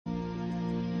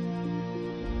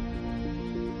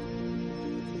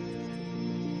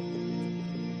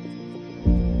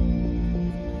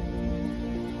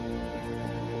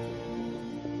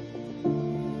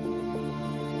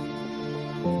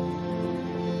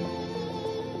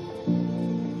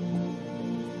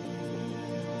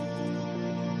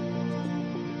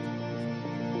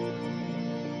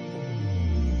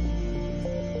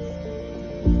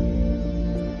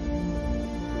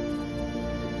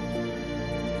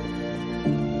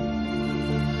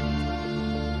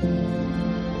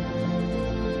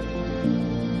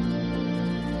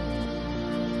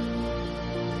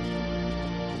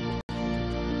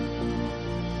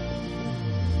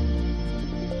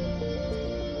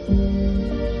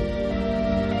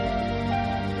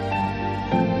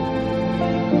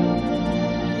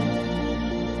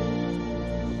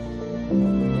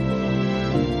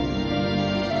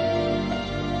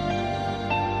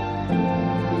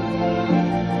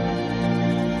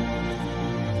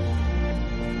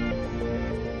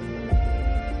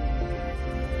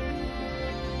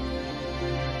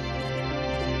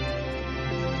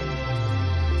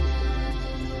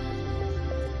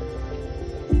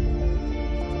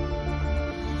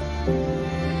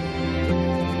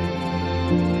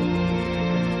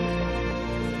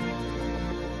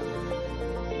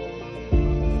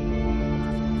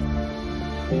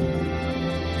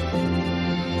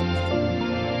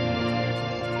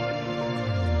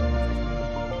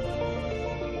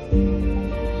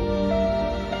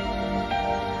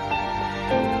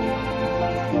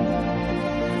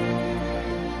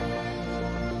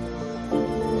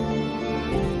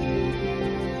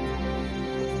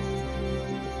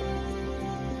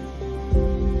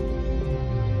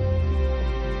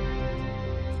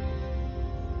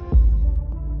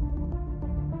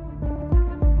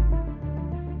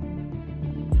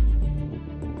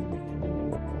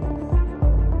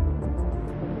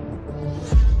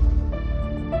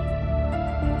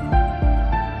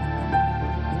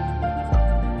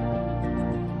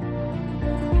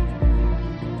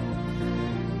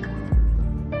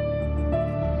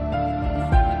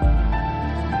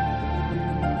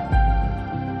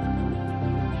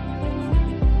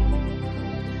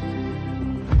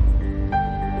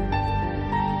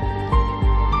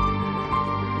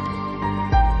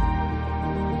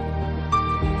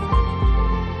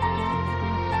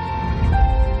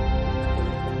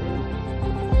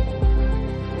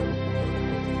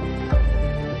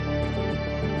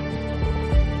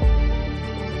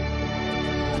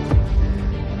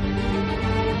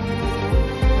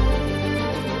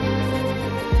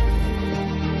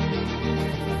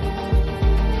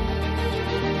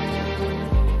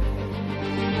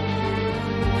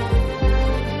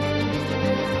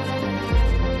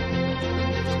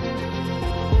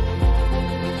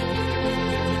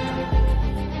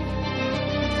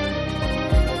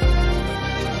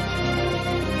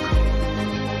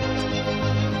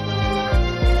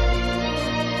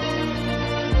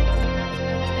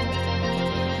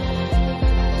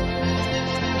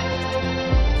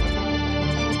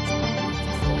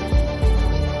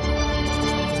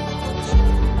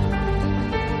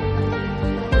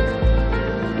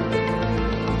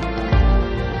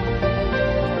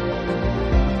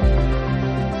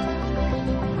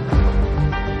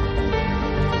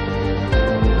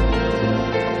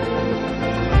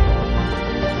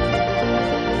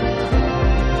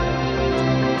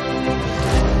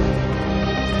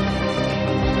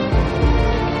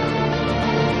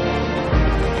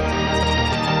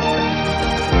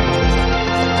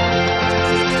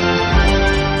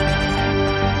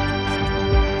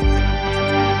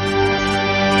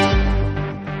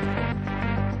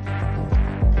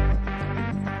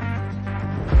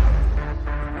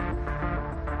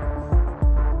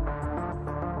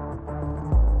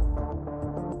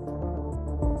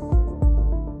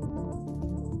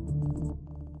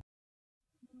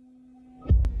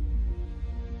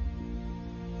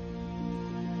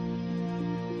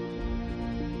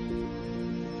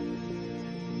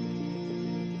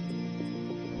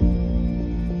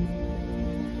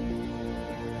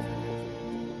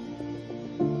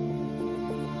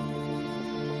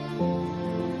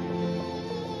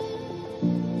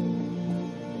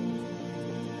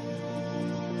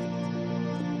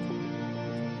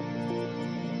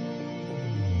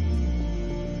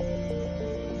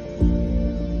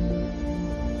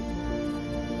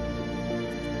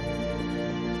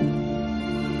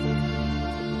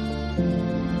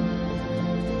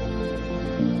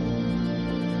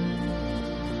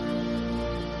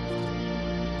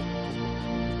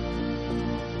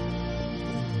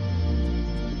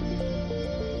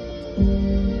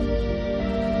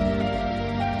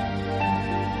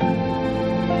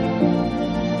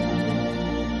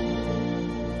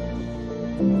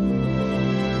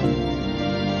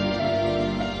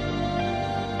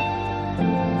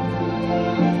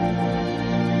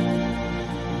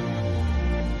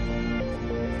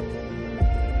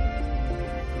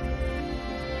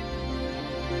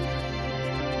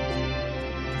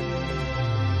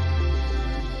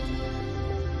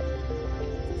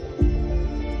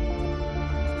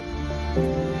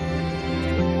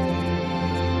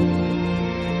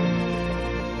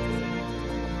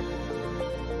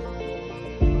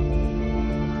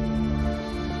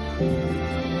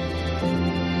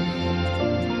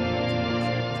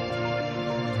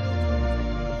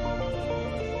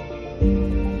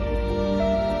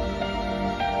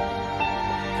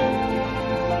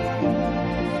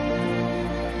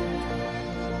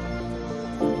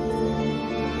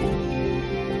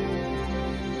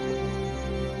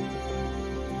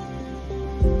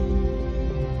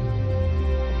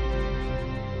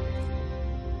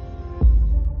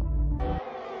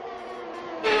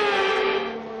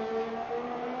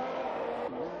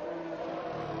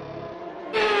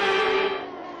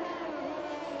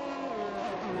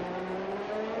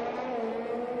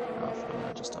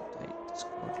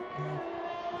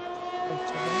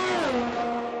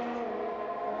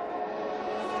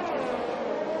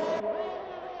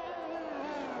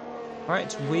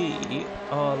Right, we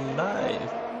are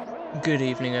live. Good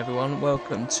evening, everyone.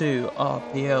 Welcome to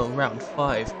RPL Round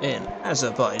 5 in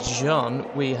Azerbaijan.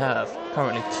 We have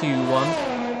currently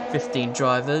Q1, 15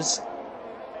 drivers.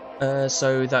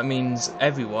 So that means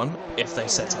everyone, if they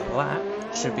set a lap,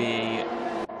 should be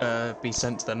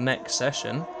sent to the next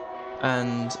session.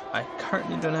 And I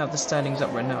currently don't have the standings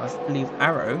up right now. I believe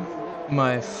Arrow,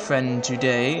 my friend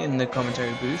today in the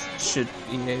commentary booth, should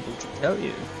be able to tell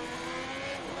you.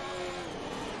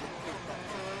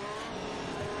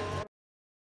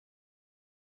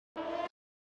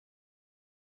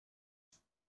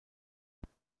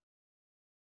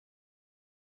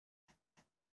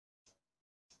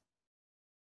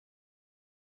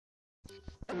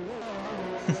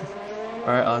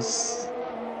 Alright, I'll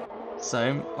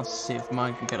see if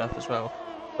mine can get up as well.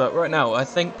 But right now, I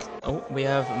think we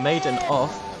have Maiden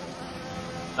off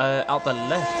out the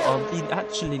left on the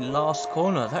actually last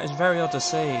corner. That is very odd to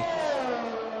see.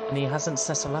 And he hasn't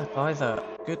set a lap either.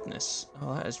 Goodness.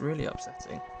 Oh, that is really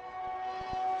upsetting.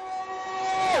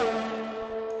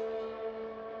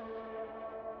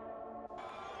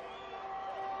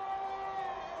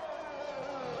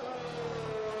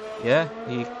 Yeah,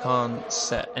 he can't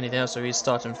set anything else, so he's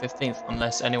starting 15th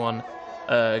unless anyone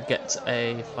gets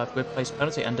a 5 grid place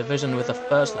penalty. And Division with the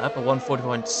first lap, a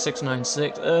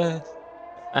 140.696.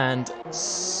 And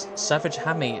Savage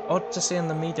Hammy, odd to see in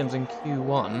the mediums in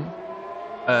Q1,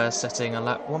 setting a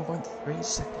lap 1.3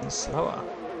 seconds slower.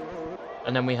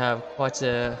 And then we have quite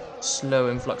a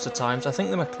slow influx of times. I think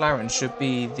the McLaren should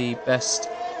be the best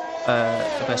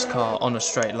car on a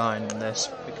straight line in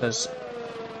this, because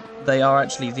they are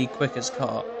actually the quickest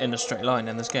car in a straight line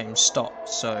in this game, stop.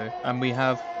 So, and we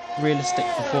have realistic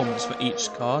performance for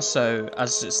each car, so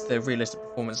as it's the realistic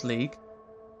performance league,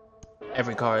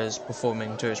 every car is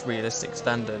performing to its realistic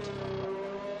standard.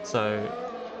 So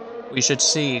we should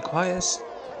see quite a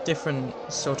different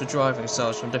sort of driving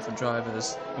styles from different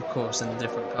drivers, of course, in the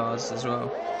different cars as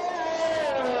well.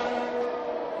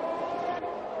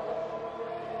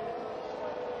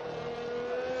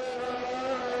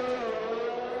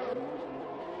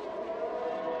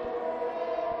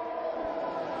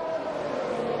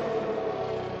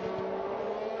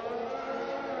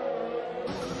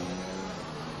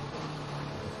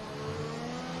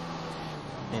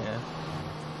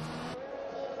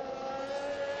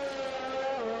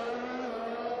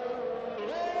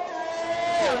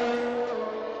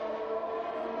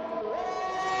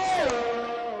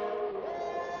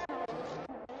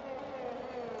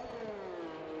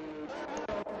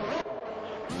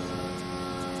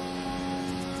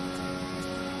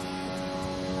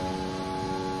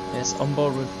 Yes, on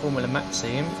board with Formula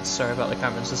Maxime. Sorry about the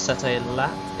cameras. To set a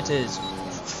lap, it is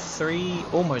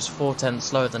almost 4/10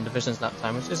 slower than Division's lap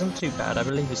time, which isn't too bad. I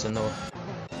believe it's in the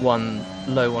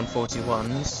low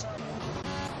 141s.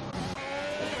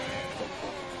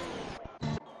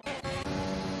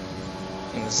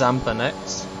 Zampa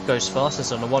next goes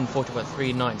fastest on a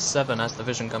 140.397 as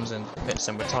Division comes in pits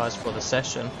and retires for the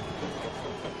session.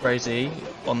 Crazy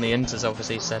on the Inters,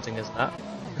 obviously setting his lap.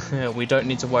 We don't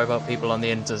need to worry about people on the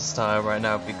Inters tyre right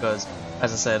now because,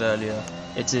 as I said earlier,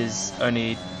 it is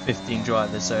only 15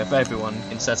 drivers, so if everyone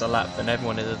can set a lap, then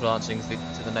everyone is advancing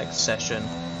to the next session.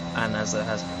 And as it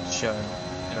has been shown,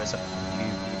 there is a few people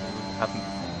who haven't,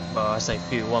 well, I say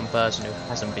few, one person who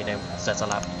hasn't been able to set a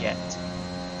lap yet.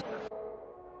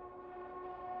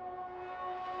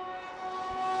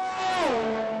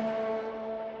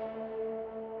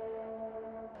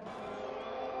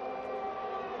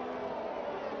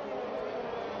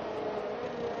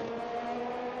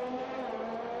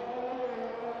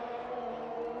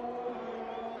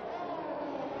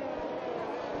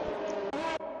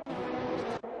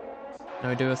 Now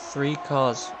we do a 3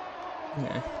 cars.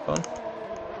 Yeah, go on.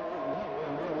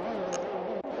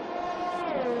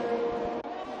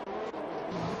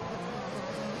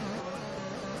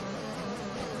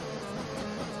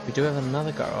 We do have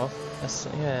another car off. That's,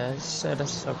 yeah,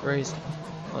 that's so crazy.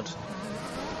 Odd.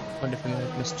 Wonder if we may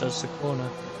have misjudged the corner.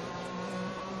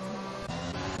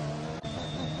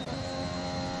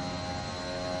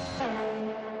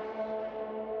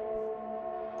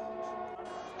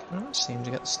 I don't seem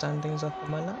to get the standings up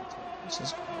on my laptop. This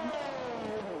is good.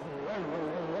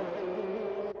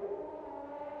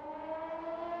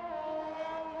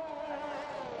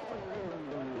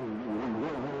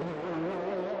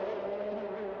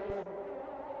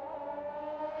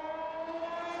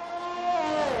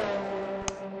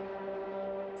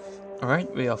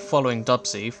 Alright, we are following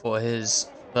Dubsy for his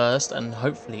first and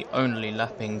hopefully only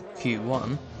lapping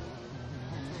Q1.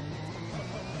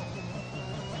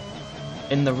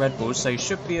 in the Red Bull, so he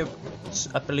should be,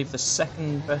 I believe, the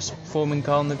second best performing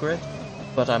car on the grid.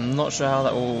 But I'm not sure how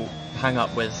that will hang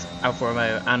up with Alfa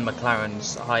Romeo and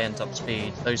McLaren's high-end top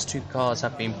speed. Those two cars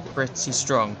have been pretty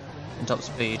strong in top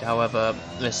speed. However,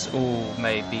 this all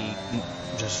may be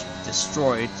just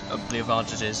destroyed of the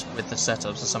advantages with the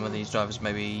setups that some of these drivers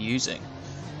may be using.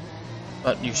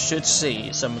 But you should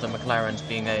see some of the McLarens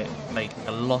making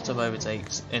a lot of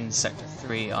overtakes in Sector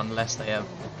 3 unless they have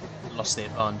lost the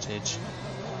advantage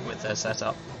with their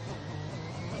setup.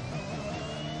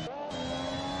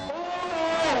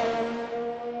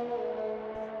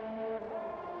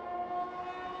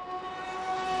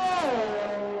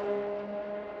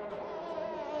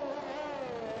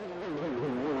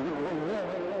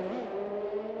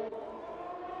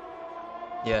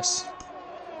 Yes.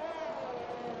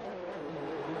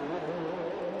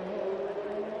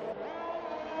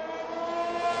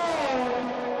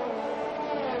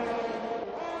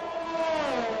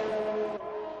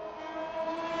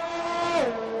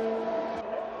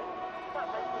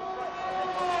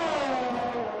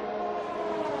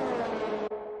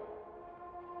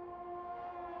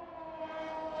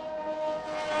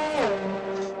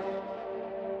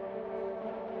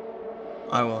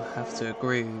 I will have to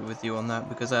agree with you on that,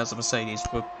 because as a Mercedes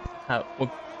will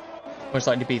most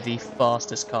likely be the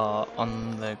fastest car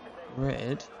on the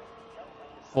grid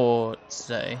for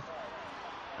today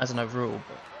as an overall.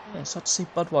 But yeah, it's hard to see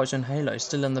Budweiser and Halo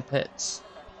still in the pits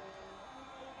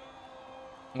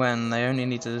when they only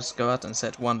need to just go out and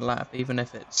set one lap. Even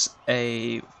if it's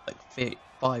a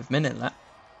 5-minute lap,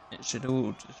 it should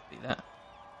all just be that,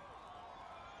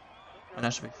 and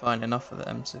that should be fine enough for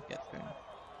them to get through.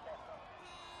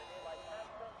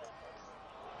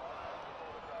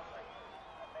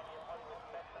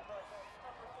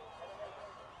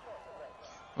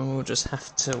 We'll just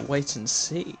have to wait and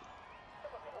see.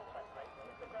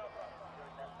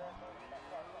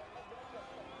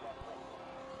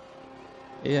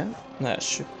 Yeah, that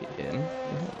should be him.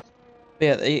 But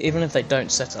yeah, even if they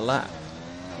don't set a lap,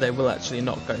 they will actually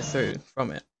not go through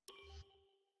from it.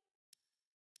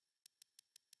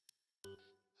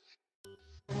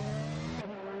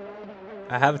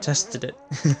 I have tested it.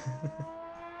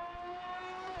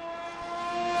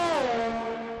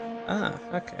 Ah,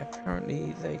 okay,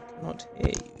 apparently they cannot hear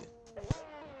you.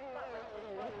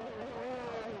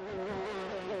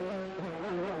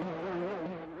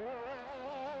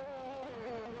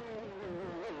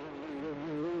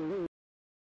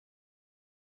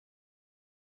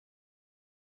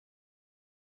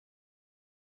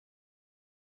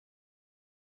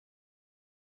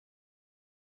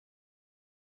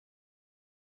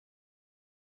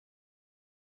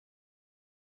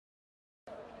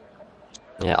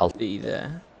 Yeah, I'll be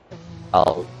there.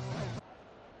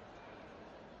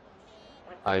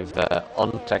 I've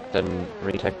unticked and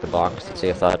reticked the box to see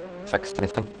if that fixed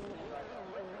anything.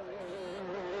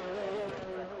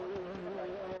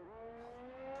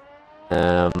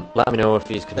 Let me know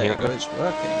if you can hear me. It's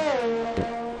working.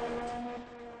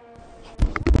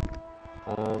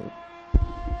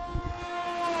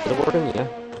 Is it working? Yeah.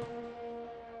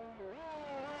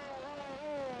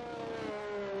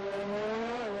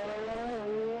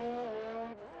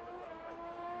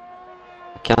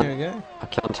 There we go. I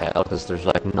can't tell because there's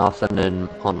like nothing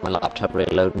on my laptop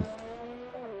reloading.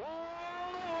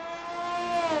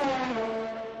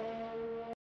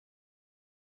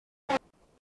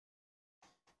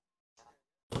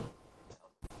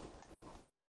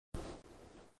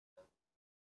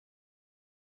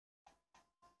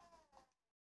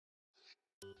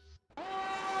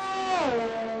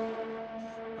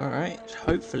 Alright,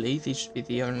 hopefully these should be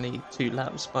the only 2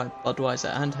 laps by Budweiser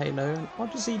and Halo. And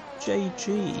what does see JG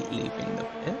leaving the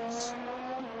pits?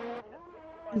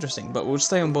 Interesting, but we'll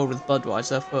stay on board with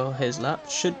Budweiser for his lap.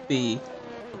 Should be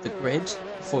the grid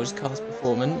for his car's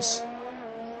performance.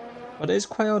 But it is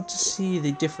quite odd to see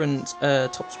the different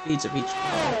top speeds of each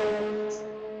car.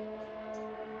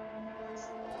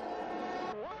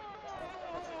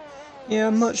 Yeah,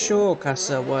 I'm not sure,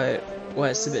 Casa, why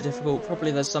it's a bit difficult.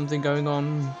 Probably there's something going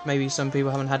on. Maybe some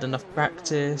people haven't had enough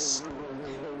practice.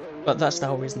 But that's the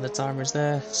whole reason the timer is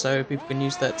there, so people can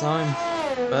use their time.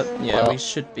 But yeah, we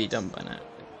should be done by now.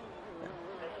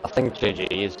 I think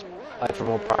JG is out for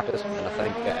more practice, and I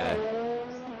think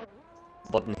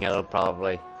Bud and Halo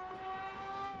probably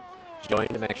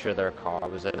joined to make sure their car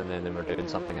was in, and then they were doing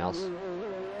something else.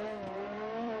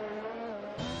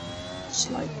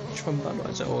 Slight push from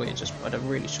Budweiser. Oh, he just had a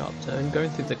really sharp turn. Going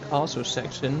through the castle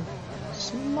section.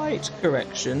 Slight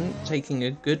correction. Taking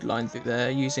a good line through there.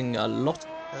 Using a lot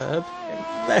of curb.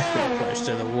 Getting very close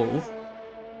to the wall.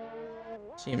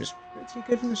 Seems pretty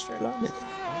good in the straight line.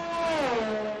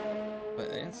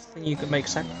 think you can make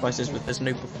sacrifices with this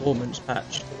new performance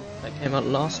patch that came out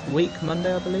last week,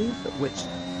 Monday I believe, which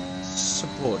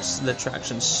supports the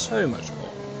traction so much more.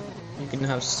 You can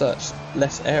have such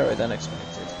less aero than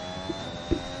expected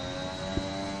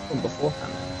from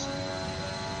beforehand.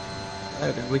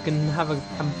 Okay, we can have a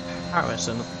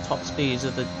comparison of the top speeds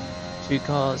of the two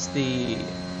cars. We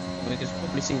can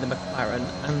probably see the McLaren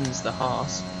and the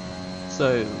Haas.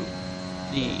 So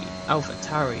the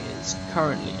AlphaTauri is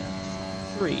currently at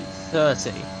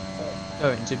 330,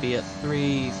 going to be at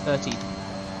 330,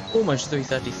 almost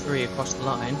 333 across the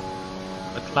line.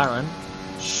 McLaren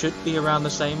should be around the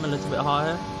same, a little bit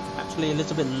higher, actually a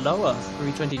little bit lower,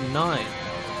 329.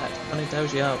 That kind of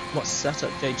tells you what setup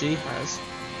JG has.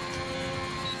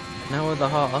 Now with the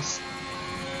Haas,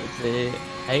 with the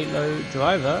Halo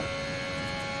driver,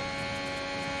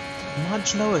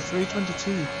 much lower,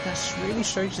 322. That really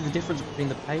shows you the difference between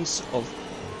the pace of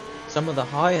some of the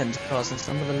high-end cars and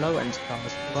some of the low-end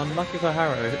cars. Well, unlucky for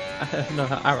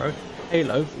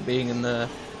Halo for being in the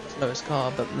slowest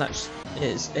car, but that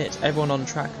is it. Everyone on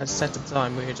track has set a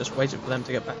time. We're just waiting for them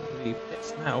to get back to the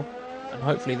pits now, and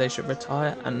hopefully they should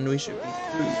retire, and we should be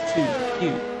through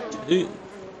to Q2.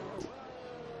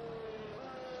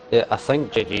 Yeah, I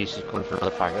think JG's is going for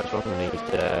another practice run, and he's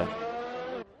the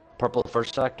purple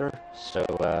first sector, so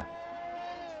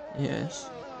yes,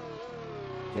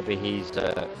 maybe he's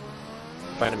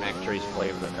trying to make sure he's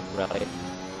fully ready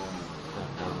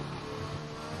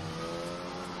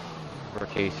for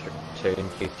Q2 and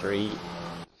Q3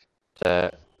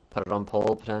 to put it on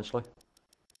pole potentially.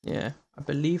 Yeah, I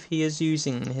believe he is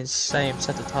using his same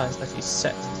set of tyres that he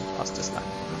set to fastest lap.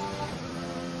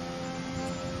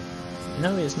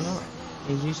 No, he is not.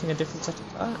 He's using a different set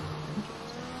of tyres.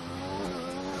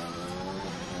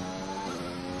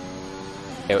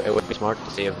 It would be smart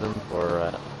to save them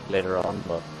for later on,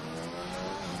 but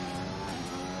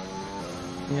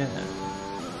yeah,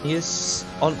 he is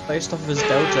based off of his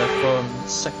delta from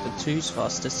Sector 2's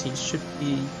fastest. He should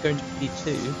be going to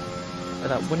P2, but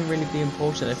that wouldn't really be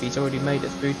important if he's already made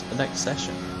it through to the next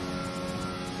session.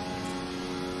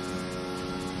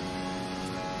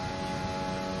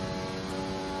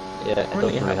 yeah, it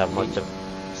doesn't really have much of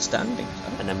standing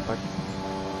an impact.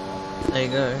 There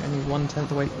you go, only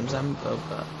 1/10 away from Zambo,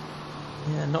 but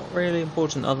yeah, not really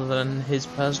important other than his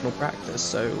personal practice,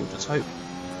 so we'll just hope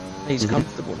he's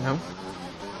comfortable now.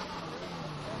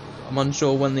 I'm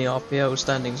unsure when the RPL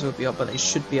standings will be up, but they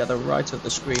should be at the right of the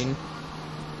screen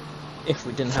if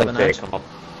we didn't have an they ad. come up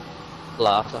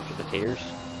last after the tiers.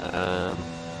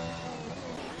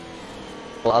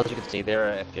 Well, as you can see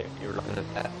there, if you're looking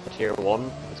at the tier 1, you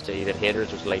can see that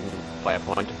Haters was leading by a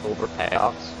point over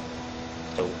Payox.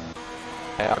 So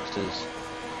Payox is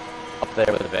up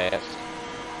there with the best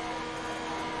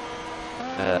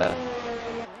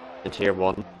in tier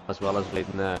 1, as well as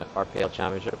leading the RPL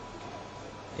championship.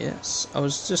 Yes, I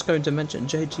was just going to mention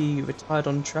JG retired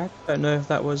on track. Don't know if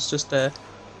that was just if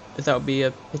that would be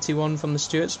a pity one from the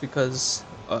stewards because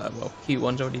well,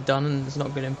 Q1's already done and it's not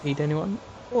going to impede anyone,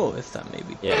 or if that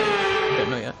maybe. Yeah, I don't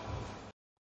know yet.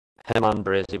 him and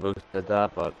Brazy both did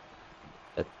that, but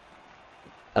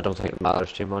I don't think it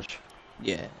matters too much.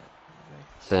 Yeah.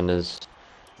 Then is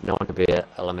no one to be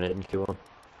eliminated in Q1.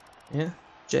 Yeah.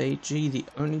 JG, the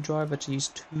only driver to use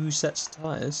 2 sets of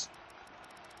tyres.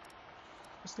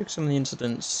 Let's look at some of the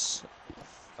incidents.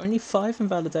 Only 5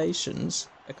 invalidations.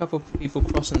 A couple of people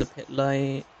crossing the pit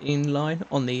lane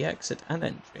on the exit and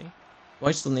entry.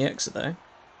 Most on the exit though.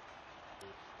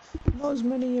 Not as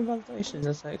many invalidations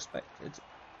as I expected.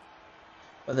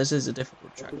 But this is a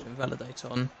difficult track to invalidate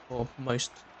on for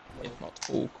most, if not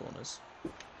all, corners.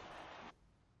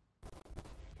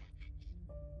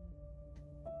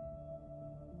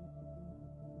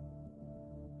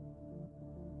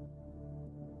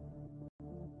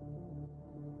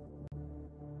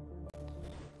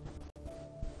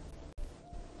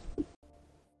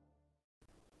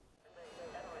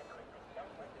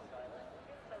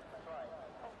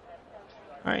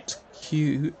 Right,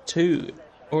 Q2.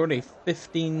 Already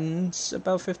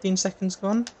about 15 seconds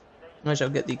gone. I shall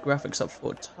get the graphics up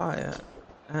for tyre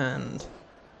and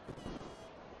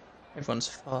everyone's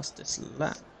fastest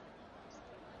lap.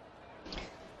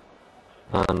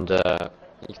 And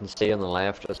you can see on the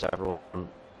left as everyone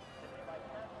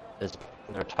is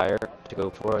putting their tyre to go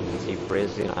for it. You can see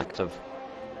Brazy and Active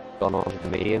gone on to the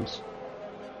mediums.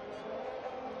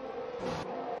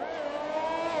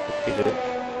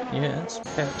 Yeah, it's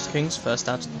Perix King's first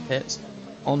out of the pits.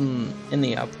 In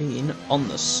the Alpine, on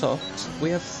the soft, we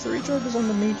have 3 drivers on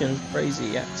the mediums,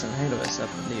 Brazy, X and Halo S, I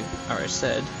believe Arrow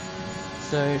said.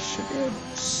 So it should be a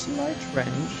slight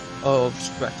range of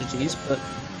strategies, but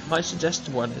my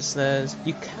suggested one is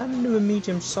you can do a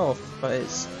medium soft, but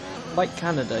it's like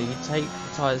Canada. You take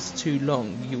the tyres too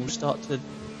long, you will start to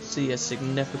see a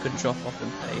significant drop off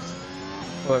in pace.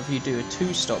 Or if you do a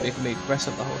 2-stop, you can be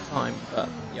aggressive the whole time, but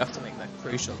you have to make that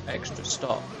crucial extra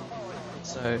stop.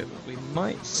 So we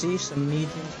might see some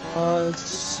mediums hard,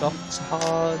 softs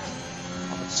hard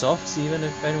softs, even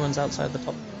if anyone's outside the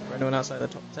top, or anyone outside the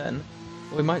top 10.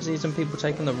 We might see some people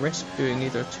taking the risk doing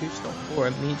either a 2-stop or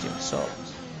a medium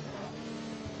soft.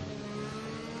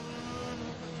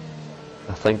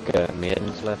 I think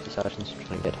Maiden's left the session, so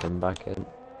trying to get him back in.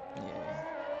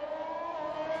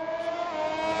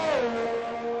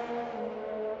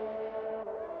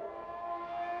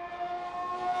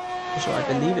 So I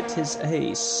believe it is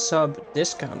a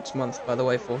sub-discount month, by the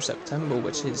way, for September,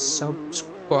 which is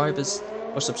subscribers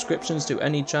or subscriptions to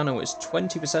any channel is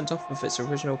 20% off of its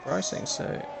original pricing, so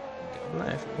get on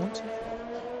that if you want to.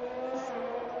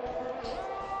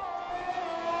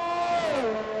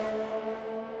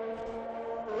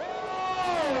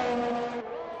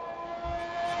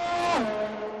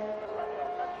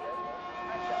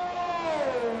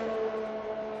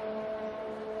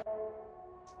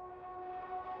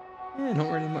 Yeah,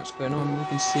 not really much going on. You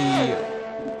can see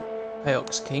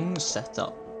Payox King's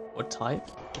setup or type,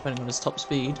 depending on his top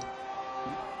speed.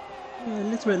 Yeah, a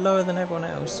little bit lower than everyone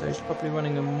else, so he's probably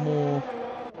running a more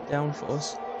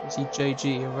downforce. You see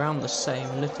JG around the same,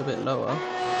 a little bit lower.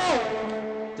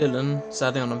 Dylan,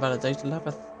 sadly on a validated lap.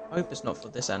 I hope it's not for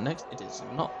this and next. It is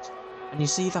not. And you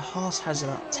see the Haas has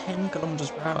about 10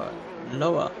 kilometers per hour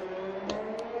lower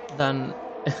than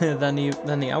than the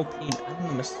Alpine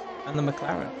and the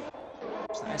McLaren.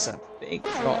 So that's a big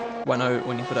drop when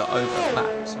you put it over a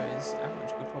lap. So his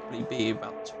average would probably be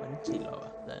about 20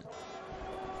 lower then.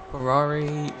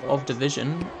 Ferrari of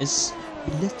division is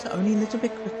only a little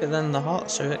bit quicker than the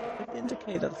Haas, so it could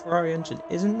indicate that the Ferrari engine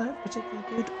isn't that particularly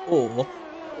good, or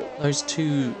those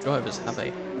two drivers have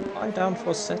a high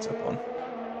downforce setup on.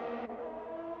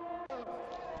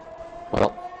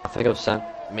 Well, I think I've sent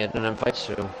Maiden an invite,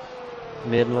 so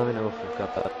Maiden, let me know if you've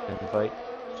got that invite,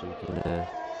 so you can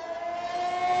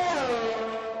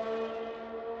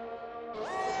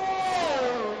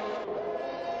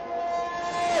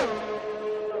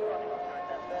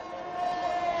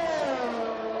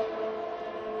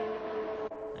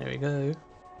There we go.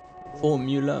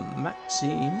 Formula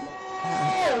Maxime.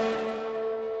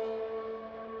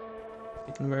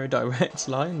 Taking a very direct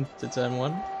line to turn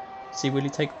 1. See, will he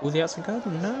take all the outside curb?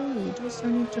 No, he does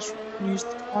only just use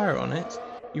the tyre on it.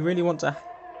 You really want to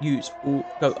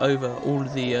go over all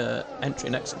of the entry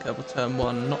and exit curb of turn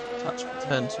 1, not touch for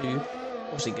turn 2.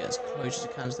 Obviously get as close as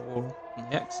you can to the wall on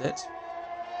the exit.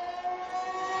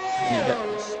 And you get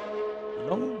this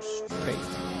long straight.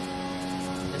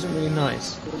 Isn't really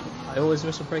nice. I always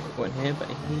miss a breaking point here, but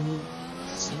he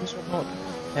seems to not.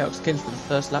 Payox Kings for the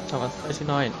first lap time of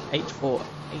 39.848,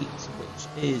 which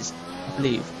is, I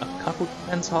believe, a couple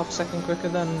tenths, half a second quicker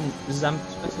than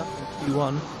Zamp's first lap in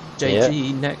Q1.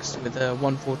 JG next with a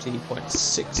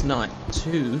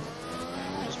 140.692.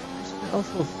 Just off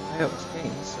of Payox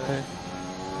Kings, so you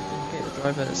can get the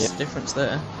driver's difference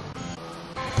there.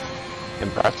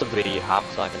 impressively half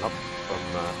a second up from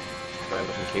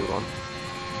drivers in Q1.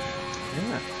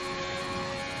 Yeah.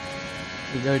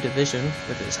 We go division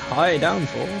with its high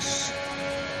downforce.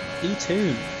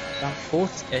 P2, about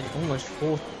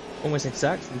almost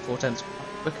exactly 4 tenths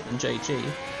quicker than JG.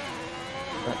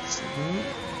 That's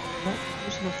not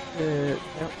close enough to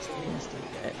out to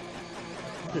get a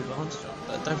good advantage on.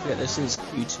 But don't forget this is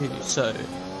Q2, so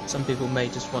some people may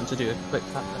just want to do a quick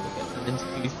lap and get them into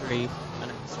Q3 and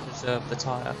then reserve the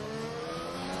tyre.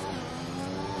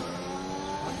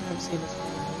 I haven't seen this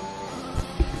before.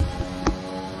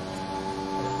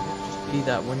 Be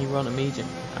that when you run a medium,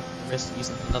 you have to risk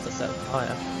using another set of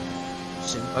tyre,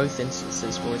 which in both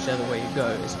instances, for whichever way you go,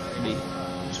 is pretty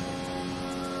useful.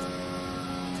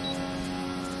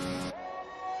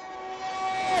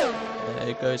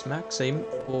 There goes Maxime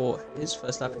for his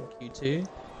first lap in Q2.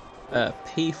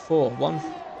 P4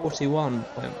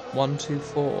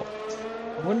 141.124.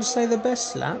 I wouldn't say the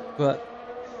best lap, but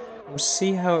we'll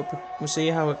see how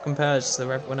it compares to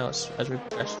everyone else as we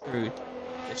progress through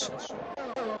this session.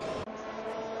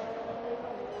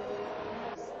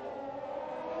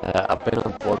 I've been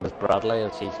on board with Bradley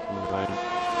as he's coming around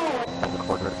in the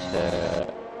corner to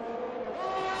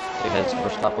take his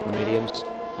first lap on the mediums,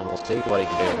 and we'll see what he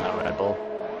can do in that Red Bull,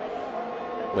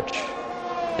 which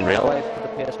in real life could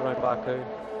have pace around Baku,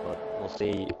 but we'll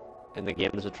see in the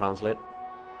game does it translate.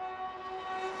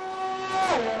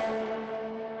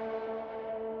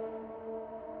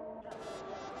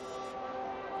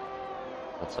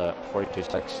 That's a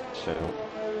 42.6, so I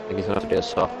think he's going to have to do a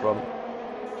soft run.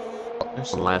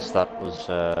 Unless that was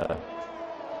a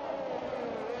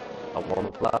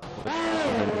warm-up lap, which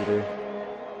sometimes you do.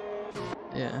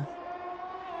 Yeah.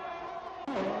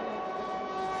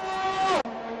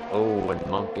 Oh, and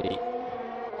Monkey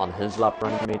on his lap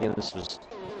running mediums was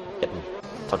getting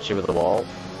touchy with the wall.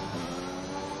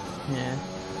 Yeah.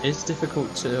 It's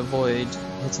difficult to avoid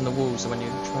hitting the walls when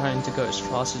you're trying to go as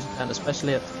fast as you can,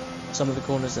 especially at some of the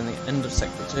corners in the end of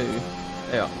Sector 2.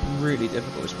 They are really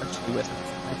difficult, especially with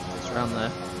competitors around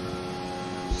there.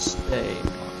 Stay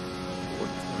on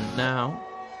now.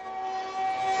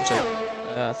 So,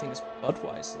 I think it's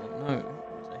Budweiser. No,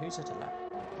 who's at a lap?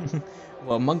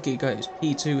 Well, Monkey goes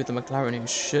P2 with the McLaren,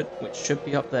 which should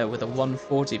be up there with a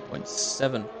 140.7,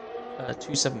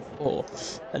 274.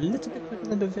 A little bit quicker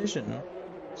than the division.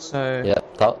 So yeah,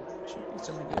 that should be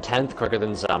something a good. 10th quicker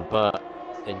than Zampa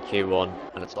in Q1,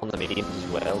 and it's on the mediums as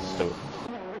well. So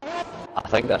I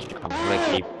think that should comfortably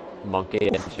keep Monkey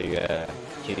into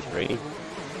Q3,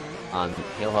 and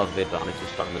he'll have the advantage of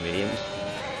starting the mediums.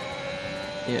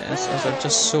 Yes, as I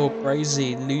just saw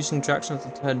Brazy losing traction at the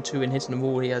turn 2 and hitting the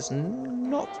wall. He has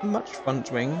not much front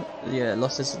wing. Yeah,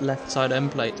 lost his left side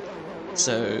end plate.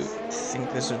 So I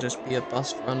think this will just be a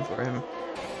bust run for him.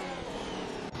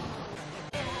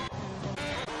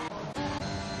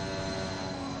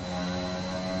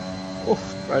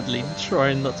 Oof, Bradley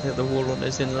trying not to hit the wall on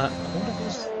his in lap. I wonder if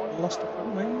he's lost a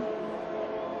front wing.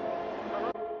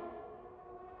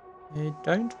 I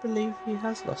don't believe he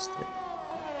has lost it.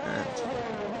 And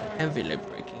heavily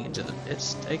braking into the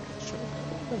pits, take a shot.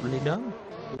 Probably done.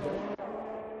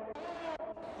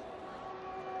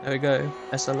 There we go.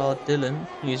 SLR Dylan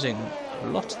using a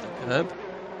lot of the curb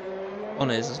on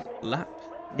his lap,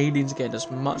 needing to get as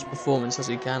much performance as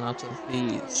he can out of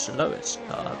the slowest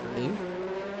car, I believe.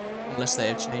 Unless they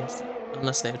have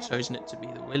chosen it to be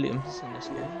the Williams in this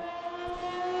game.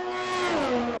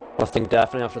 I think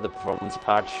definitely after the performance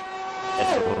patch,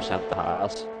 it's 100% the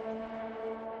Haas.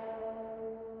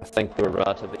 I think they were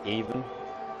relatively even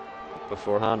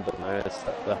beforehand, but now it's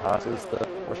the Haas is the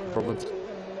worst performance.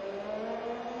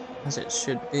 As it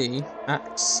should be.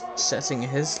 Axe setting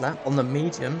his lap on the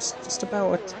mediums, just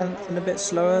about a tenth and a bit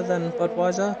slower than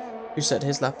Budweiser, who set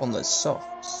his lap on the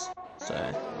softs. So,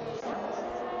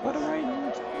 quite a wide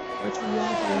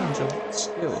range of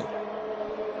skill.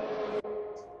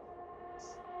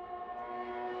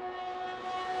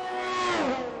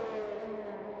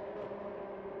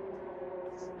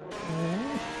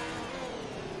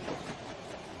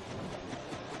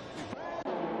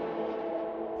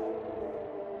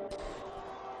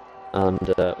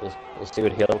 And we'll see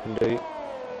what Halo can do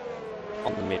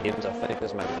on the mediums. I think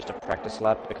this might be just a practice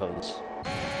lap because,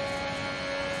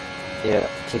 yeah,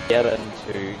 to get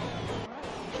into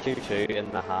Q2 in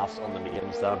the halves on the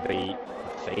mediums, that would be a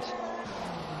feat.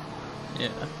 Yeah.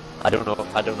 I don't know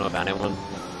if anyone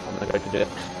on the go to do it.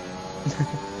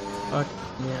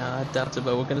 Yeah, I doubt it,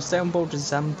 but we're going to stay on board with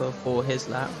Zampa for his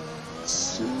lap.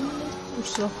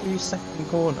 Sloppy second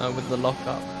corner with the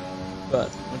lockup.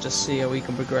 But we'll just see how we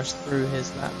can progress through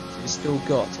his lap. He's still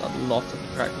got a lot of the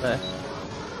track left.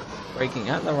 Braking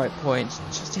at the right point,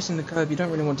 just hitting the curb. You don't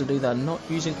really want to do that. Not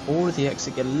using all of the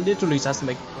exit gear. Literally has to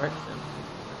make a correction.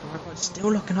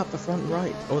 Still locking up the front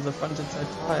right or the front inside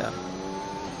tyre. I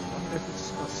wonder if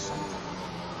he's got something.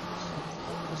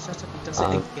 Setup he does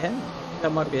it again.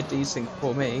 That might be a decent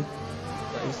for me.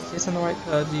 But he's hitting the right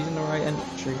curves, using the right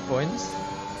entry points.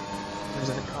 There's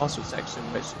a castle section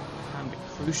which can be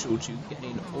crucial to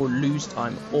gain or lose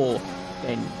time or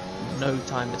gain no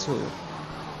time at all.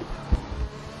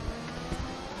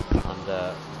 And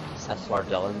SLR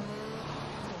Dylan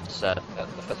set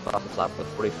the fifth fastest lap with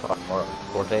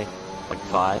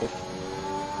 40.5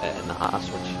 in the Haas,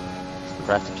 which is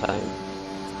impressive time.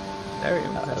 Very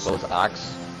impressive. Both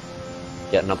Axe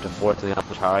getting up to fourth in the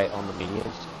AlphaTauri on the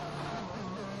mediums.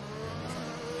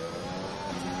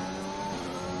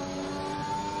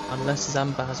 Unless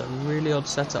Zampa has a really odd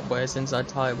setup where his inside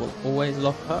tyre will always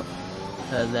lock up,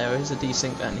 there is a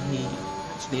desync and he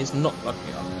actually is not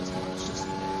locking up as much as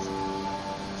he is.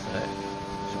 So,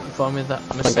 should be fine with that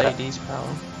Mercedes power. I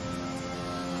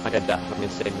think I've definitely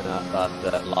seen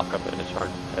that lock up in a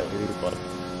turn 2, but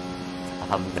I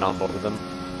haven't been on board with them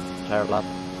entire lap,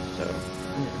 so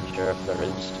I'm not sure if there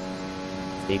is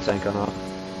desync or not.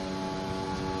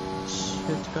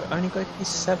 Should only go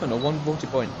P7 or 140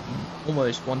 point,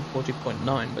 almost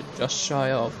 140.9, but just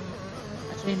shy of.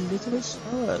 Actually, a little bit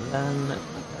slower than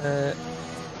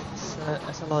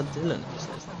SLR Dylan.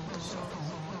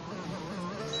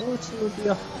 Thought it would be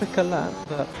a quicker lap,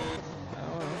 but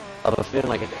I have a feeling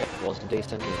like it wasn't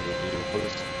decent, he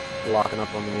was locking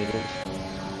up on the mediums.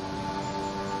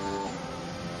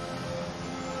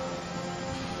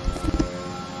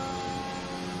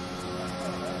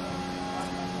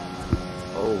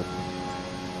 Oh.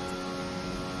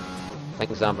 I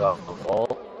think Zamba off the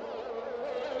wall.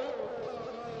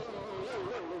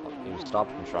 He was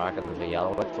stopped from track and there's a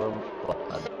yellow light for him, but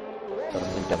I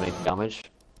don't think that made damage.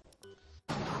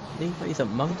 Either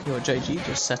Monkey or JG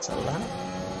just set a lap.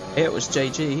 It was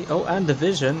JG. Oh, and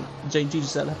Division. JG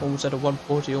just set a lap almost at a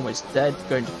 140, almost dead,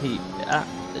 going to P at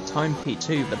the time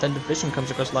P2, but then Division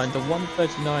comes across line to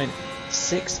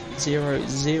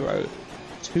 139.600.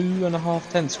 2.5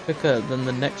 tenths quicker than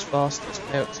the next fastest,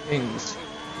 Chaos Kings.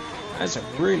 That's a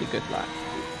really good lap.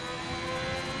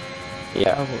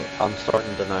 Yeah, Oh. I'm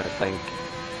starting to now think,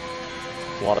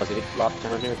 what is it lap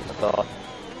time here? Because I thought,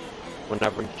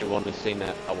 whenever in Q1 we've seen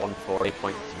a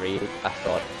 140.3, I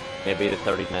thought maybe the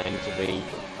 39s would be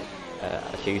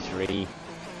a Q3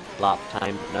 lap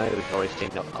time, but now we've already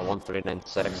seen a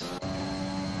 139.6.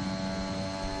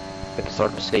 We can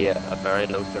start to see a very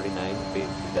low 39 would be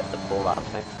the full lap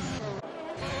time.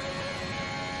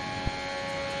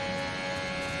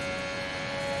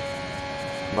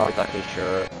 I'm not exactly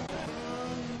sure.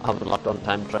 I haven't looked on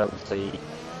time trial to see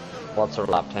what sort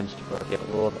of lap times people are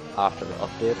capable of after the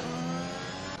update.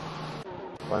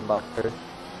 Going back through.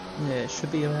 Yeah, it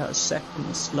should be about a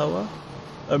second slower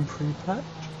than pre-patch.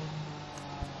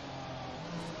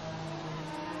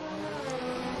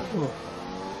 Oh.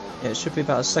 Yeah, it should be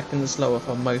about a second slower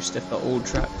for most, if not all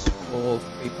tracks, for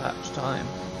pre-patch time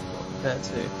compared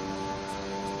to.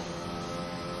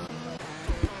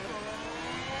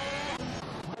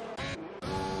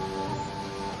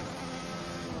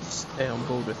 Stay on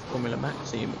board with Formula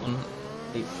Maxime on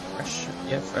the fresh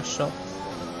shot.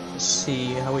 Let's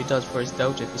see how he does for his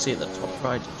delta. If you see at the top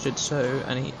right, it should show,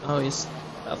 and he's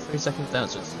about 3 seconds down,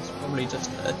 so it's probably just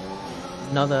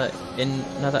another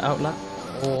outlap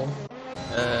or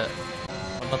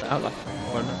another outlap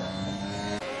or another.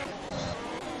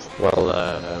 Well,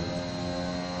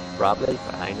 Bradley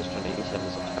behind us trying to use him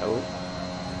as a toe.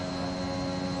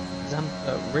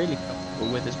 Zampa really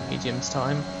comfortable with his mediums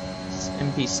time. It's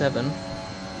MP7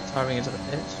 retiring into the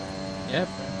pit. Yep.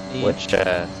 Which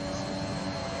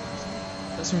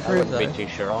Let's I improve wouldn't be too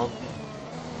sure on.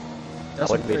 I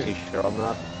wouldn't be too sure on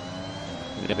that.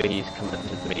 Maybe he's coming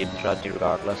into the medium strategy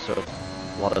regardless of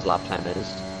what his lap time is.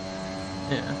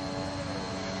 Yeah.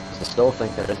 I still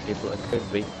think there is people that could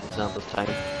beat Zampa's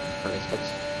time for his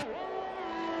hits.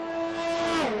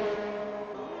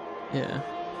 Yeah.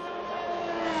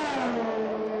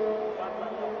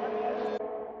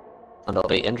 And it'll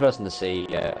be interesting to see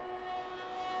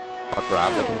what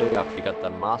Bradley can do after he got the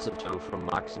massive toe from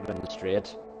Maxim in the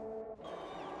straight.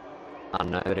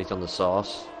 And now that he's on the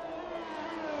sauce.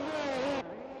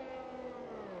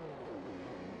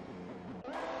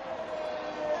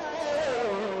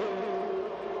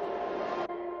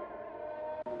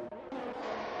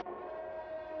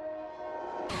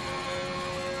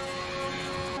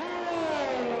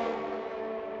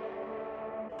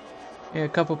 Yeah, a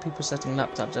couple of people setting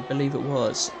laptops, I believe it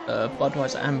was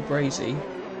Budweiser and Brazy,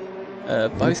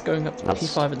 both going up to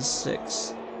P5 and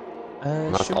 6.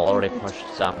 That's already pushed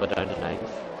Zampa down to 9th.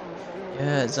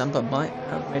 Yeah, Zampa might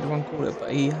have made one quarter,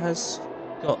 but he has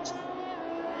got,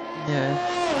 yeah,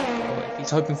 well, if he's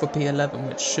hoping for P11,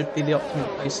 which should be the optimal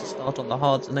place to start on the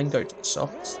hards and then go to the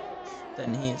softs,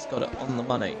 then he has got it on the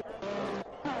money.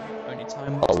 Only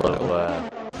time was Although,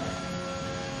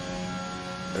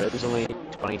 there is only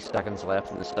 20 seconds left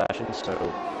in the session, so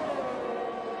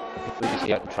if we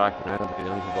see out the track now, there'll be the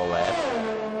only people left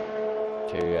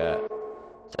to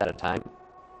set a time.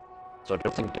 So I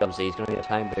don't think WZ is going to be a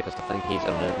time because I think he's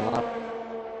on an lap.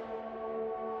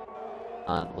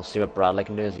 And we'll see what Bradley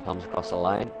can do as he comes across the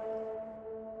line.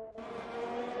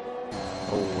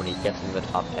 Oh, when he gets into the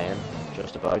top 10,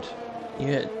 just about.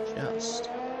 Yeah, just.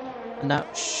 And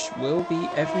that will be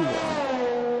everyone.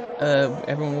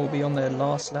 Everyone will be on their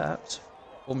last laps.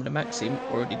 Formula Maxime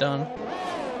already done.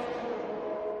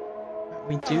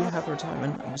 We do have a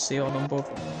retirement, and we see on board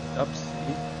from Dubs.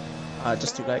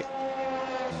 Just too late.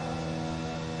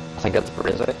 I think that's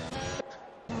Brizzy.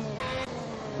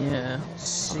 Yeah,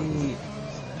 see.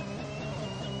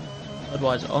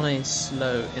 Otherwise, on a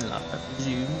slow in-lap, I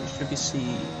presume we should be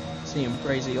seeing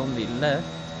Brazy on the left.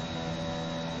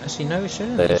 Actually, no, we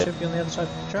shouldn't. It should be on the other side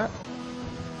of the track.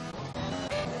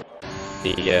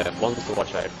 The ones to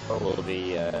watch out for will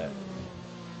be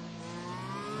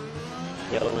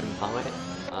Yellow and Tommy,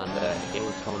 and he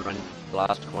was coming around the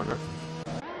last corner.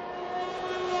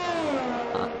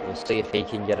 And we'll see if he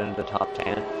can get into the top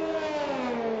 10.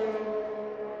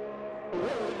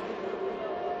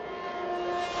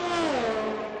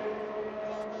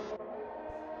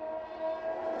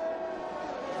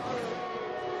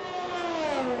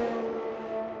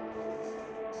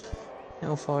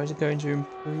 How far is it going to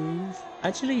improve?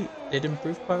 Actually, it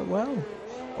improved quite well.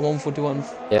 A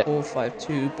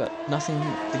 141.452, but nothing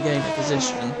to gain a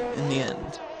position in the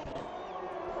end.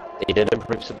 He did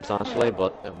improve substantially,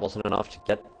 but it wasn't enough to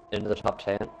get into the top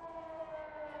 10.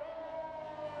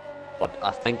 But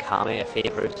I think Hammy, if he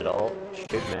improves at all,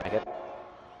 should make it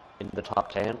into the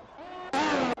top 10.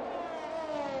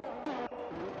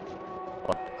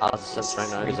 But as it sits right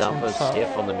now, Zampa is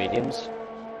safe on the mediums.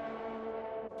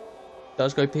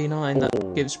 Does go P9,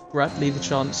 that gives Bradley the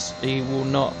chance. He will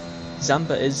not.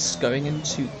 Zampa is going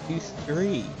into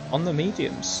Q3 on the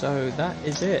mediums, so that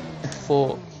is it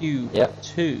for Q2. Yep.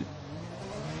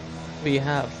 We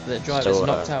have the drivers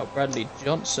knocked out: Bradley,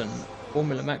 Johnson,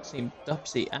 Formula Maxime,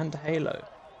 Dupsy, and Halo.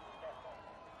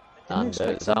 And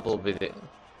Zampa will be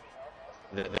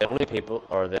the only people,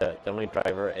 or the only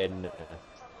driver in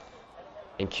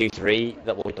Q3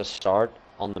 that will just start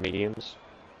on the mediums.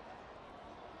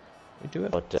 We do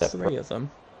have three of them: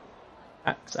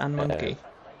 Axe and Monkey.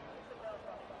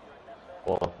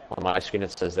 Well, on my screen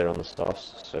it says they're on the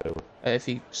softs, so... If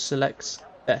you select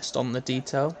best on the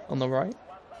detail on the right,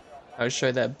 I'll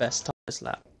show their best tires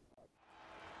lap.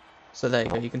 So there you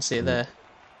go, you can see it there.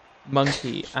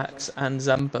 Monkey, Axe and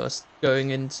Zampa going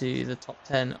into the top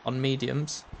 10 on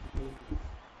mediums.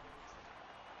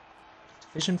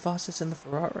 Division fastest in the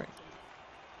Ferrari.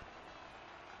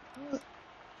 We'll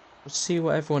see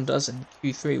what everyone does in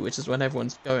Q3, which is when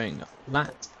everyone's going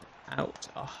flat out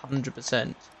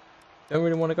 100%. Don't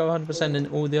really want to go 100% in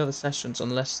all the other sessions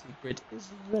unless the grid is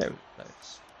very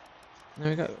close. And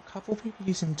there we go, a couple of people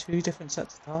using two different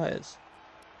sets of tyres.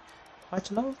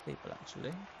 Quite a lot of people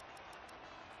actually.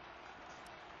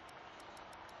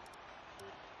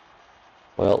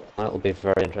 Well, that'll be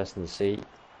very interesting to see.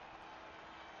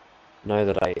 Now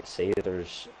that I see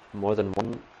there's more than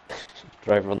one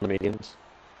driver on the mediums,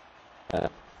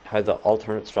 how the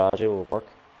alternate strategy will work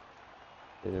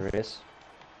in the race.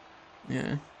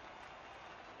 Yeah.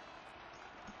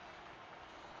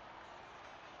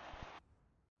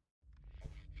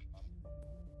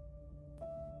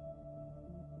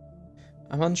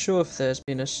 I'm unsure if there's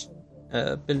been a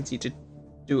ability to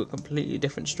do a completely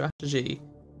different strategy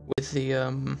with the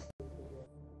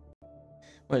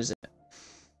what is it?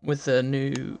 With the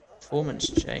new performance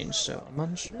change, so I'm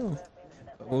unsure,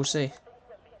 but we'll see.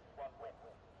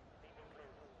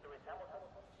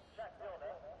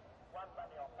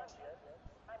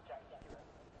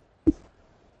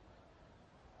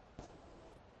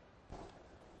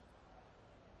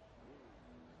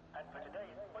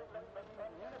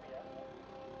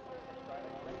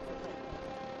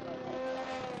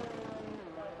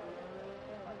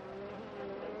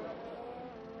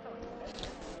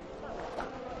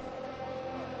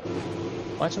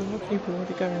 Quite a lot of people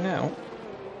already going out.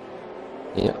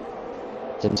 Yeah.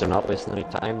 Since they're not wasting any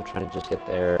time trying to just get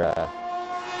their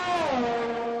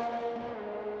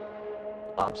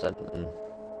laps in, and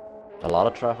a lot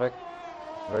of traffic.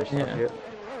 Very stuck here.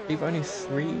 I believe only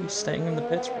 3 staying in the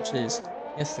pits, which is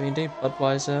 3 indeed.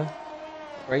 Budweiser,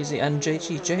 Crazy, and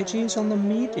JG. JG is on the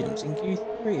mediums in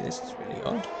Q3. This is really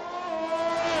odd.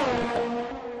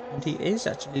 And he is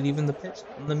actually leaving the pits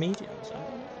on the mediums.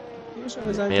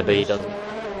 Maybe he doesn't.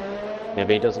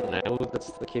 Maybe he doesn't know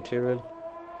that's the Q2 rule.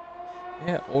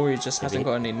 Yeah, or he just hasn't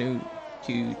got any new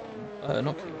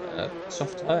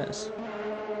soft tires.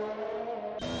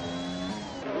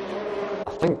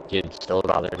 I think you'd still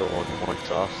rather go on more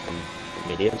softs than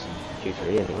mediums in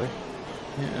Q3 anyway.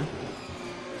 Yeah.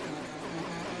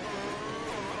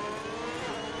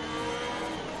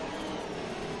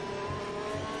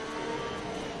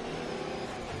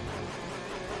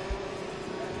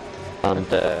 And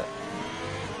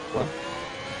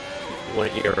when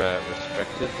you're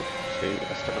restricted to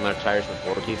a certain amount of tires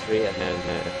before Q3, and then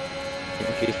in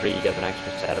Q3 you get an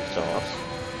extra set of softs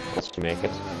once you make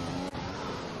it.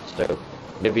 So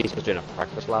maybe he's just doing a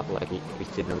practice lap like we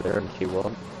did earlier in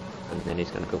Q1, and then he's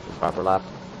going to go for the proper lap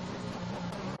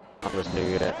on his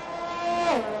new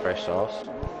fresh softs.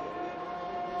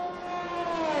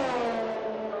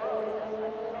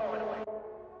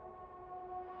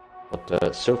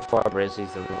 But so far,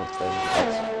 Brazzy's the only one staying in the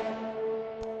pits.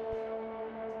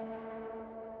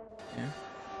 Yeah,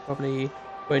 probably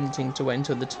waiting to wait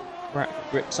until the track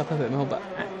grips up a bit more, but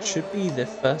Axe should be the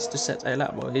first to set a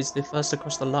lap. Well, he's the first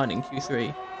across the line in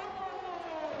Q3.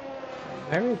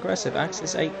 Very aggressive. Axe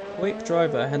is a quick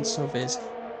driver, hence of his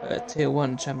Tier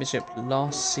 1 championship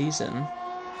last season,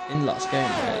 in last game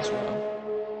there as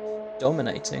well.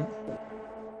 Dominating.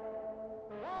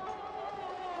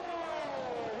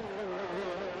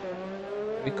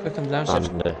 Very quick and loud to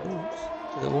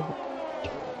the wall.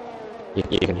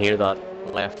 You can hear that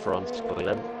left front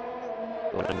squealing,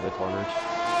 going into the corners.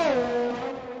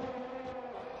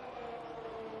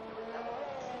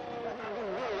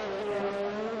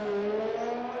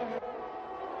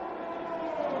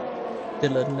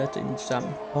 Dylan letting Sam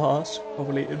pass,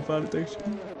 probably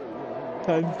invalidation.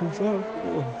 Can confirm.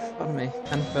 Oh, pardon me.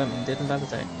 Can confirm, did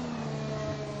invalidate.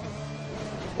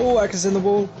 Oh, Ackers in the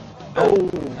wall. Oh,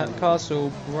 at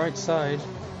Castle, right side.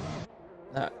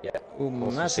 That, Yeah. oh,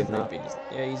 massive seen that. rugby.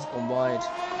 Yeah, he's gone wide.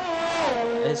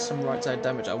 There's some right side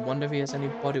damage. I wonder if he has any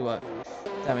bodywork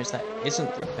damage that isn't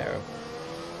repairable.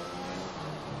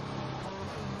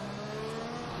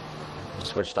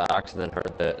 Switched to axe and then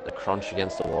heard the crunch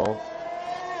against the wall.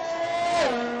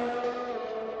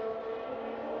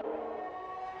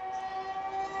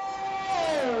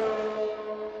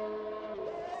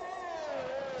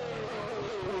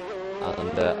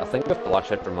 And I think we have to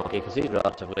watch out for Monkey because he's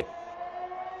relatively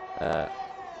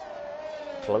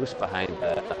close behind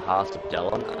the Haas of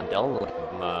Dylan, and Dylan will give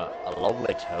him a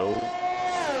lovely toe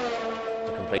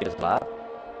to complete his lap.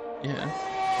 Yeah.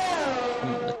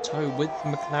 The toe with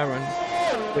the McLaren,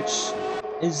 which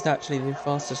is actually the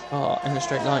fastest car in a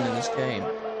straight line in this game,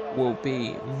 will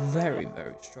be very,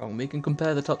 very strong. We can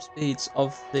compare the top speeds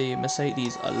of the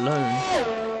Mercedes alone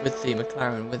with the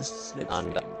McLaren with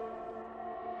slipstream.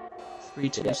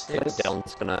 326.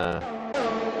 Dylan's gonna.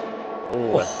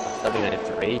 Oh,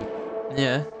 39.3.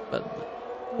 Yeah, but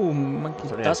oh, Monkey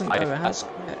doesn't go as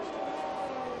quick.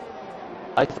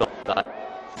 I thought that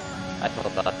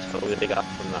totally got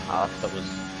from the half that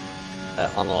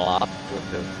was on the lap would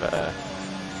have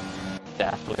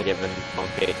definitely given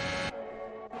Monkey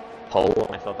pole.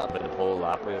 I thought that would be the pole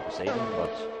lap we were proceeding,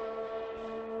 but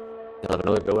he'll have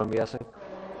another go, I'm guessing.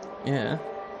 Yeah.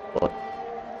 But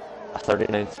a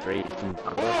 39.3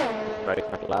 from very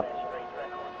quick lap.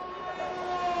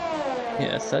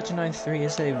 Yeah, 39.3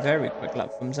 is a very quick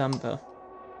lap from Zampa.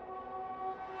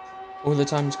 All the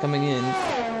times coming in,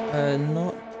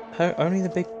 only the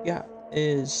big gap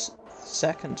is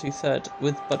second to third,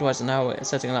 with Budweiser now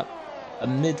setting up a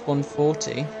mid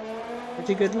 140.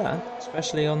 Pretty good lap,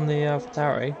 especially on the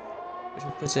AlphaTauri, which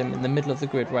will put him in the middle of the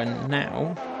grid right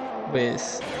now,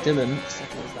 with Dylan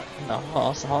second as that in the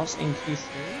Haas in Q3.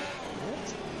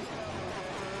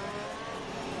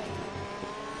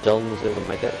 Dylan was able to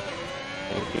make it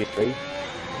in Q3.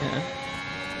 Yeah.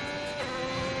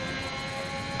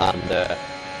 And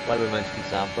like we mentioned,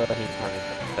 Zampa, he's currently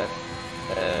fifth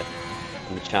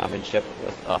in the championship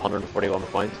with 141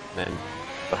 points. And then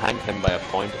behind him by a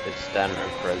point is Stenner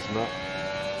and Charisma.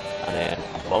 And then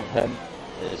above him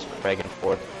is Craig in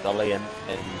fourth, Billy in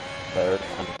third,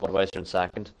 and Budweiser in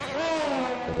second.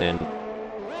 And then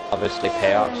obviously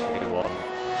Payox, who won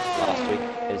last week,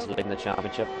 is leading the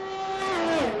championship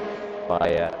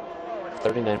by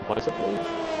 39 points, I believe.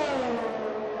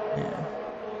 Yeah.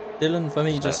 Dylan, for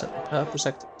me, just at purple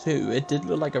sector 2, it did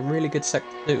look like a really good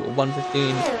sector 2,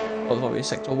 115, well, obviously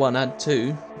sector 1 and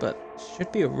 2, but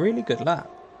should be a really good lap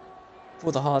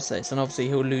for the hard states, and obviously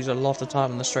he'll lose a lot of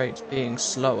time on the straights, being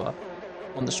slower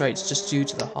on the straights just due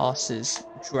to the Haas's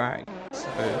drag. So,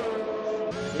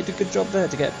 he did a good job there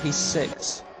to get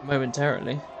P6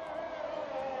 momentarily.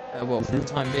 Well, for the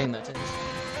time being, that is.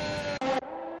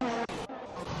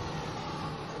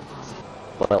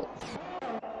 Well,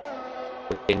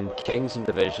 in Kings and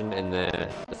Division in the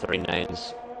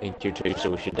 39s in Q2,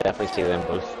 so we should definitely see them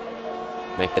both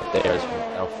make it there as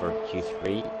well for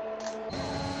Q3.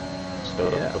 So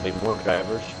there'll be more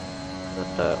drivers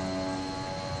that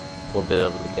will be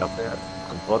able to get up there.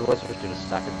 And Budweiser's doing a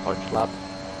second punch lap.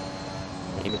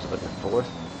 He was about in fourth.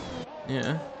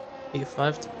 Yeah,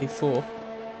 P5 to P4.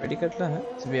 Pretty good lap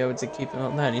to be able to keep him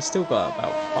up there. And he's still got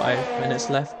about 5 minutes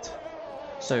left.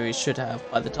 So he should have,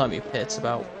 by the time he pits,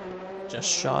 about just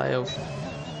shy of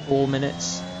 4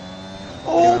 minutes.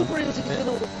 Oh, Brizzy's in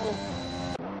the wall!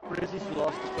 Brizzy's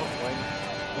lost his front line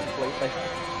completely.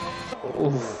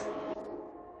 Oof.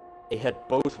 He hit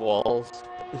both walls.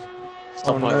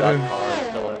 Oh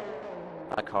no.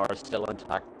 That car is still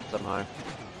intact somehow.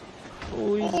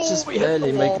 Oh, he's just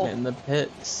barely making it in the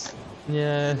pits.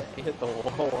 Yeah. He hit the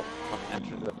wall on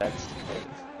entering the pits.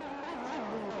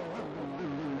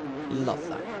 Love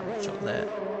that shot there.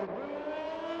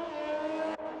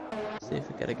 See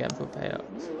if we get again for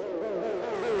payouts.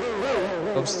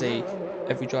 Obviously,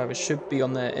 every driver should be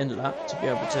on their in lap to be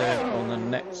able to go on the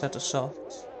next set of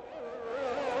softs.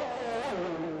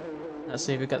 Let's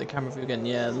see if we get the camera view again.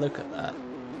 Yeah, look at that.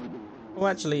 Oh,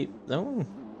 actually, no.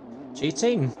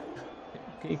 Cheating.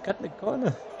 He cut the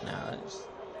corner. Nah, it's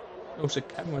also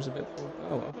camera's a bit poor.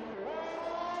 Oh well.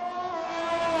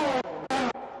 I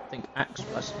think Axe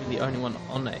must be the only one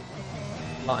on it.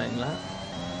 flying lap.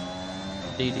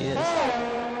 Indeed he is.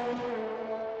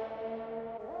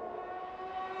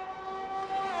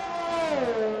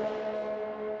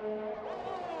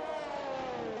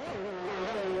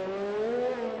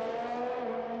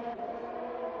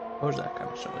 Oh, that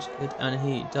camera shot was good, and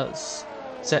he does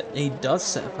set a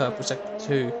purple sector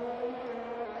 2.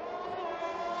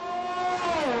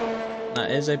 That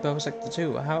is a purple sector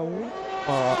 2. How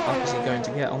far up is he going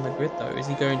to get on the grid though? Is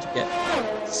he going to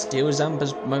steal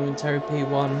Zamba's momentary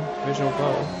P1 original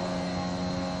goal?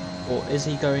 Or is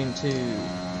he going to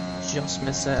just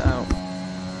miss it out?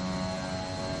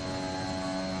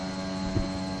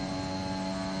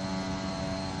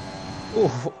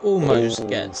 Oof, almost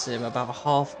gets him, about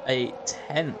half a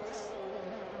tenth.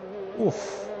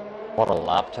 Oof. What a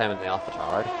lap time in the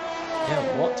AlphaTauri. Yeah,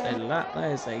 what a lap.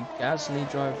 That is a Gasly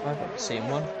drive if I've ever seen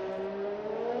one.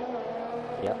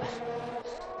 Yep.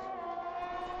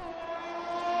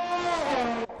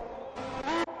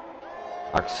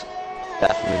 Max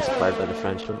definitely inspired by the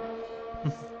Frenchman.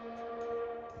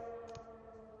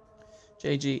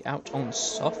 JG out on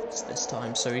softs this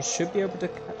time, so he should be able to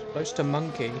catch close to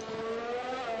Monkey,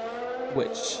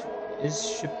 which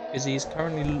is he's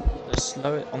currently on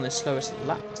the slowest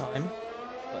lap time,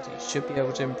 but he should be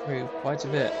able to improve quite a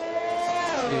bit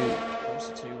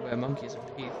closer to where Monkey is in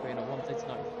P3 on a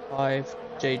 139.5,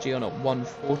 JG on a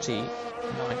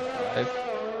 140.95,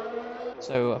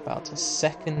 so about a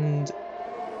second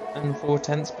and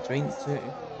 4/10 between the two.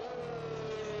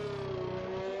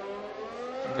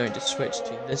 I'm going to switch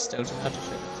to this delta now to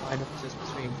show the time differences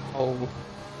between pole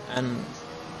and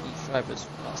each driver's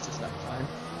fastest lap time.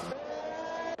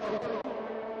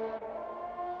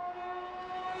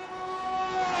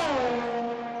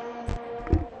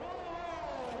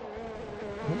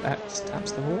 Max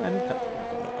taps the wall and cut the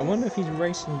corner. I wonder if he's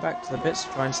racing back to the pits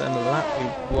to try and send a lap he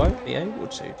won't be able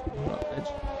to.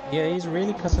 Yeah, he's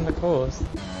really cutting the course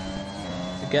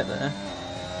to get there.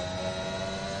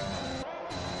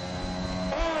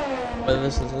 Whether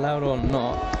this is allowed or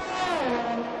not,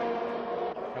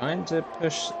 trying to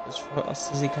push as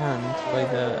fast as he can to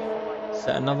either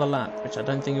set another lap, which I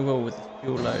don't think he will with the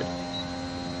fuel load.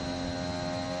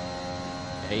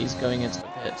 Yeah, he's going into the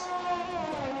pits.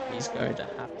 He's going to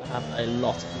have a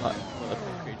lot of luck for the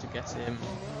pit crew to get him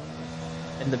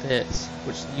in the pits,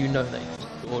 which you know they just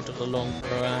ordered along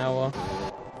for an hour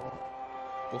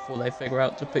before they figure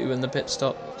out to put you in the pit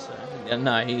stop. So yeah,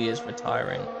 no, he is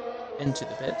retiring into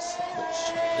the pits,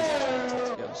 which is expected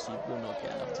to be honest. You will not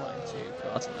get enough time to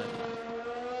start it.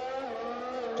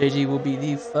 JG will be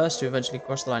the first to eventually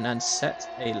cross the line and set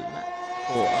a lap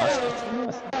for us. I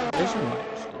think division might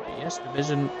actually be. Yes,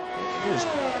 division is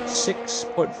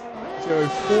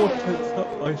 6.04 tenths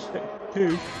up by sector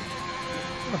 2.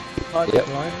 Yep.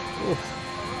 Line.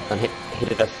 And he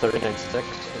did a 39.6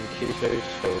 in Q2,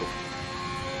 so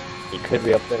he could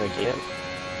be up there again.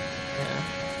 Yeah.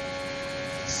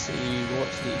 Let's see what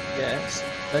he gets.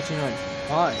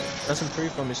 39.5. That's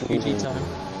improved from his QT time.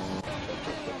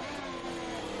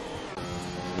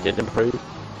 He did improve.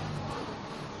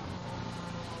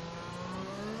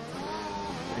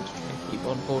 Going to try and keep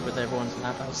on board with everyone's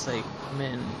lap as they come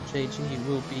in. JG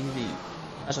will be the,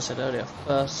 as I said earlier,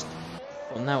 first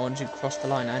from now on to cross the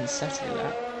line and set a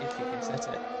lap, if you can set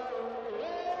it.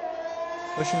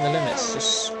 Pushing the limits,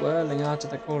 just swirling out of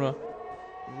the corner,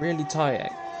 really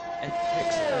tight. And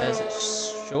picks it as it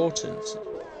shortens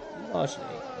largely.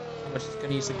 How much it's going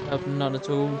to use the curb? None at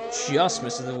all. Just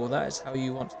misses the wall. That is how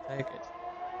you want to take it.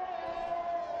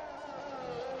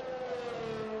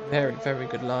 Very, very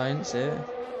good lines here.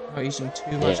 Not using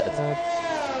too much curb.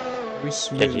 Very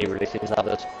smooth. JG really seems to have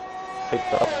this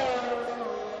picked up.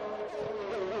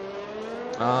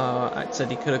 I said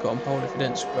he could have gotten pole if he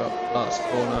didn't screw up last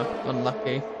corner.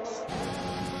 Unlucky.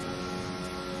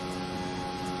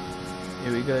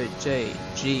 Here we go,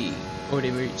 JG already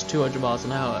reached 200 miles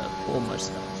an hour,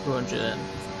 almost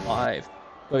 205.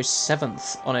 Goes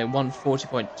 7th on a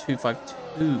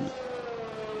 140.252.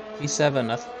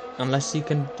 P7, unless he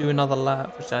can do another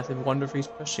lap, which I wonder if he's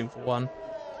pushing for one.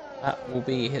 That will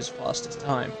be his fastest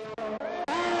time.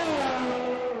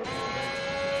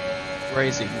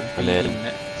 Crazy will be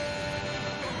next.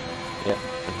 Yeah,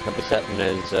 and he'll be setting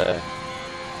his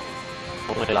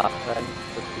only lap time.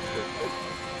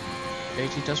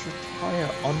 JG does retire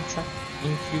on track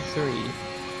in Q3.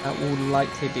 That will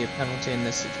likely be a penalty in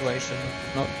this situation.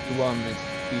 Not Q1, it's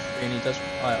Q3, and he does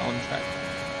retire on track.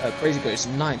 Crazy goes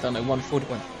 9th on a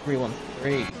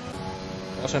 140.313.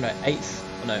 Also, no, 8th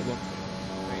on a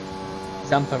 140.3.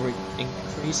 Zampa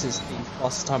increases the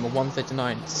fastest time of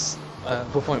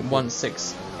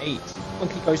 139.168.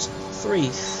 Monkey goes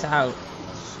 3,000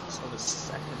 of a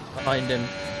second. behind him.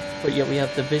 But yet we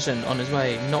have Division on his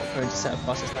way, not going to set a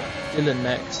fastest lap. Dylan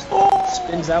next.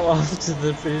 Spins out after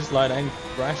the finish line and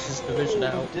crashes Division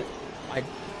out.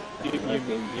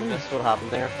 You missed what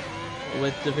happened there.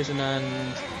 With Division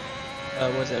and...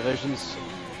 was it?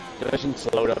 Division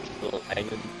slowed up to the line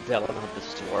and Dylan had to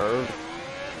swerve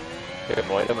to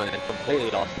avoid him and then completely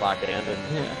lost back end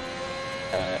and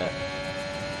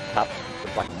tapped the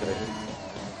back Division.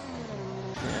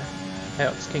 Yeah.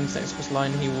 Chaos King's next first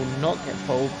line, he will not get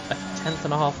pole, a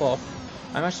 10.5 off.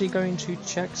 I'm actually going to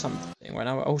check something right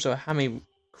now. Also, Hammy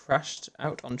crashed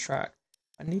out on track.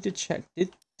 I need to check,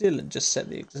 did Dylan just set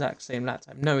the exact same lap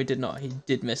time? No, he did not. He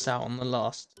did miss out on his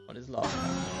last lap.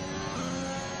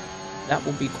 That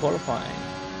will be qualifying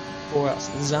for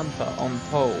us. Zampa on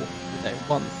pole with a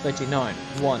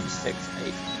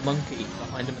 1:39.168. Monkey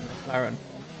behind him in the McLaren.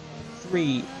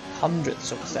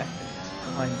 0.03 of a second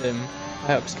behind him.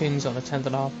 Chaos Kings on a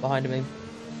 10.5 behind him in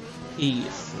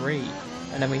P3.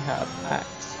 And then we have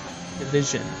Axe,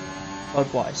 Division,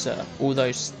 Budweiser, all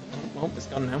those... well, it's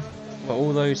gone now. Well,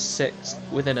 all those 6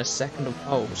 within a second of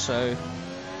pole, so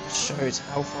shows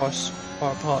how far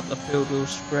apart the field will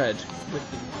spread with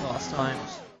the last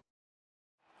times.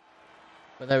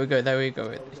 But there we go,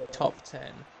 the top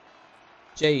 10.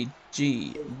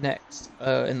 JG next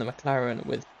in the McLaren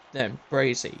with then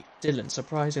Brazy. Dylan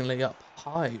surprisingly up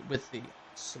high with the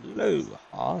slow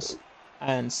Haas,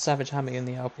 and Savage Hammy in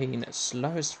the Alpine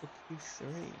slowest for Q3.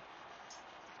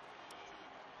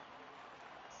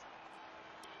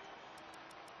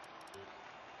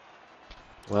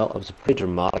 Well, it was a pretty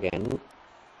dramatic end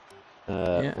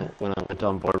when I went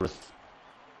on board with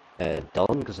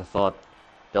Dylan, because I thought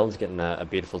Dylan's getting a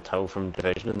beautiful tow from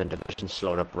Division, and then Division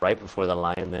slowed up right before the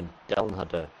line, and then Dylan had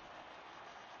to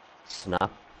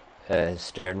snap his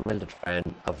steering wheel to try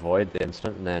and avoid the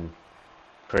incident, and then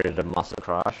created a massive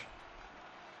crash.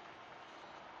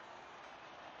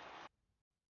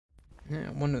 Yeah,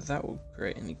 I wonder if that will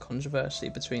create any controversy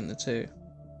between the two.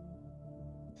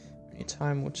 Only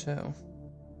time will tell.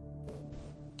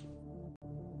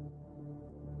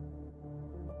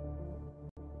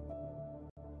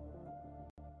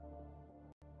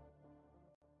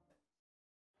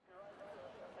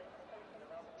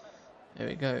 There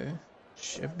we go.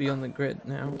 Should be on the grid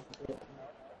now.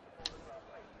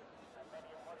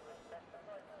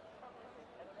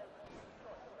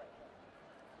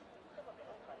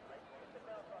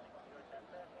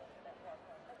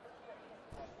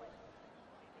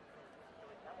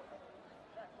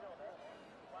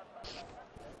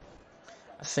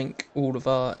 I think all of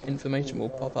our information will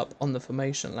pop up on the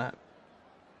formation lap.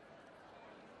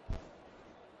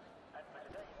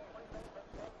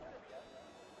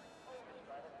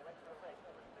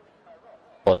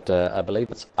 But I believe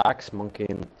it's Axe, Monkey,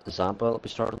 and Zampa will be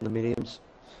starting the mediums.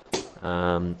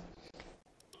 I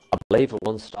believe a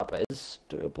one stop is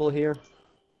doable here.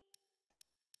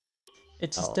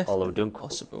 It's definitely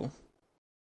possible.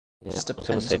 Yeah, Just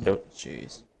depends on what you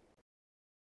choose.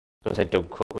 I was going to say don't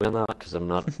quote me on that because I'm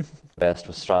not best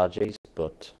with strategies,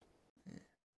 but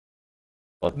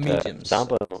mediums.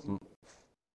 Zampa and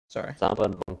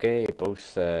Monkey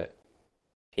both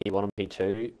P1 and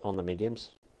P2 on the mediums.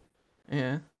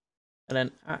 Yeah, and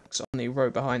then Axe on the row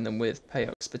behind them with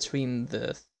Payox between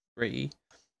the 3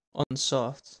 on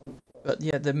soft. But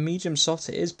yeah, the medium soft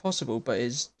it is possible, but I'm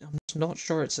just not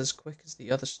sure it's as quick as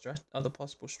the other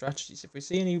possible strategies. If we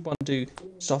see anyone do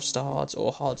softs to hards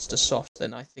or hards to soft,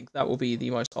 then I think that will be the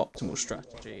most optimal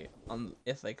strategy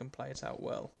if they can play it out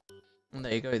well. And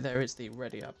there you go, there is the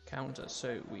ready up counter,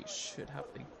 so we should have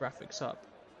the graphics up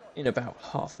in about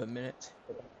half a minute.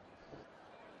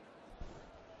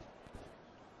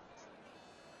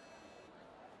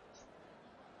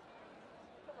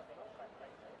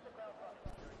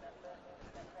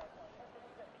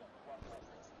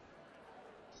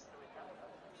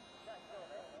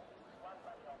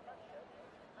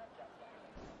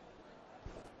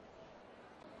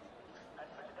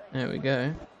 There we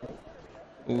go.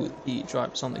 All the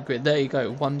drivers on the grid. There you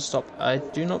go, one stop. I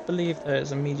do not believe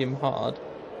there's a medium hard.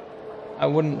 I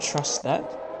wouldn't trust that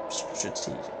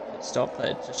strategic stop that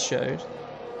it just showed.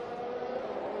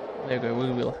 There we go,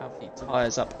 we will have the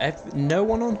tyres up. No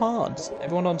one on hards,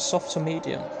 everyone on softs or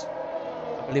mediums.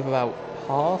 I believe about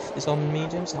half is on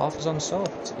mediums, half is on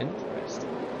softs. Interesting.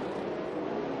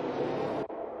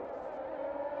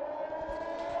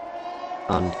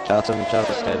 And Chatham said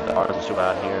the hards are so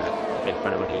bad here that if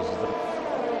anyone uses them.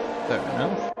 Fair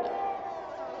enough.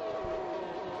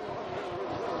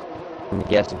 I'm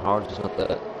guessing hards is not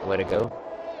the way to go.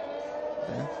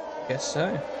 Yeah, guess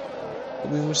so.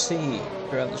 But we will see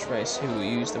throughout this race who will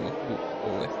use them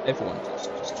or if everyone just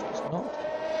choose not.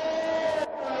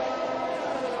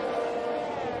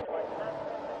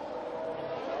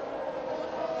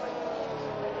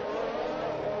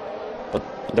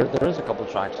 There is a couple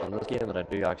of tracks on this game that I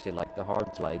do actually like the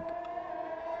hards, like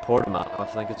Portimao. I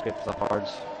think it's good for the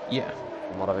hards, Yeah,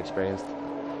 from what I've experienced.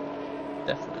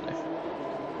 definitely.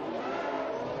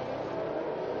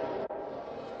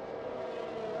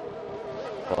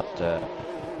 But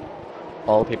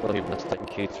all people who missed it in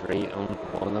Q3, only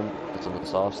one of them is on the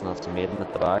softs, and that's the Maiden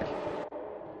at the back.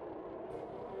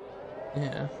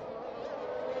 Yeah.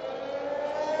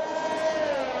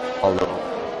 Although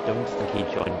I don't think he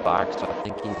joined back, so I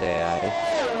think he's AI.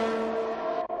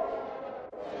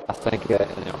 I think in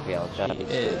the RPL chat He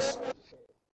is.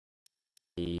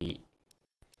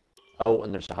 Oh,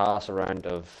 and there's a Haas around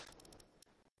of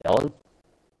Dylan.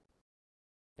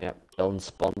 Yep, Dylan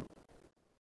spun.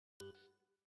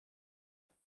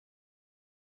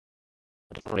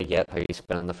 I don't really get how he's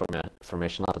spinning the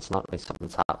formation lap. It's not really something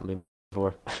that's happened to me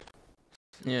before.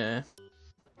 Yeah.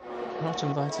 Not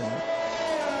inviting.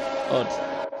 Odd.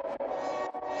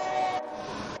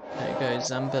 There you go,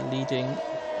 Zamba leading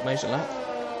major lap.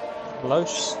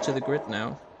 Close to the grid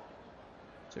now.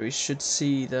 So we should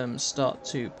see them start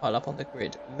to pile up on the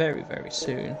grid very, very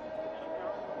soon.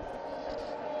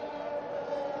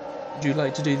 Would you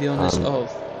like to do the honours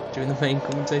of doing the main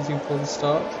commentating for the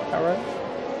start, Caro?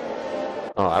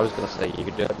 Oh, I was going to say you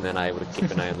could do it and then I would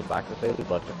keep an eye on the back of the field,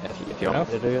 but if you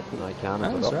want me to do it, then I can.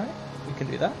 No, that's right. We can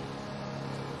do that.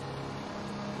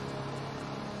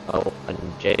 Oh, and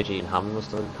JG and Hammond was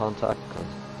still in contact because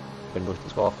been both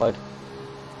disqualified.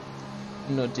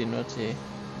 Naughty, naughty.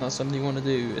 Not something you want to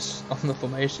do is on the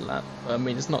formation lap. But, I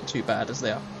mean, it's not too bad as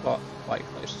they are quite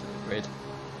close to the grid.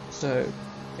 So,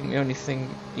 I think the only thing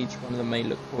each one of them may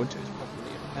look forward to is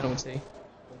probably a penalty,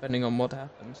 depending on what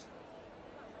happens.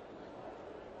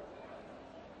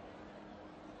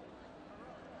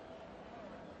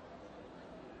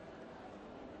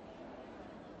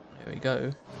 Here we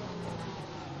go.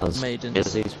 Maiden's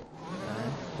Izzy's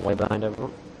way behind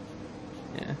everyone.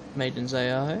 Yeah, Maiden's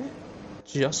AI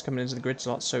just coming into the grid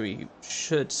slot, so we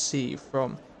should see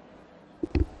from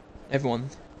everyone.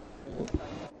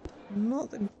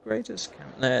 Not the greatest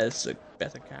camera. There's a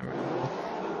better camera.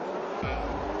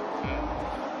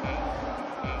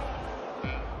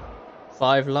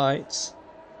 Five lights.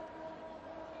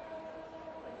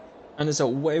 And it's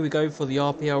away we go for the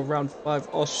RPL round 5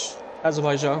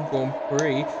 Azerbaijan Grand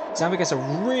Prix. Zamba gets a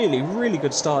really, really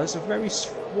good start. It's a very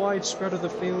wide spread of the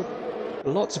field.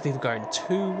 Lots of people going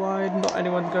too wide, not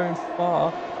anyone going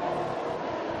far.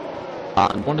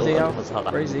 And one of the Alphas,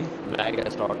 crazy. Mega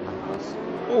starting on us.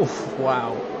 Oof,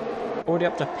 wow. Already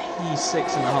up to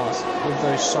P6 in the Haas with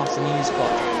those shots, and he's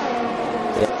got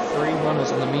 3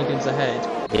 runners on the mediums ahead,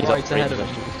 right ahead of him.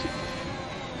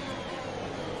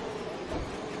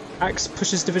 Axe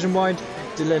pushes division wide.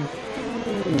 Dylan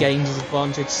gains his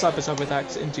advantage, side by side with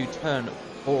Axe into turn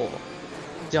 4.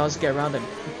 Does get around him.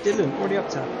 Dylan already up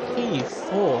to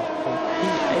P4 or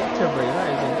P8 already. That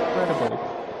is incredible.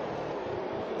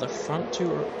 The front 2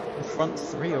 or the front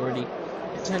 3 already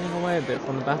turning away a bit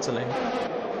from the battling.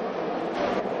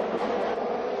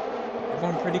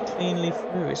 Gone pretty cleanly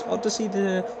through. It's odd to see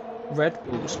the Red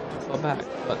Bulls far back,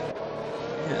 but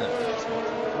yeah,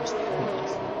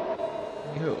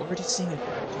 you're already seeing it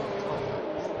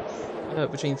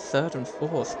between 3rd and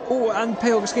 4th. Oh, and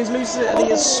Pale Skins loses it, and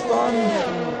he is spun,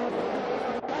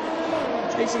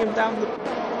 chasing him down the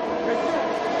grid.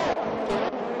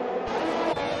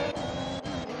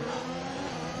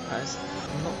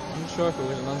 I'm not sure if it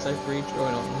was an unsafe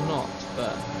rejoin or not,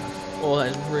 but that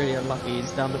is really unlucky.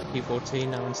 He's down to P14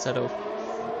 now instead of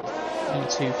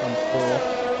P2 from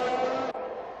 4.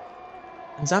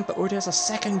 And Zampa already has a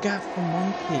second gap from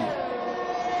Monkey.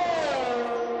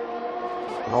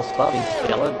 And also that means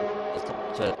Dylan is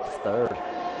up to 3rd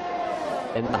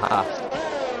in the half.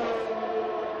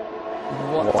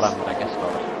 What a mega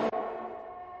start.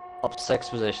 Up 6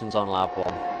 positions on lap 1.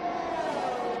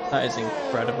 That is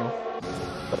incredible.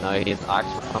 But now he has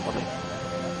Axe for company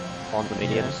on the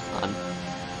mediums, and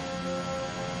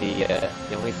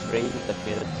the only 3 that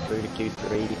made it through to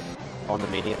Q3 on the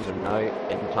mediums are now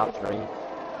in the top 3.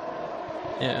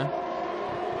 Yeah.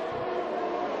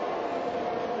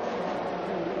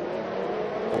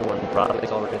 Oh, and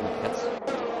Bradley's already in the pits.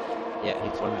 Yeah,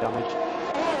 he's 1 damage.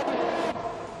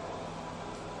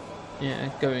 Yeah,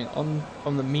 going on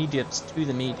from the mediums to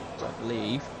the mediums, I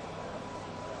believe.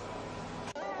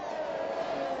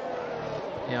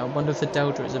 Yeah, I wonder if the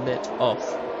delta is a bit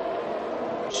off.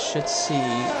 Should see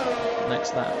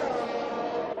next lap.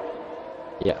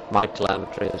 Yeah, my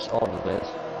telemetry is all in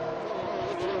place.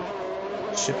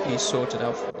 Should be sorted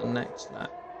out for the next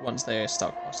lap once they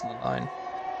start crossing the line.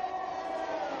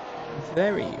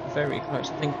 Very, very close.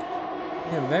 I think,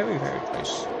 yeah, very, very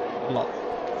close. A lot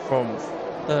from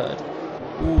 3rd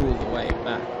all the way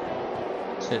back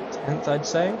to 10th, I'd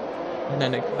say, and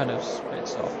then it kind of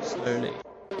splits off slowly.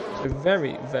 So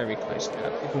very, very close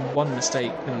gap. Even one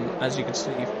mistake can, as you can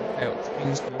see from Chaos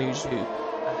Kings, can lose you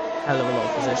a hell of a lot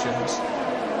of positions.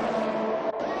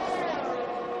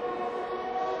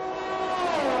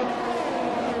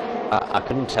 I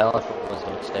couldn't tell if it was a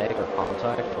mistake or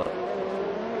contact, but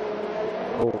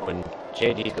oh, and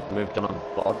JD's got moved on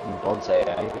Bod and Bod's AI. I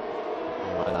don't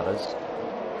know why that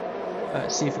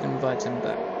is. See if we can invite him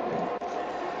back.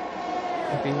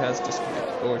 If he has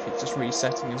disconnected, or if he's just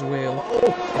resetting his wheel.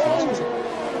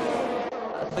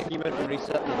 I think he meant to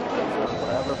reset his wheel or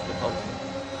whatever, because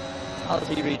as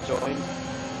he rejoined,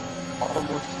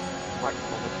 almost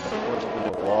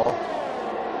maximum the wall.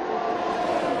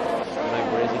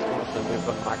 Brazy's going to move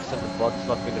on Max and Bud's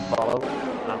not going to follow,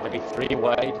 and maybe 3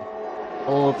 wide.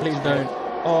 Oh, please don't.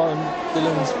 Oh, and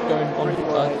Dylan's going on.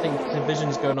 I think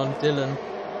Division's going on Dylan.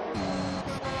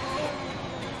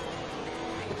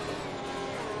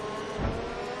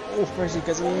 Oh, Brazy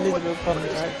gets a little bit of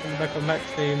contact from the back of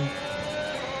Maxime.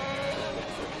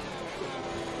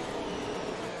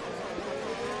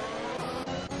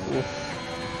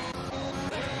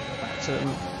 Back to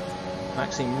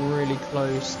Maxime really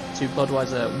close to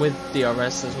Budweiser with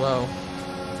DRS as well.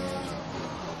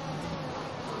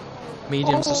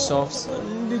 Mediums to softs, a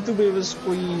little bit of a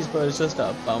squeeze, but it's just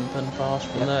a bump and pass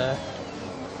from there.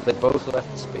 They both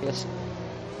left space.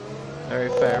 Very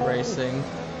fair racing.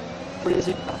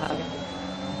 Crazy behind.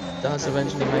 Does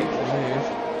eventually make the move.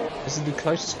 This is the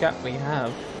closest gap we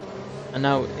have. And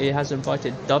now it has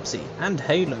invited Dubsy and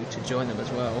Halo to join them as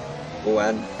well. Oh,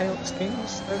 and Chaos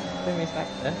Kings, everything is back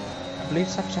there. I believe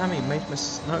Savage made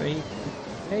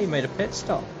he made a pit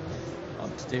stop.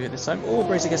 What to do it this time? Oh,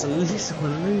 Brazy gets a little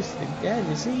loose again.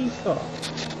 Is he got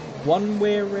one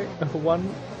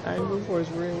angle for his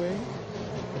rear wing?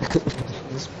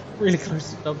 He's really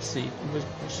close to Dubsy. He was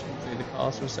pushing through the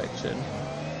castle section.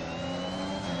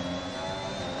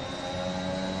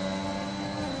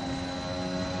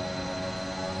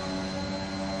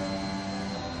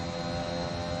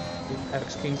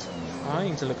 Chaos King's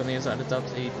trying to look on the inside of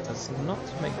Dubsy, does not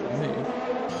make the move.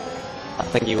 I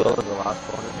think he will in the last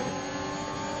corner here.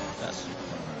 That's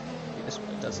this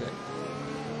one does it.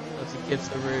 Dubsy gives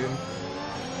the room.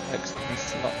 Chaos King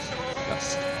slots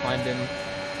just behind him.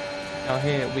 Now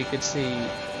here we could see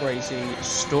Brazy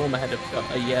storm ahead of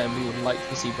yeah, we would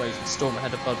likely see Brazy storm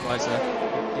ahead of Budweiser,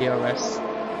 DRS,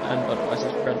 and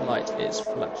Budweiser's red light is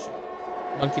flashing.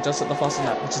 Monkey does at the fastest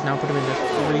lap, which is now put him into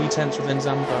 3 tenths within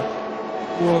Zampa.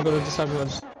 Oh, I've got to decide whether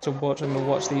to watch and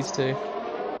watch these two.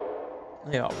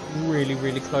 They are really,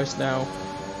 really close now.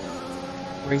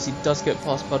 Brazy does get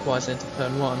past Budweiser into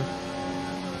turn 1.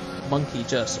 Monkey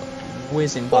just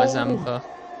whizzing by Zampa.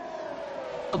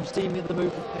 I'm seeing the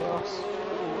move of Chaos.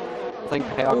 I think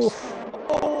Chaos. Oof.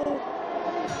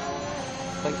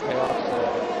 I think Chaos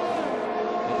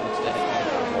made a mistake.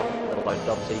 It'll allow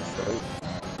Dubsy through.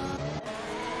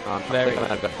 Very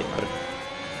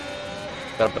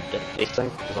got a bit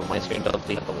decent because on my screen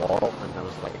Dubsy hit the wall, and I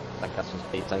was like, I think that's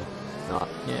just beating. Not.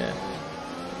 Yeah.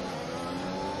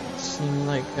 It seemed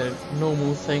like a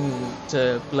normal thing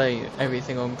to blame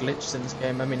everything on glitches in this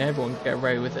game. I mean, everyone can get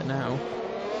away with it now.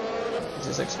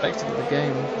 It's expected of the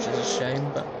game, which is a shame,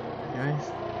 but anyway.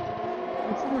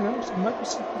 Everyone else, it might be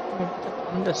something to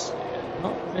understand.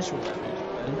 Not visual damage,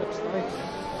 but it looks like it.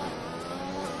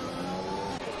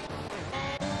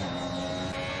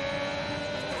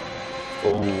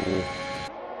 Oh.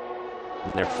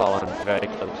 And they're following very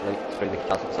closely through the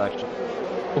castle section.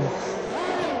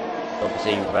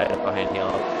 Obviously right up behind the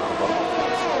elbow.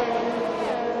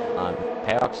 And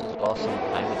Perox has lost some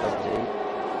time with WZ.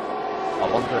 I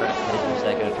wonder if his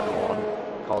mistake in turn 1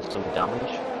 caused some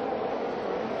damage.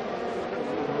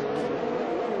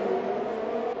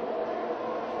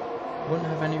 Wouldn't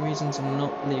have any reason to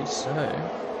not believe so.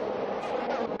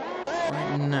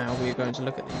 Right now we're going to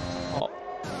look at the top.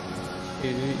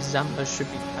 Zampa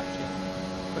should be catching.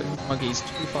 But Monkey's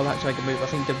too far back to make a move. I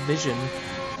think Division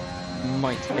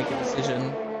might make a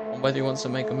decision on whether he wants to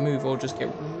make a move or just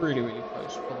get really, really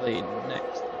close for the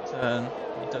next turn.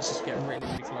 He does just get really,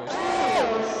 really close. I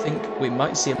think we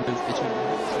might see a move between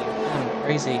Maxime and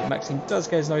Crazy. Maxime does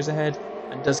get his nose ahead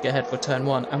and does get ahead for turn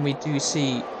 1, and we do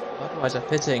see Budweiser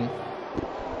pitting.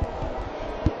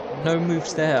 No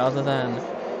moves there other than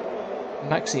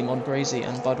Maxime on Brazy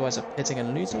and Budweiser pitting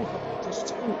and losing.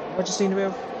 I just seen a bit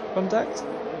of contact.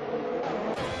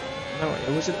 No, it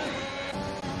was it.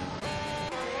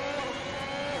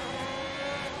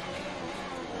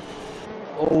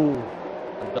 Oh,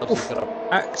 and Dubsy's got a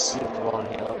Axe. beautiful on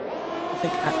here. I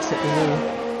think Axe hit the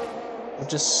wall. or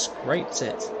just scrapes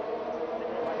it.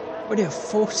 Already a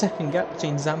 4-second gap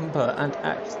between Zampa and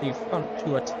actually front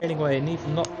two are tailing away, and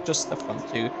even not just the front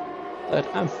two. Third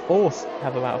and fourth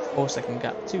have about a 4-second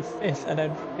gap to fifth, and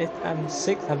then fifth and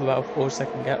sixth have about a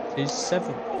 4-second gap to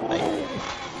seventh.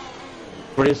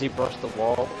 Breezy brushed the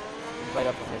wall, right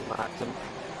up behind Maxim.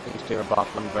 These two are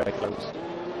battling very close.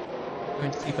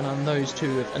 Going to keep an eye on those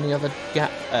two. If any other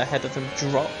gap ahead of them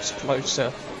drops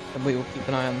closer, then we will keep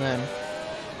an eye on them.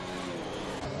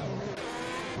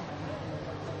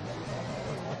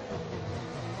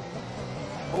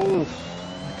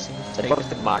 It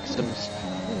looks like Maxim's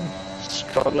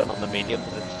struggling on the medium,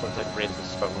 but it just looks like Breezy's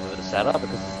struggling with the setup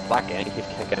because his back end keeps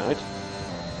kicking out.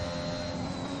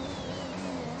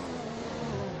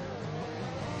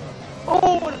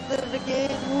 Oh, it did it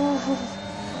again!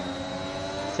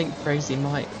 I think Crazy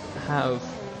might have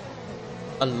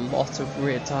a lot of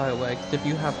rear tyre wear, because if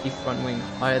you have the front wing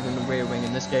higher than the rear wing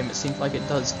in this game, it seems like it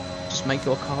does just make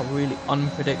your car really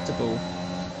unpredictable.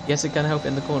 Yes, it can help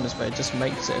in the corners, but it just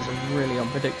makes it as a really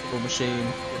unpredictable machine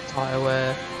with tyre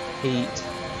wear, heat,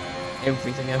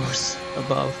 everything else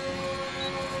above.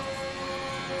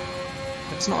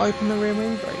 Let's not open the rear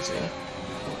wing, Crazy.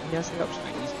 He has the option,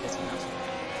 he's getting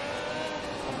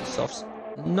out. Softs.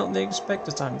 Not the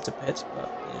expected time to pit,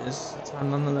 but it is time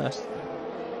nonetheless.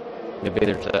 Maybe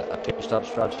there's a pit stop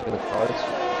strategy in the cards.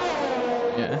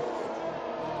 Yeah.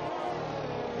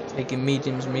 They're taking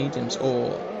mediums,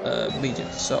 or medium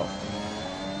soft.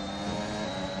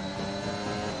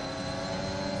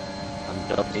 And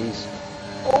Dubsies.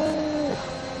 Oh!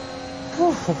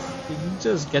 He's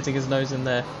just getting his nose in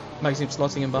there. Maxim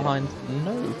slotting in behind.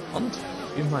 No, punt.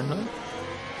 You might know.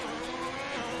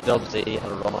 Dubsy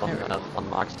had a run on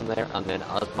Maxim there, and then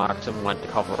as Maxim went to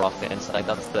cover off the inside,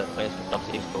 that's the place where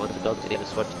Dubsy was going. So Dubsy had to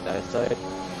switch to the outside. It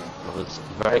was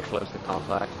very close to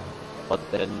contact, but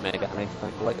they didn't make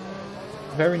anything like it.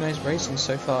 Very nice racing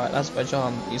so far at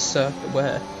Azerbaijan, the circuit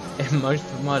where in most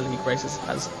of my league races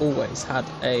has always had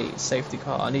a safety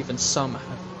car, and even some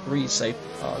have 3 safety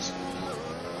cars.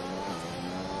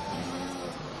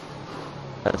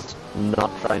 Let's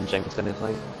not try and jinx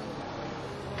anything.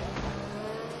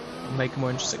 Make it more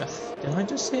interesting. Did I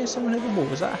just hear someone hit the wall?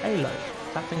 Was that Halo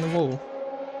tapping the wall?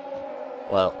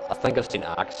 Well, I think I've seen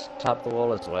Axe tap the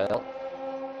wall as well.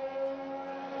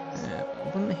 Yeah, but I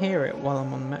wouldn't hear it while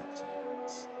I'm on max.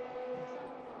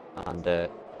 And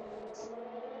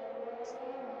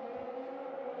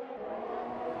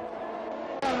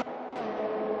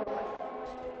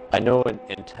I know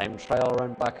in time trial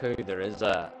around Baku there is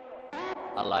a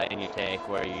line you take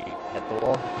where you hit the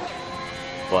wall,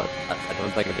 but I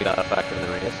don't think it'd be that effective in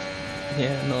the race.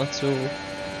 Yeah, not at all.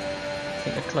 I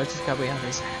think the closest gap we have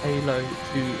is Halo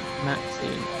to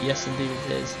Maxine. Yes, indeed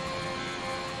it is.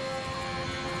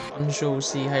 Unsure we'll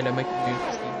see Halo make a move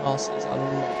because the passes are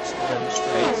lost very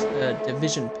straight.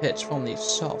 Division pitch from the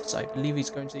softs. I believe he's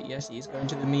going to, yes, he's going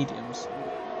to the mediums.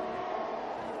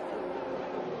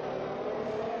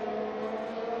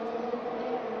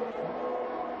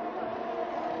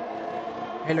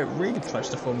 Halo really close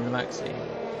to Formula Maxi.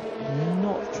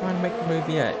 Not trying to make a move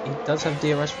yet. He does have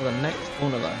DRS for the next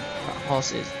corner though. That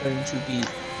Haas is going to be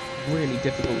really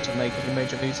difficult to make any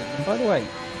major moves in. And by the way,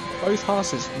 both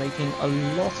Haas's making a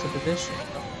lot of addition.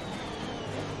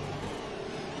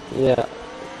 Yeah.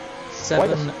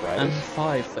 7 and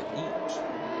 5 for each.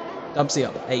 Dubsy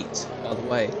up 8, by the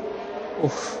way.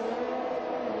 Oof.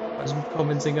 I was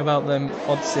commenting about them,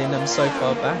 odd seeing them so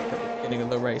far back at the beginning of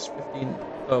the race,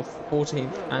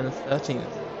 14th and 13th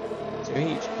to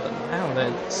each, but now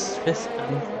they're 5th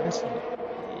and 13th.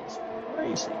 It's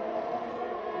crazy.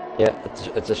 Yeah,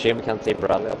 it's a shame we can't see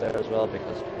Bradley up there as well,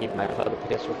 because he might have had a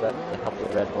pace with that to help the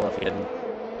Red Bull if he didn't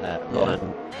run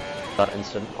in that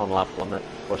instant on lap 1 that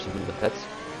forced him into the pits.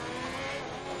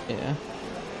 Yeah.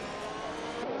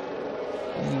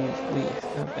 We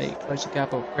have a closer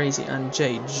gap of Crazy and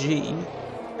JG.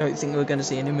 Don't think we're going to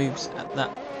see any moves at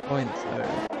that point though.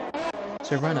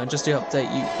 So right now, just to update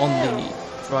you on the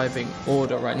driving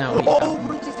order right now.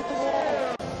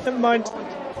 Never mind.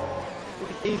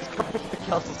 He's coming to the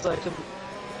castle section.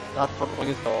 That front wing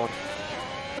is gone.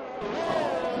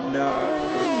 No.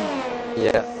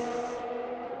 Yeah.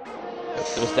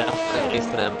 There was definitely at least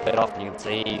an M-plate off, and you can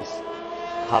see he's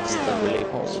having to really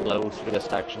slow through this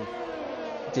section.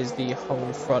 It is the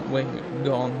whole front wing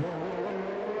gone.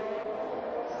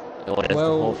 No, it is the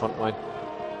whole front wing.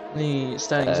 The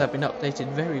standings have been updated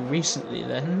very recently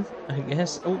then, I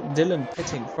guess. Oh, Dylan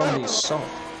pitting from the soft.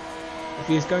 If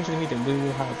he is going to the medium, we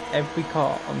will have every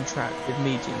car on track with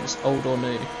mediums, old or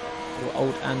new, or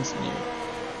old and new.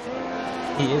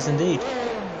 He is indeed.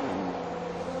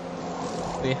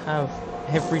 We have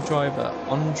every driver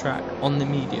on track on the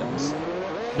mediums.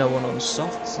 No one on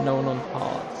softs, no one on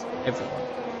hards, everyone.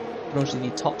 And also the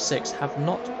top 6 have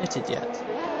not pitted yet.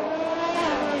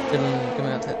 Dylan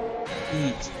coming out to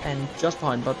P10 just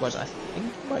behind Budweiser. I think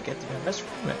he might get DRS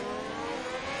from it.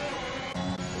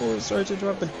 Oh, sorry to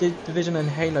interrupt, but Division and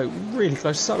Halo really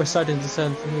close. So excited into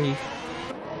turn 3.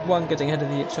 One getting ahead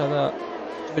of each other.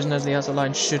 Division as the outer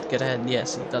line should get ahead.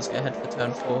 Yes, he does get ahead for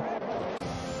turn 4.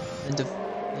 And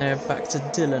they're back to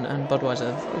Dylan and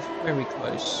Budweiser, both very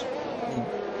close.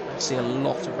 I see a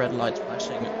lot of red lights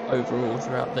flashing overall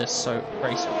throughout this, so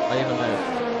race up. Even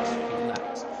though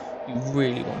laps, you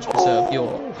really want to preserve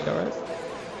your DRS.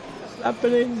 What's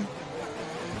happening?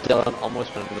 Dylan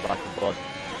almost went into the back of the bus.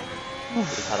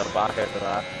 He's had a back out of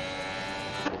that.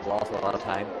 He's lost a lot of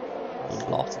time. A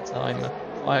lot of time.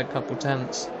 By a couple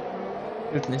tenths.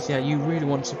 Goodness, yeah, you really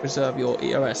want to preserve your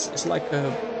ERS. It's like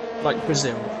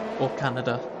Brazil or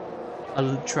Canada,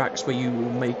 tracks where you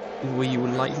will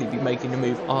likely be making a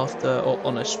move after or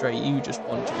on a straight. You just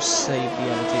want to save the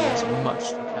energy as much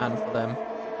as you can for them,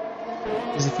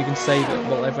 because if you can save it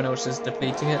while everyone else is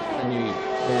depleting it, then you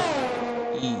will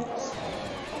ease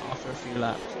after a few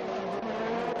laps.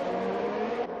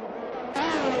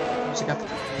 Also got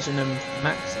Division and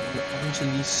Max onto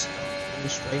the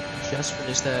straight just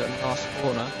finished their last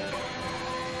corner.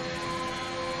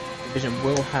 Division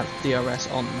will have DRS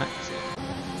on Maxi.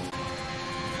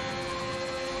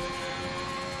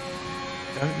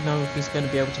 Don't know if he's going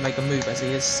to be able to make a move as he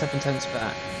is 7 tenths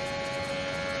back.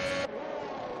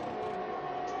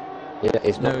 Yeah,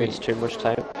 he's not wasted too much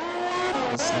time.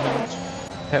 He's not.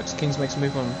 Perhaps Kings makes a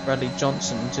move on Bradley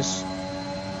Johnson just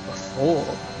before,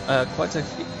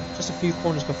 just a few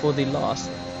corners before the last.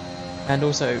 And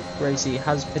also, Gracie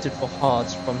has pitted for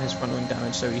hards from his front wing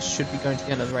damage, so he should be going to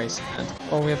the end of the race. And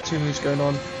while we have 2 moves going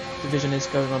on, Division is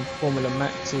going on Formula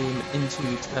Maxime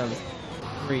into turn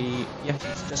 3. Yeah,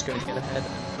 he's just going to get ahead.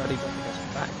 And Bradley Johnson goes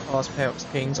back past Perks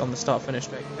Kings on the start-finish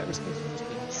straight. Perks Kings has just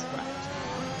been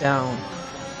tracked down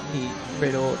the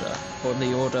grid order, or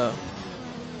the order.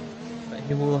 But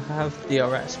he will have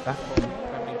DRS back on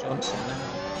Bradley Johnson now.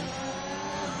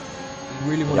 You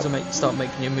really want to start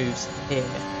making your moves here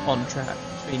on track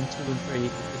between 2 and 3,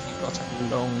 because you've got a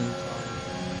long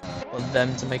time for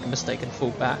them to make a mistake and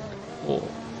fall back, or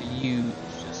for you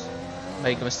to just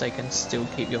make a mistake and still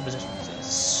keep your position. It's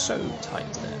so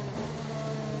tight there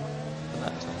for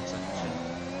that top section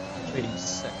between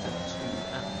sector 2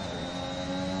 and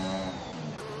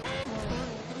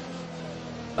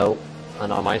 3. Oh,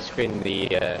 and on my screen the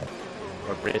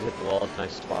where Brazil was now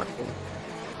sparkling.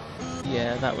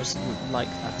 Yeah, that was like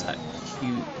that at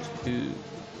Q2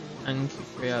 and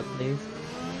Q3, I believe,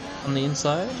 on the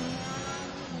inside.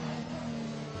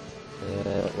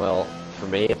 Well, for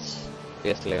me it's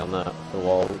basically on the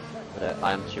wall,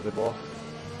 I am stupid wall.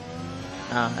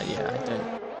 Yeah,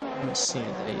 I haven't seen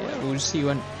it there yet. We'll see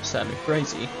when certainly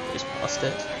Crazy is past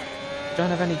it. We don't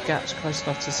have any gaps close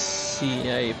enough to see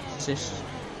a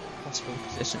possible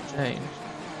position change.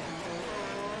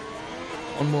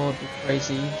 Onward with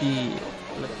Crazy, the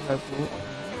purple,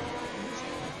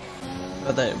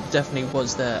 but that definitely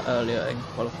was there earlier in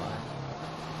qualifying.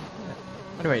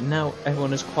 Anyway, now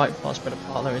everyone is quite far spread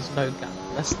apart. There is no gap,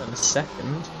 less than a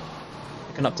second.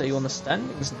 I can update you on the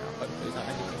standings now. Hopefully, without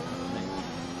anything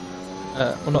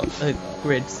happening. Well, not the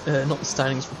grid, not the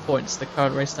standings for points. The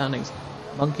current race standings.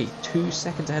 Monkey 2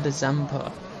 seconds ahead of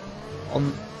Zampa.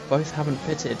 Both haven't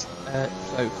pitted,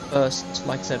 so first,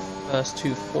 like I said, first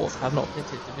to fourth have not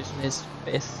pitted. Division is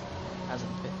 5th,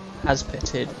 has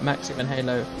pitted. Maxim and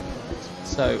Halo.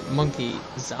 So Monkey,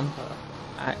 Zampa,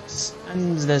 Axe,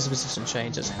 and there's a position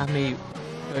change as Hammy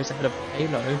goes ahead of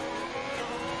Halo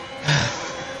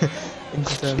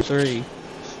into turn 3.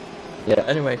 Yeah.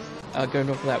 Anyway, going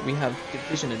off of that, we have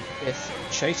Division in 5th,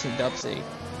 chasing Dubsy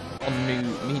on new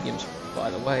mediums. By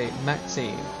the way,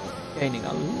 Maxime gaining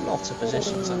a lot of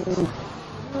positions.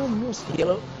 Halo's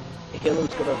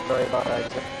got a very bad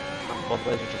exit.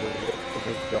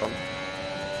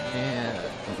 Yeah.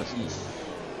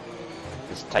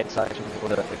 This tight section before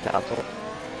the capital.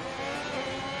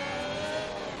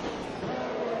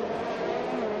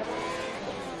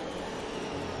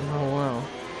 Oh wow.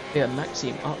 Yeah,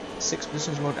 Maxime up 6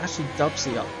 positions, well, actually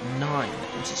Dubsy up 9,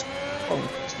 which is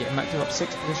bonkers. Yeah, Maxime up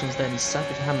 6 positions, then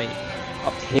Savage Hammy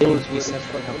up 7. Halo's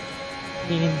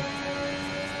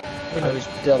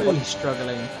really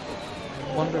struggling.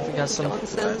 I wonder if he has some.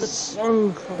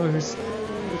 So close.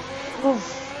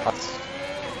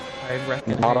 I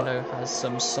reckon Halo has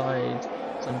some side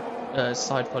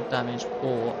pod damage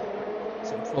or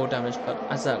some floor damage, but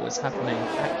as that was happening,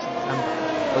 Axe and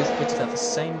Amber both pitted at the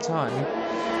same time.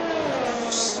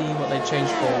 see what they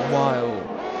changed for a while.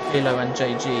 Halo and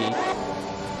JG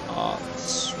are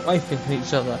swiping at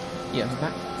each other. Yeah,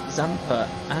 Mac, Zampa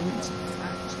and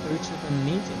Max go to the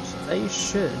medium, so they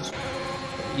should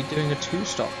be doing a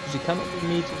 2-stop, because you cannot do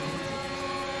medium. You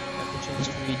have to change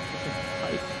to a different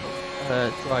type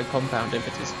of dry compound if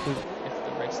the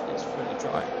race is fully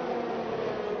dry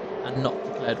and not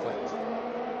declared wet.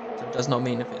 So it does not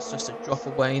mean if it's just a drop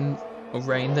of rain,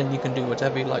 then you can do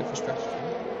whatever you like for strategy.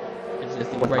 It's if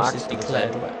the race is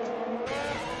declared wet.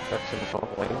 That's in the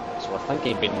front wing, so I think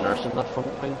he'd been nursing that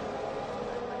front wing.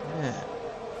 Yeah,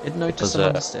 I'd noticed some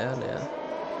honesty earlier.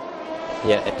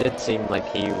 Yeah, it did seem like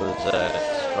he was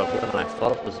struggling, and I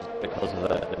thought it was because of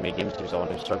the mediums he was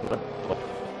already struggling, but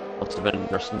must have been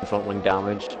nursing the front wing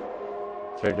damage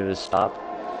through to the stop.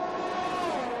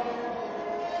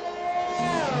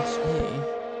 Let's see.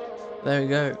 There we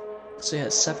go. So yeah,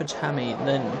 Savage Hammy,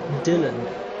 then Dylan,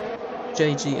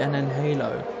 JG, and then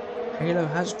Halo. Halo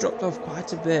has dropped off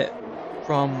quite a bit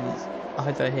from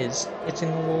either his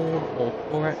hitting the wall or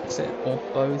core exit or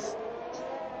both.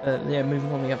 Yeah,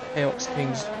 moving on, we have Chaos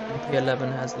Kings in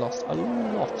P11 has lost a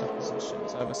lot of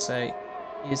positions, I would say.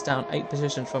 He is down 8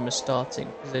 positions from his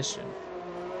starting position.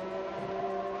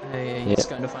 He's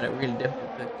going to find it really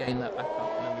difficult to gain that back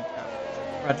up, and then we have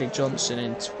Bradley Johnson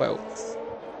in 12th.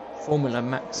 Formula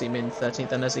Maxim in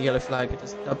 13th, and there's a yellow flag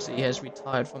as Dubsy has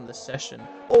retired from the session.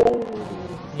 Oh!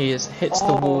 He has hit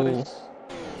the wall.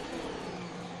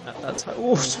 At that time.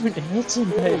 Oh, don't hit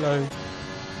him, Halo!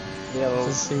 Yeah,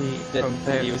 to see from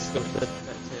various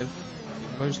perspective,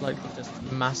 most likely just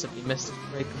massively missed his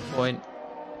breaking point.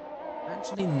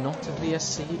 Actually, not a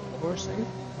VSC or a safety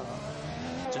car,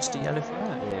 just a yellow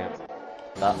flag.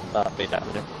 Yeah, that'd be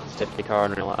definitely a safety car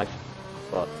in real life,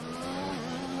 but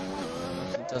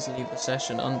he does leave the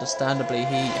session. Understandably,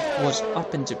 he was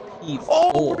up into P4.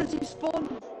 oh, where did he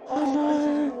spawn? Oh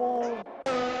no!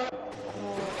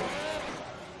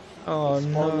 Oh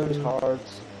no!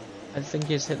 I think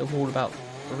he's hit the wall about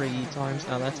 3 times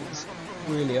now. That is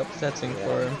really upsetting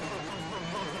for him.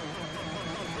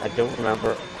 I don't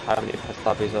remember how many pit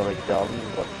stops he's already done,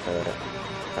 but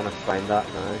trying to find that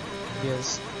now.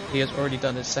 He has already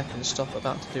done his 2nd stop,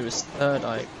 about to do his 3rd,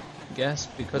 I guess,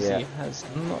 because he has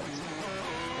not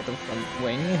got the front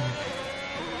wing.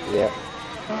 Yeah.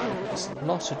 There's a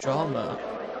lot of drama.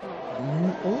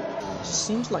 Oh, it just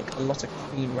seems like a lot of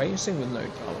clean racing with no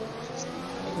drama. Just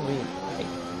really great.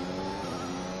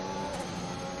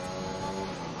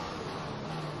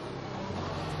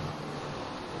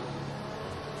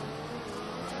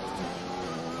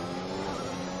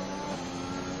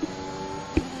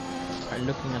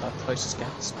 Looking at our closest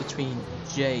gaps between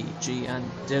J, G and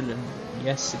Dylan,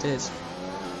 yes it is.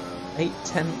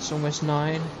 8/10, almost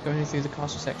 9, going through the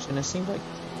castle section. It seems like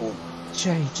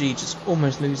JG just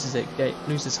almost loses it,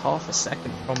 loses half a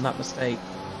second from that mistake.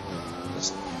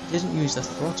 Just didn't use the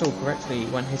throttle correctly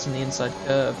when hitting the inside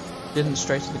curve, didn't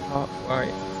straighten the car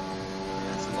right.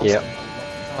 Yeah.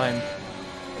 Time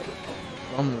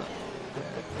from that.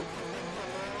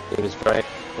 He was very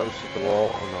close to the wall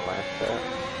on the left there,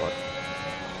 but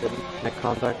didn't make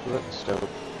contact with it, so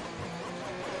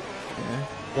yeah,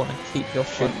 want to keep your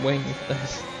front wing for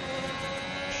this.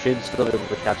 Should still be able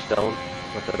to catch down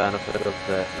with the benefit of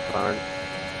the McLaren.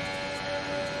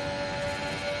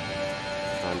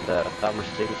 And that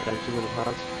Mercedes eventually will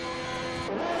pass.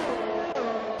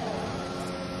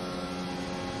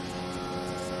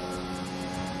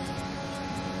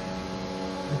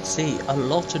 Let's see, a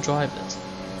lot of drivers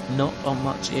not on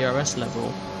much ERS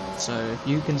level. So if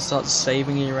you can start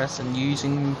saving ERS and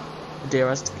using the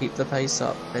DRS to keep the pace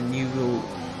up, then you will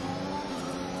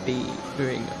be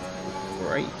doing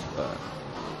great work.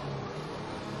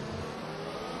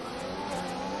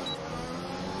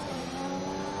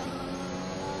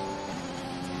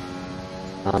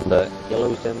 And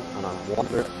yellow's in, and I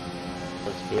wonder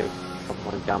does he have front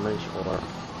wing damage, or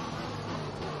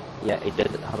yeah, he did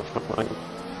have a front wing.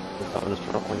 He's having his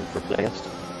front wing replaced.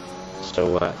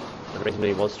 So the reason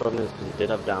he was struggling is because he did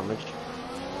have damage.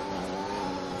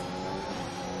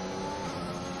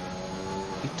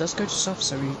 He does go to soft,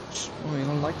 so he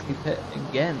will likely pit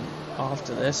again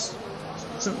after this.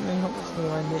 Something not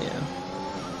anywhere near.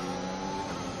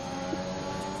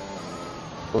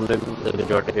 Well, the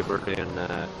majority of people are doing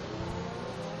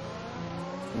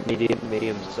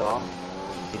medium soft.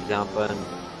 Example, and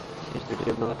seems to be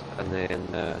doing that, and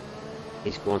then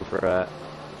he's going for a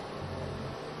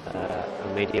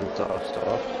medium soft.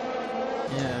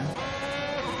 Yeah.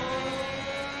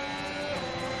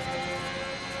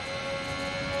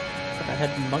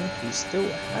 Ahead Monkey still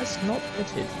has not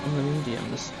pitted on the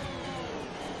mediums.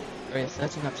 going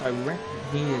 30 laps. I reckon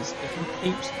he is, if he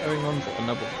keeps going on for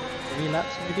another 3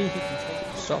 laps, maybe he can take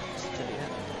it soft to the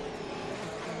end.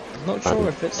 I'm not sure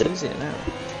if it's easier now.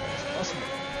 It's possible.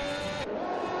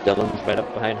 Dylan's right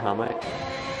up behind Hammock.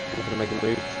 He's going to make a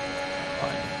move.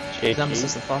 Fine. Zamas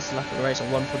is the fastest lap of the race on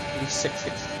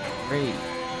 1:46.63.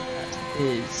 That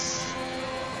is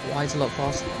quite a lot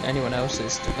faster than anyone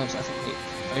else's. To be honest, I think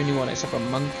the only one except for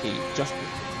Monkey just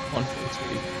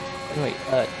 1:42. Anyway,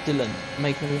 Dylan,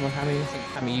 making a move on Hammy. I think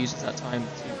Hammy uses that time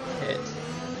to hit.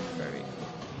 Very good.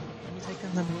 When you take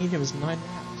on the mediums 9 laps,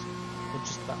 or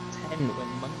just about 10 when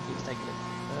Monkey is taking it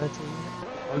 13,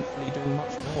 hopefully doing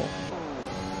much more.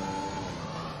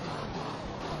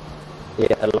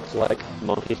 Yeah, it looks like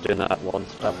Monkey's doing that one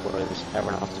step, whereas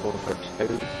everyone else is going for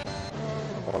 2.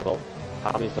 Or well,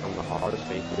 Hammy's done the hardest,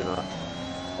 so he's doing a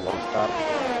 1 step.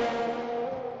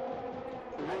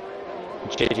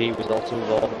 JG was also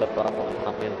involved with that battle and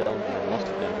Hammy and Dylan, and must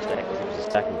have been a mistake because he was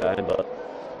a second down, but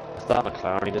with that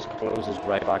McLaren he just closes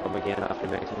right back up again after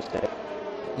he makes a mistake.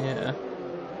 Yeah.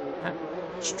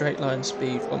 Straight line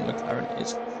speed from McLaren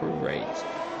is crazy.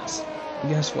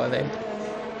 Guess why they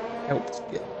helped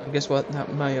get, I guess what that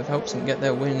may have helped them get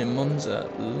their win in Monza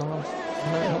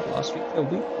not last week, the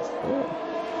week before.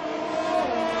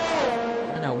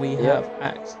 And now we have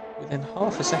Axe within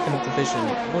half a second of division,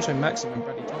 and also Maxim and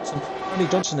Bradley Johnson. Bradley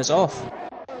Johnson is off.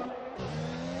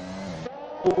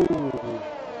 Ooh.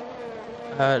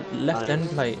 Left end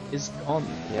plate is gone.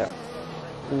 Yeah.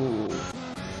 Ooh.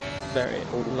 Very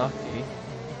lucky.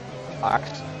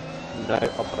 Axe now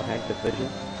up behind division.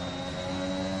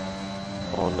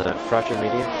 On fresher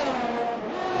mediums.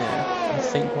 Yeah, I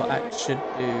think what Axe should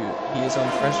do, he is on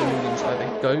fresher mediums, either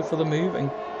go for the move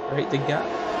and create the gap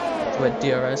to where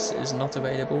DRS is not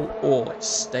available, or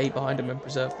stay behind him and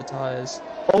preserve the tyres.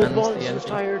 Oh, and Bonds the is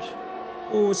tired.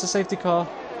 Oh, it's a safety car.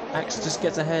 Axe just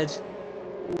gets ahead.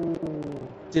 Ooh.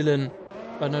 Dylan,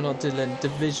 oh no, not Dylan,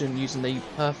 Division using the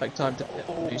perfect time to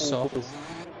do soft.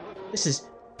 This is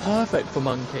perfect for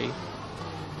Monkey.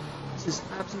 This is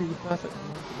absolutely perfect.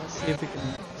 Let's see if we can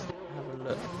have a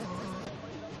look.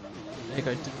 There you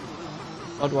go.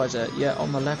 Budweiser, yeah,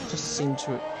 on the left just seemed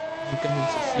to be going to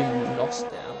seem lost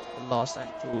down to the last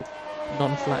actual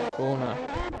non-flat corner.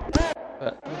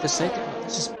 But with the safety car,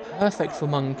 this is perfect for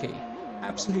Monkey.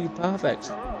 Absolutely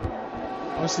perfect.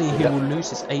 Obviously, he will lose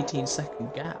his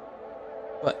 18-second gap,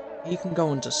 but he can go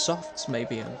onto softs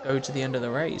maybe and go to the end of the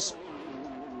race.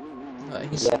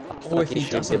 He's, or if he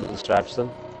doesn't, stretch them.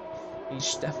 He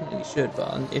definitely should,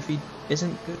 but if he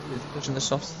isn't good with pushing the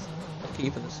softs, or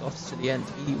keeping the softs to the end,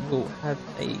 he will have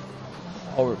a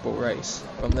horrible race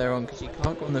from there on, because he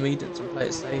can't go on the mediums and play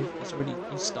it safe.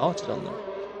 He started on them.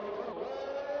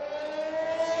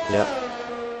 Yeah.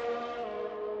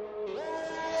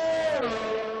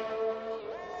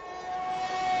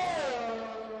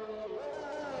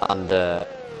 And this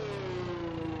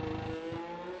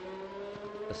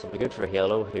will be good for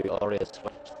Halo, who already has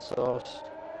switched sauce.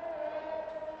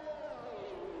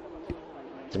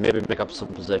 To maybe make up some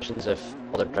positions if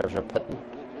other drivers are pitting.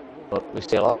 But we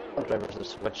see a lot of drivers have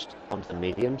switched onto the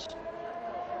mediums.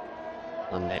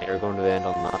 And they're going to end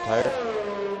on that tyre.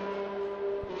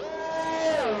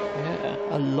 Yeah,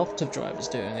 a lot of drivers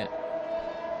doing it.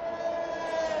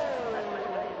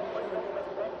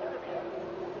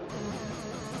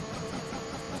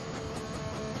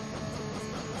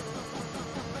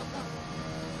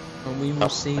 And we will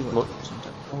see what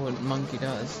Monkey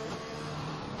does.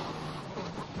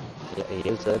 Yeah, he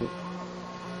is in.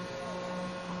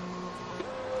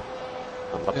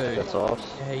 And that's off.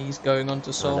 Yeah, he's going on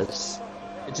to softs.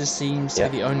 It just seems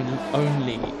like the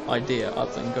only idea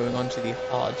other than going on to the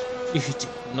hard you do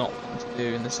not want to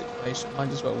do in this situation. Might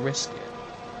as well risk it.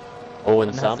 Oh,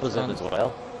 and Zampa's in as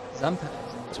well. Zampa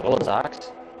as well as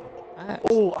Axe.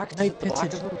 Oh, Axe they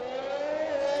pitted.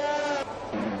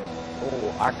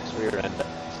 Oh, Axe rear end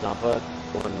Zampa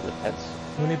going to the pits.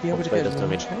 Will he be able to get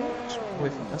a change? Or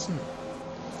if he doesn't?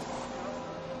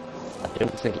 I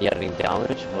don't think he had any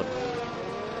damage, but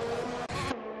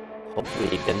hopefully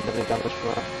he didn't have any damage from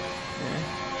that. Yeah.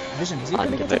 Division, is he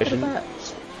going to get to the back?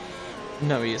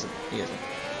 No, he isn't. He isn't.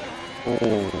 Oh.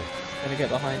 Going to get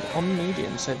behind on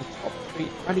medium, so the top three.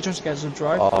 Randy Johnson gets a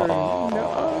drive through. No.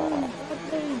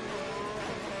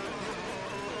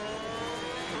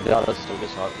 That is so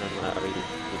disheartening whenever you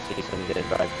see someone get a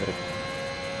drive through.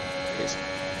 It's a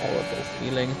horrible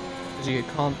feeling, because you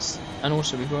can't, and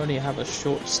also we only have a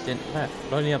short stint left.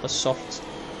 We only have a soft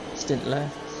stint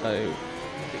left, so it'd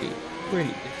be really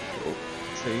difficult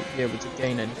to be able to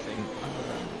gain anything other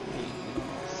than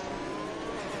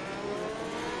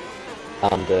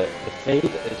And the feed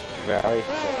is very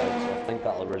spread out, so I think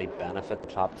that'll really benefit the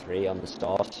top three on the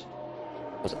stalls.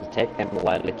 Because it'll take them a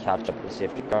while to catch up with the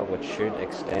safety car, which should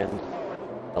extend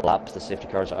the laps the safety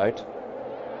cars out.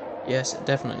 Yes, it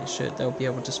definitely should. They'll be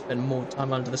able to spend more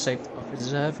time under the safety car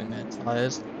preserving their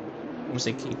tyres,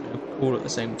 obviously keeping them cool at the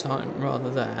same time, rather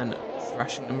than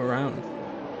thrashing them around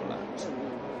for laps.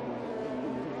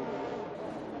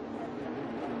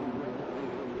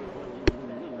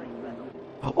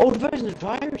 Oh, division of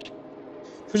drivers!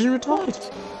 Division retired!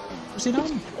 What's he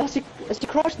done? Has he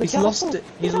crashed the He's castle? lost it.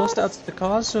 He's lost out to the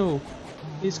castle.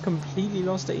 He's completely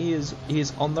lost it. He is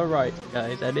on the right,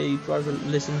 guys. Any driver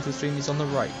listening to the stream is on the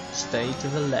right. Stay to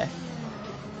the left.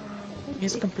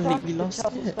 He's completely lost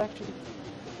it.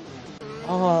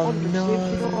 Oh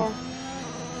no!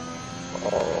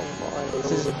 Oh my!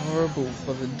 This is horrible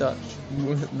for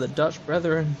the Dutch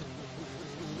brethren.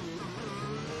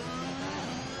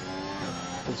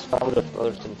 It's found if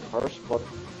others in first, but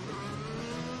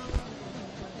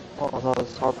oh no,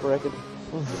 it's heartbreaking.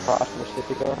 The crash from the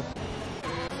safety car.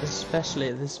 Especially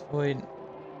at this point.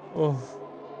 Oh.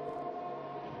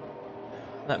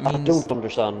 That means... I don't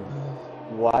understand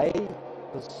why.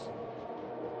 Because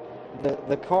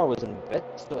the car was in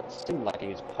bits, so it seemed like he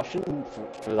was pushing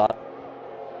for that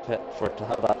for it to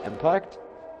have that impact.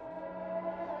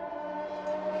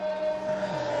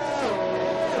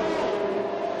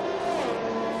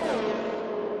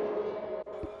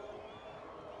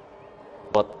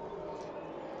 But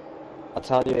I'll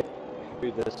tell you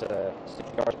who this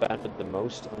safety car's benefited the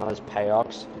most, and that is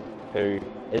Payox, who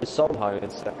is somehow in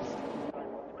sixth.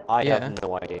 I have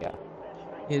no idea.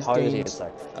 He's How is he in gained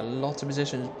sixth? a lot of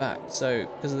positions back, so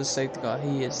because of the safety car,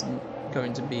 he is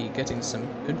going to be getting some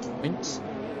good points.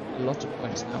 A lot of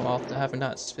points now after having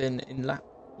that spin in lap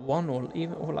 1 or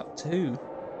lap 2.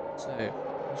 So it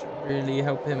should really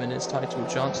help him in his title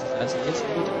chances as he is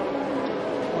leading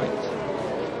points.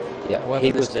 Yeah, However,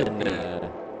 he was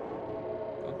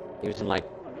in like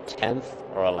 10th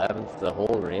or 11th the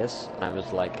whole race, and I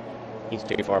was like, he's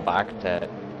too far back to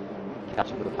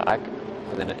catch up with the pack.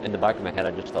 And then in the back of my head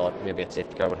I just thought maybe a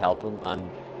safety car would help him, and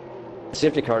the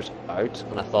safety car's out,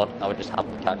 and I thought I would just help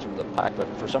him catch up with the pack, but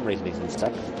for some reason he's in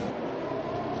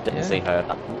 6th. Didn't see how it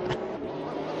happened.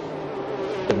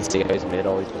 Didn't see how he's made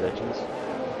all these positions.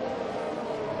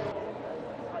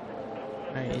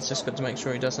 He's just got to make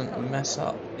sure he doesn't mess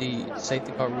up the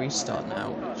safety car restart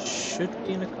now, which should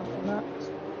be in a couple of laps.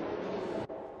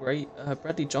 Great,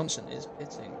 Bradley Johnson is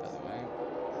pitting, by the way.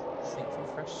 I think from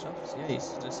fresh softs. Yeah,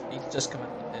 he's just come out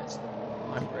of the pits.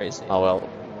 I'm crazy. Oh well,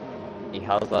 he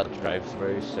has that drive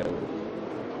through, so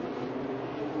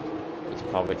he's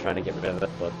probably trying to get rid of it,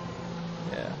 but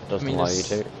yeah, it doesn't allow you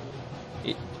to.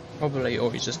 Probably,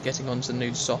 or he's just getting onto the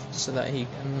new softs so that he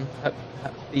can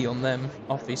be on them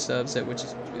after he serves it, which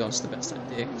is, to be honest, the best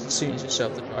idea, because as soon as you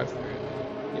serve the drive through,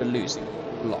 you're losing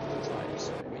a lot of time,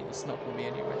 so I mean, it's not going to be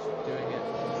any risk of doing it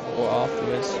or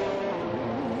afterwards.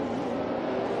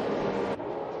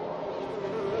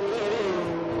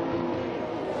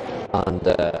 And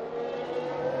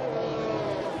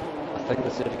I think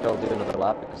the safety car will do another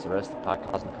lap because the rest of the pack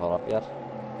hasn't caught up yet.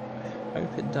 I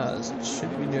hope it does. It should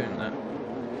be doing that.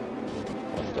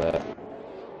 But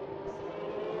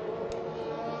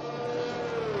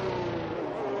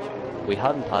we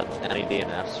hadn't had any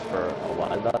DNFs for a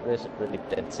while that race. It really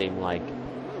did seem like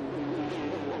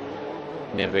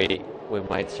maybe we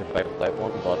might survive without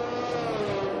one, but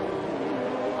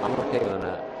I'm okay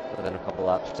within a couple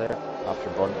laps there after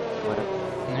Bud went,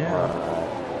 or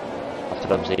after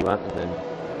WZ went, and then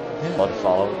Bud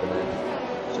followed, and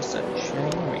then just a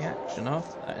chain reaction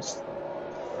after that.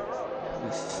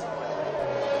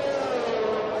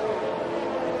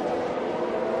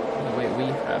 Anyway, we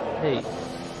have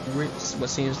what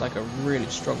seems like a really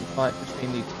strong fight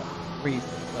between the top three for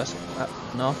the first lap,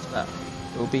 and after that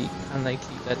it will be, can they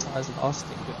keep their tyres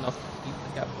lasting good enough to keep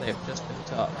the gap they have just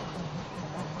built up?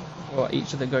 Or are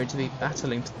each of them going to be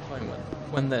battling to the point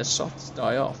when their softs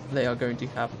die off, they are going to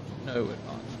have no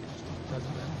advantage because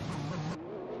of it.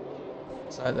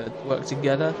 So either work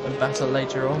together and battle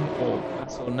later on, or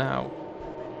battle now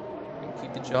and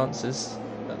keep the chances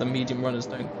that the medium runners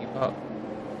don't keep up.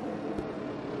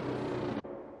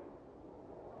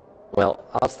 well,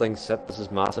 as things sit, this is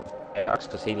massive chaos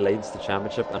because he leads the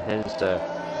championship, and his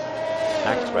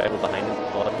next rival behind him,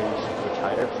 who's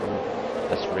retired from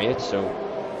this race, so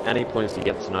any points he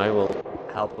gets now will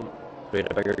help him create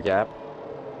a bigger gap.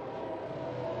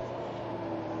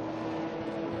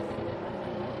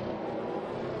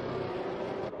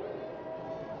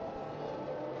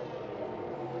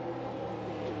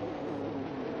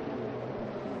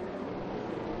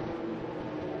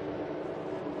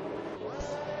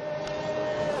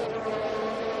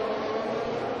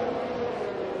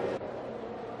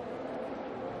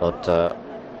 But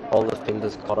all the field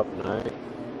is caught up now,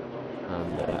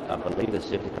 and I believe the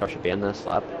safety car should be in this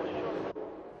lap.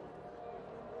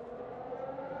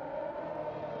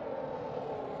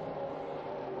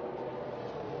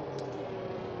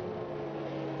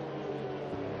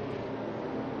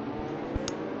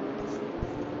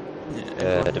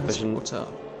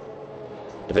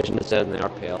 Division is in the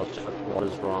RPL. Check what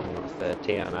is wrong with the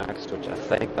TMX, which I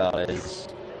think that is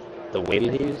the wheel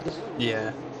he uses.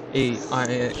 Yeah,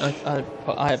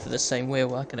 I have the same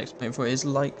wheel. I can explain for it. It's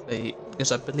likely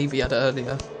because I believe he had it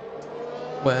earlier,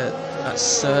 where at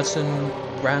certain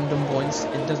random points,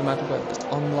 it doesn't matter whether it's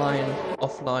online,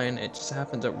 offline. It just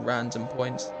happens at random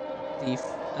points. The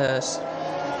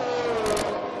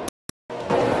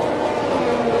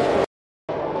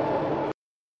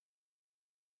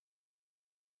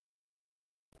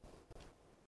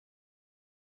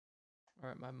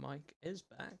Alright, my mic is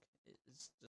back. It's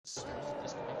just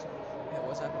disconnected. Yeah,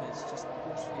 what's happened is just the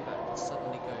force feedback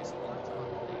suddenly goes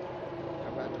entirely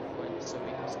at random points, so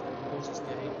he has to pause his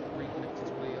game, reconnect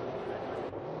his wheel,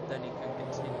 then he can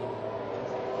continue.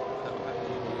 That will happen.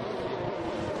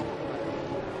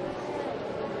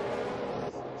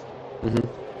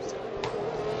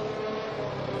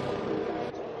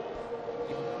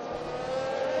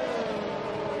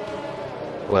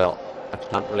 Well, I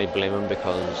can't really blame him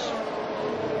because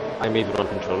I'm even on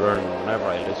controller, and whenever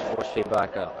I lose force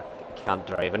feedback, I can't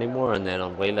drive anymore, and then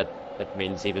on wheel it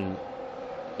means even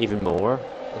more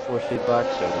the force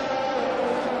feedback, so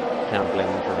I can't blame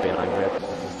him for being angry at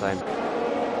this time.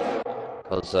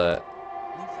 Because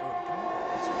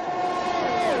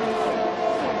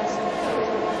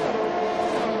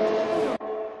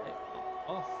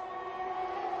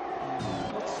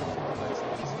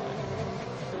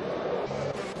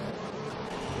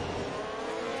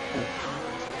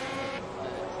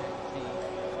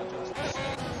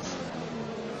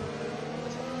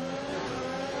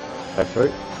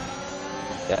through.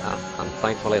 Yeah, and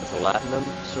thankfully it's letting them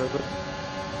serve it,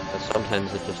 but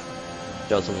sometimes it just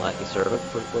doesn't let you serve it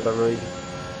for whatever reason.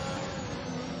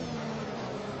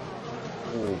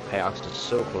 Ooh, Payox is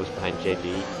so close behind JB.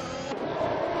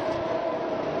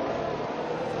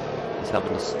 He's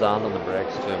having to stand on the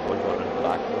brakes to avoid running into the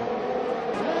back of him.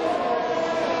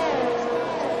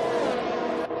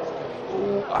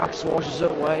 Ooh, Axe washes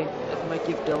it away. It might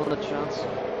give Dylan a chance.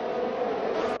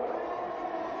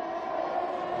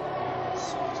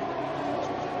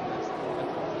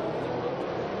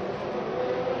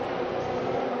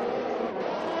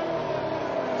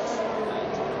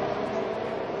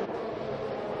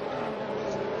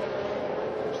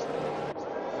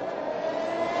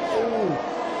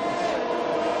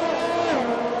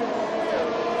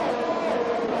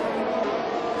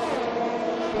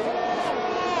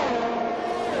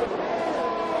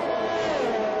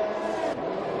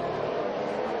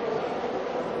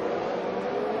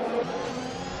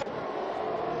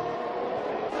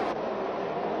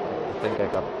 I think I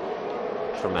got a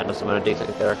tremendous amount of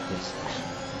desync there because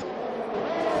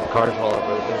the card is all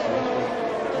over the place in this one.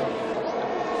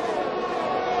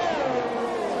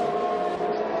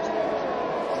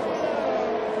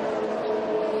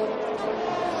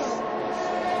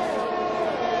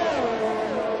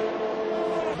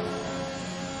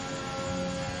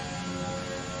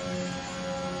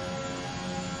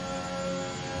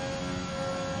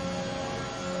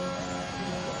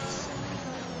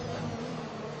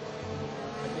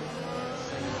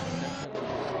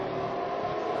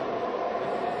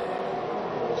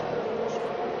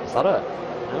 Is that it?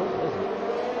 No, it isn't.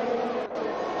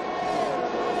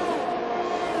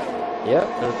 Yeah,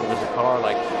 there was a car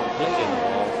like completely in the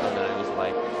wall, and then I was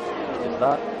like, is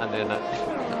that? And then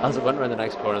as it went around the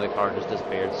next corner, the car just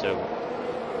disappeared, so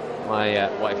my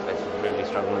Wi-Fi is really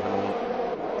struggling at the moment.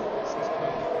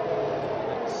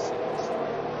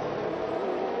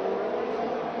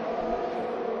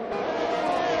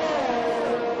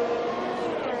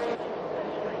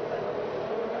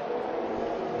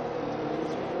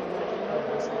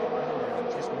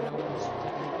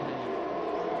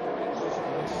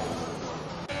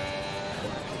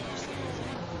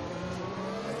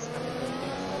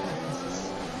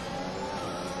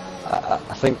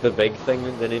 I think the big thing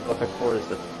they need to look out for is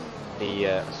that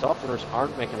the softeners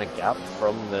aren't making a gap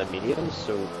from the mediums,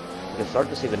 so you can start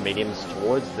to see the mediums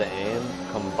towards the end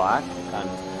come back and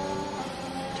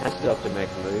test it up to make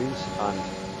moves. And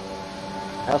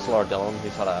SLR Dillon,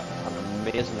 who's had an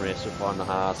amazing race so far in the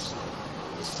Haas,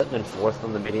 is sitting in fourth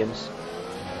on the mediums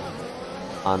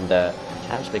and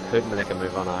potentially could make a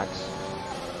move on Axe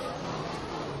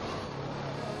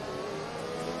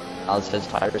as his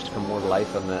tires come more to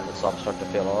life and the softs start to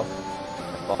fall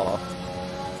off.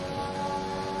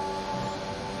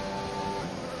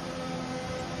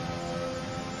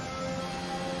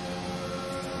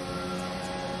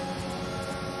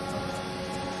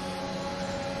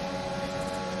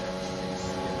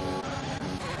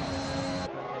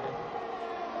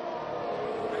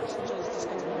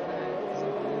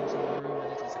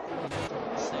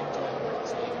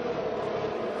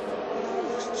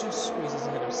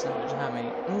 Savage Hammy.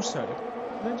 And also,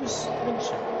 can I just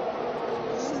mention,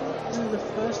 this is the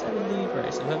first ever league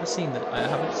race I've ever seen that I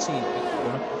haven't seen a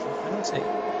corner cutting penalty.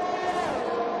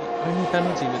 The only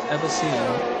penalty we've ever seen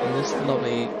in this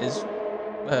lobby is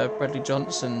Bradley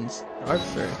Johnson's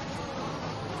drive-through.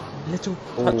 Little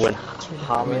touch between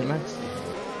Hammy and Maxi.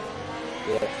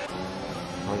 Yeah.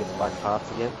 I get back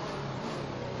past again.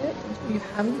 Yeah, you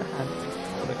haven't had a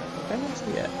corner cutting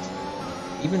penalty yet.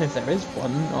 Even if there is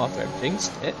one after I've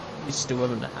jinxed it, you still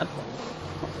haven't had one.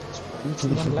 It's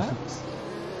 1 laps.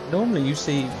 Normally you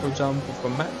see, for example,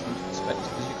 from Maxim's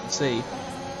perspective, as you can see,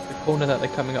 the corner that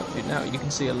they're coming up to now, you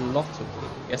can see a lot of people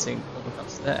getting corner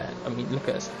cuts there. I mean, look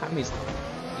at Hammy's, you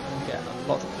can get a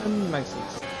lot of, and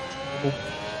Maxim's. Oh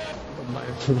no.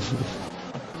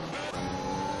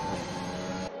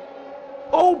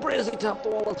 Oh, Brizzy tapped the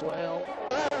wall as well.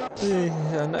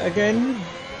 And again,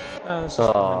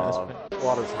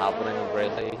 what is happening with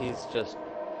Brizzy? He's just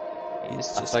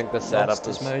I think the setup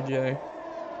is mojo.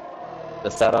 The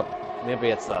setup, maybe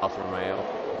it's the Alfa Romeo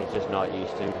he's just not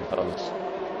used to because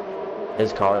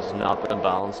his car has not been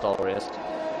balanced all race.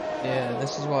 Yeah,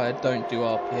 this is why I don't do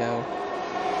RPL.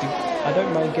 I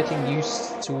don't mind getting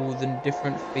used to all the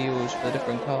different feels for the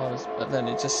different cars, but then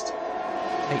it just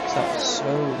takes up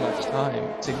so much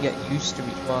time to get used to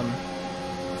each one.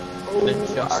 Oh,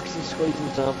 actually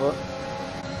squeezing Zampa.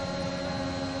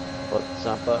 But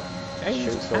Zampa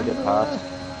should still get past.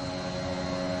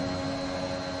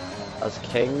 As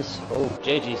Kings, oh,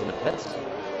 JG's in the pits.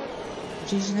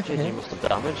 JG's in the pits? JG must have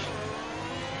damage.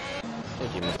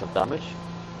 JG must have damage.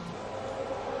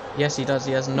 Yes, he does.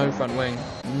 He has no front wing.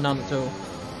 None at all.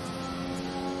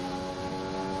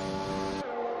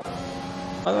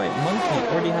 By the way, Monkey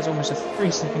already has almost a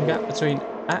 3-second gap between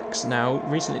Axe now.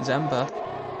 Recently, Zampa.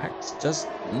 Axe just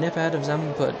never ahead of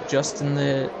Zampa, just in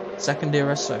the second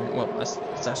DRS zone. Well, it's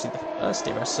actually the first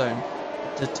DRS zone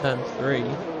to turn 3.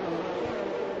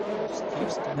 Just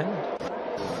keeps it ahead.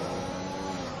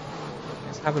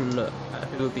 Let's have a look at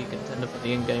who would be contender for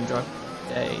the in-game drive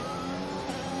today.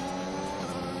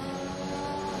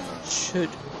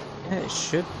 It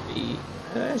should be.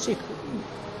 Actually, it could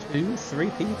be 2, 3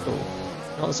 people.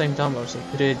 Not at the same time, obviously. It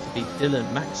could either be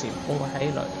Dylan, Maxime, or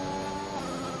Halo.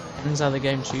 Depends how the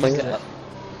game chooses it.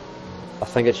 I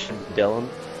think it should be Dylan.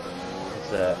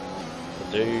 To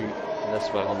do this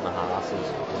well on the Haas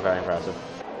is very impressive.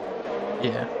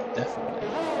 Yeah, definitely.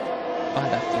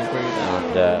 I'd have to agree with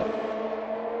that.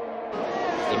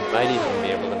 And he might even be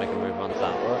able to make a move on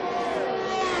Zampa.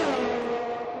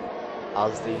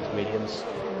 As these mediums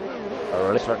are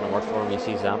really starting to work for him, you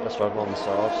see Zampa struggle on the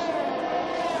softs.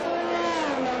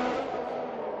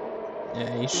 Yeah,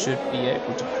 he should be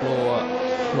able to claw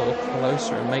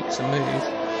closer and make some moves.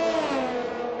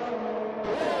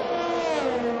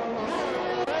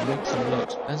 Make some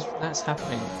looks. As that's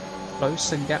happening,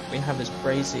 closer gap we have is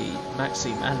Brazy,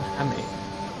 Maxime, and Hammy.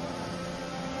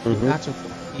 Battle for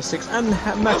P6 and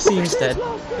Maxime's dead.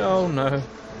 Oh no.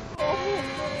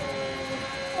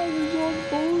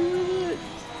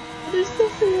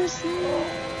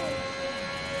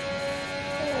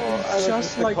 It's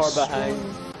just like Stroll.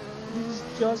 It's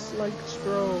just like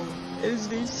Stroll. It's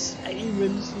the same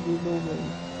incident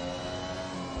moment.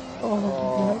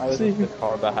 Oh, I was in the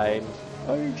car behind.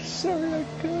 I'm sorry I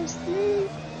cursed you.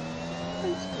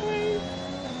 I'm sorry.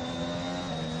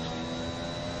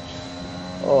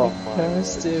 Oh I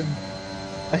cursed him.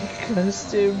 I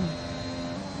cursed him.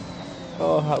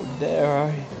 Oh, how dare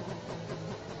I.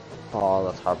 Oh,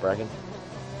 that's heartbreaking.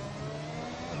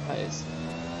 That is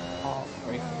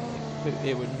heartbreaking.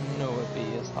 It would nowhere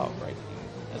be as heartbreaking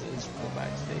as it is for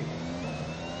Maxi.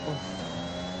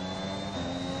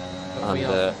 But we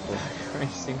are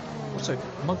racing. Also,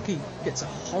 Monkey gets a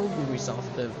horrible result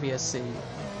after VSC,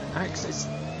 and Axe is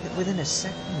within a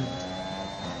second.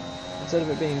 Instead of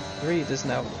it being 3, there's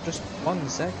now just 1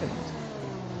 second.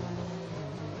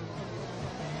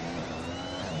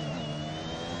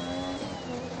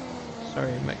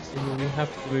 Sorry, Maxime, we have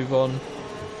to move on.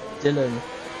 Dylan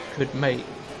could make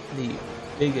the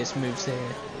biggest moves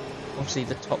here. Obviously,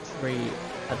 the top 3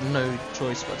 had no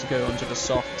choice but to go onto the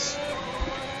softs,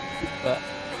 but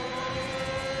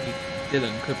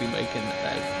Dylan could be making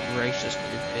a gracious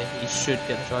move here. He should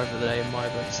get the driver of the day in my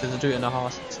book. So they'll do it in a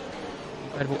Haas. It's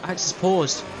incredible. Axe is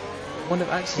paused. I wonder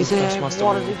if Axe is the first master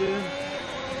wheel. What is he doing?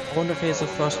 I wonder if he has the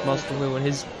first master wheel and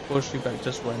his push back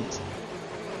just went.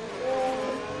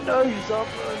 No, he's up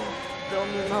and don't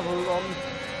even have a run.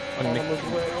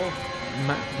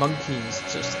 Monkey's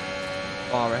just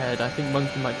far ahead. I think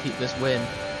Monkey might keep this win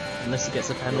unless he gets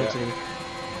a penalty. Yeah.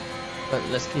 But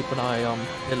let's keep an eye on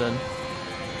Dylan.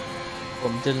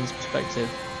 From Dylan's perspective,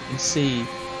 you can see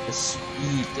the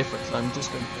speed difference. I'm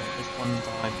just going to put this one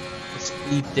time. The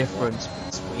speed difference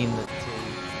between the two.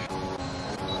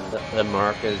 The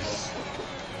mark is.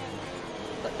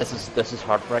 This is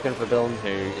heartbreaking for Dylan, who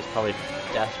is probably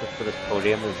desperate for this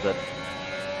podium. Is that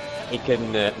he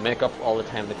can make up all the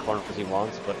time the corners he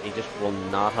wants, but he just will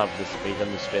not have the speed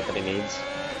on the straight that he needs.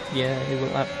 Yeah, he will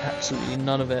have absolutely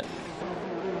none of it.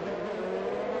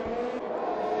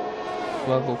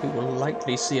 However, we will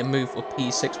likely see a move for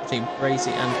P6 between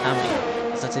Brazy and Hammy,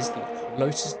 as that is the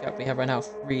closest gap we have right now,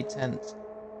 3/10.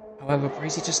 However,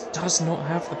 Brazy just does not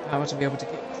have the power to be able to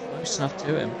get close enough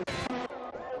to him.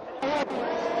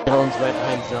 Dylan's right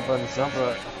behind Zampa, and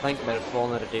Zampa, I think, might have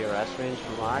fallen out of DRS range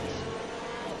from Axe.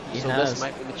 So this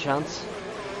might be the chance.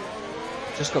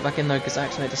 Just got back in though, because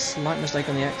Axe made a slight mistake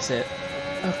on the exit.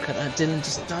 Look at that, Dylan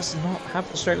just does not have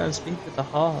the straight line speed with the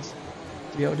Haas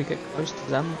to be able to get close to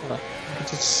Zampa. You can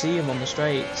just see him on the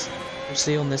straights. We'll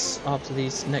see on this after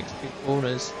these next two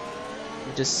corners.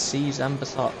 You just see Zampa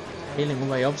start tailing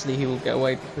away. Obviously he will get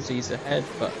away because he's ahead,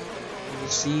 but you will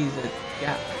see the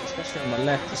gap, especially on the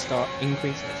left, to start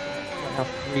increasing. Right now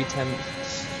 3:10,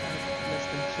 less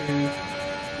than 2.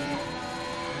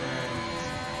 And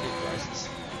it rises.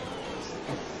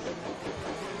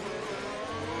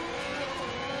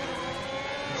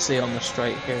 See on the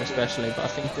straight here especially, but I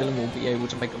think Dylan will be able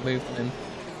to make a move on him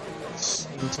at the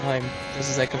same time. Just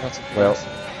as they come out of well,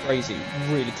 crazy,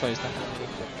 really close that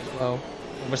as well.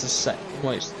 Almost the same,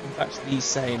 almost in fact the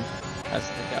same as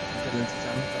the gap from Dylan to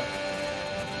Zampa.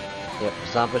 Yep,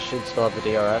 Zampa should still have the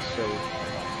DRS, so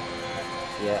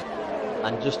yeah.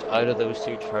 And just out of those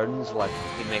two turns, like,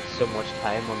 he makes so much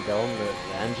time on Dylan, the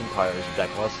engine power is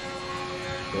ridiculous.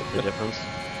 The difference.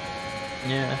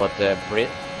 Yeah. But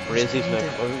Brazy's now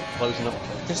closing up.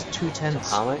 Just 2/10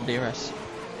 DRS.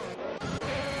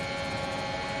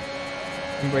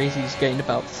 And Brazy's gained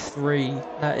about 3.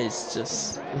 That is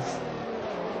just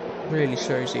really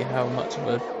shows you how much of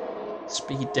a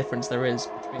speed difference there is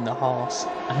between the Haas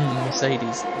and the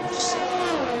Mercedes.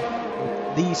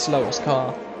 The slowest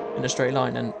car in a straight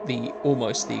line and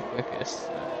almost the quickest.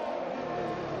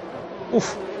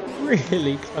 Oof,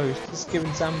 really close. Just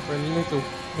giving Zampa a little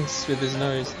miss with his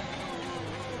nose.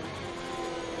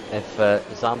 If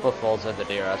Zampa falls out the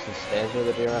DRS and stays with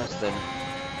the DRS, then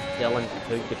Dylan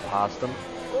could get past him.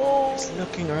 Oh, he's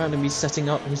looking around him, he's setting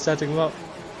him up. He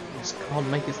just can't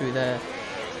make it through there.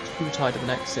 It's too tight of an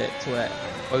exit to where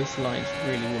both lines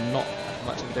really will not have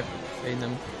much of a difference between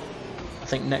them. I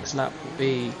think next lap will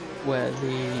be where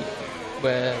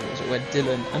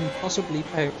Dylan and possibly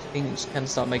Pale Kings can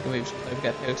start making moves. Don't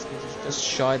forget, Pale Kings is just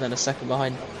shy than a second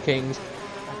behind Kings.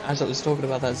 As I was talking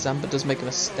about that, Zampa does make a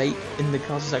mistake in the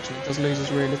castle section. He does lose his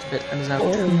rear a little bit and is now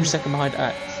 2 seconds behind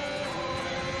Axe.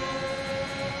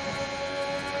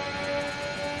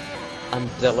 And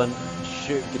Dylan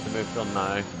should get the move done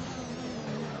now.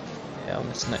 Yeah, on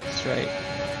this next straight.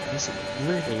 He's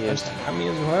really close to Hammy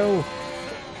as well.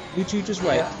 You two just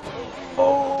wait. Yeah.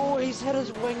 Oh, he's hit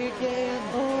his wing again.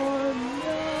 Oh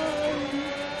no!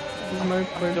 There's no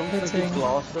point of hitting. He's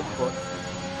lost it, but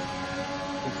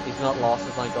he's not lost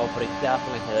it, thank God, but he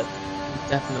definitely hit it. He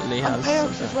definitely has. And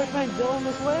Perex is right behind Dylan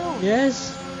as well.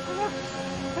 Yes.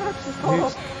 Perex is caught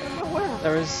up. I don't know where.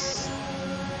 There is.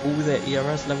 All their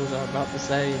ERS levels are about the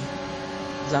same.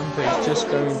 Zampa is just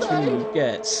going to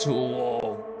get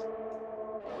swarmed.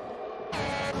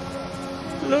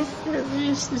 Look at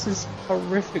this. This is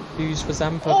horrific news for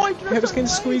Zampa. Oh, Pepskin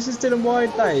squeezes Dylan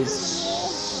wide. That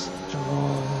is.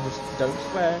 Oh, don't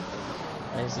swear.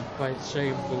 That is quite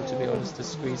shameful, to be honest, to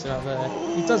squeeze him out there.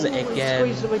 He does it again.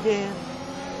 Squeeze him again.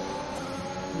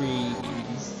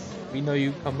 Please. We know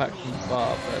you come back from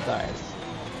far, but that is.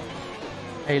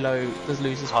 Halo does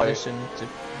lose his position to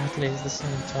Natalie at the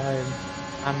same time.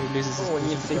 Hammy loses his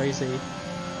position to Crazy.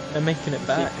 They're making it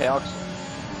back.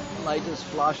 Light is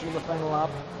flashing in the final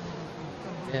lap.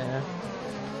 Yeah.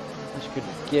 Which could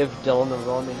give Dylan the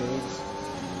run he needs.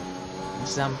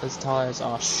 Zampa's tyres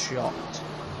are shot.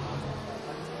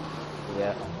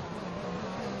 Yeah.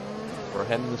 For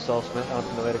him, the Saul Smith aren't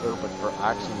the way to go, but for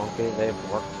Axe and Monkey,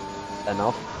 they've worked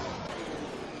enough.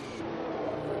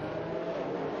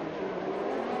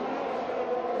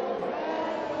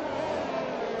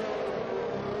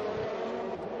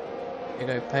 Here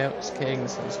you go, Payox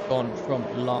Kings has gone from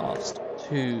last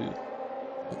to.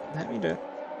 Let me do it.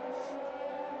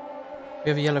 We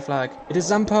have a yellow flag. It is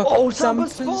Zampa. Oh,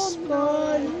 Zampa's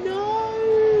spawn!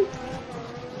 No!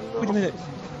 Wait a minute.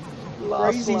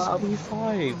 Crazy's lap.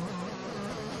 P5.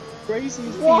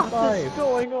 Crazy's What P5. is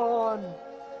going on?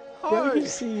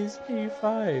 Crazy is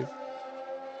P5.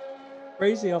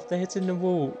 Crazy after hitting the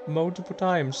wall multiple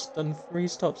times, done 3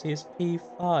 stops, he is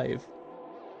P5.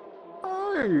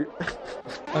 Oh.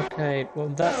 Okay, well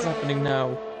that's happening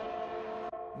now.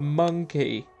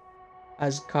 Monkey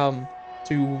has come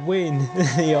to win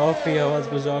the RPO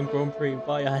Azerbaijan Grand Prix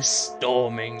by a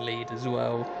storming lead as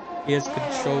well. He has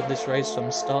controlled this race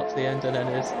from start to the end and then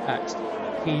is at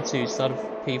P2, start of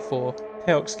P4.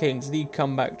 Peox Kings, the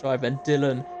comeback driver.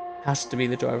 Dylan has to be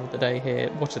the driver of the day here.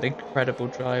 What an incredible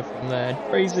drive from there.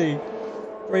 Crazy,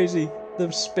 crazy.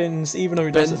 The spins, even though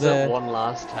he does it there. one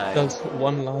last time. Does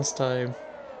one last time.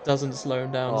 Doesn't slow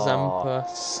him down. Zampa.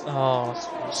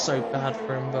 Oh, so bad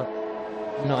for him, but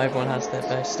not everyone has their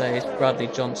best days. Bradley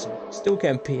Johnson still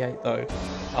getting P8 though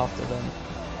after them.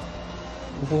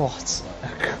 What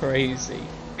a crazy,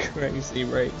 crazy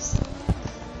race.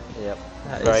 Yep.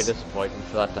 Very disappointing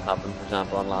for that to happen, for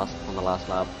example, on the last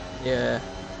lap. Yeah.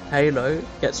 Halo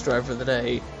gets driver of the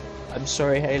day. I'm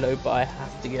sorry, Halo, but I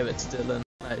have to give it to Dylan.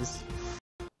 That is...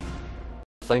 I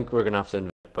think we're going to have to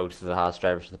invite both of the Haas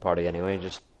drivers to the party anyway,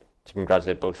 just to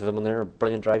congratulate both of them on their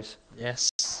brilliant drives. Yes.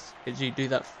 Could you do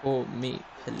that for me,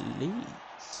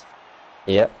 please?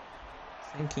 Yep.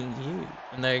 Thanking you.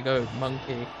 And there you go,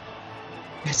 Monkey.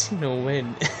 Getting a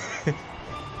win.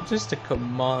 Just a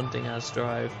commanding ass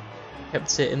drive.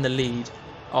 Kept it in the lead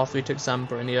after he took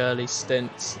Zampa in the early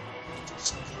stints.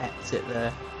 Just kept it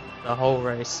there the whole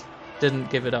race.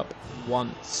 Didn't give it up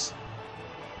once.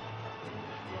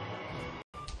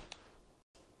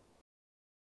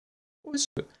 Also,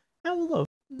 how the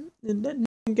didn't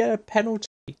get a penalty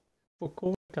for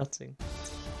corner cutting?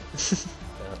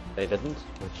 They didn't,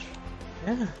 which...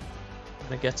 Yeah. I'm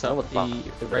gonna get up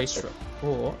the race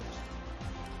report.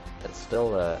 It's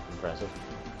still impressive.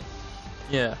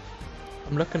 Yeah.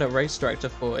 I'm looking at race director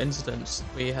for incidents.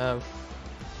 We have...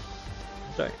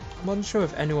 I'm unsure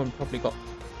if anyone probably got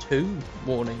 2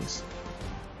 warnings.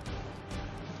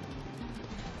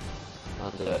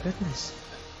 And, Goodness.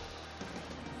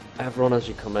 everyone as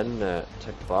you come in,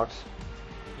 tick the box.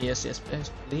 Yes,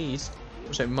 please.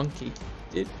 Also, Monkey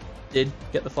did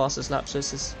get the fastest lap, so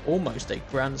this is almost a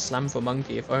grand slam for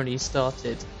Monkey if only he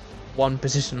started 1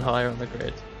 position higher on the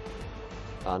grid.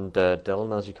 And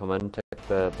Dylan, as you come in, tick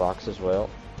the box as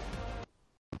well.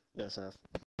 Yes, I have.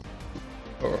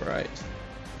 Alright.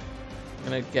 I'm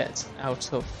gonna get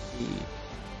out of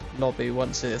the lobby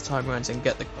once the timer ends and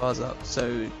get the cars up, so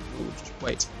we'll just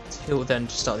wait till then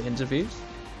to start the interviews.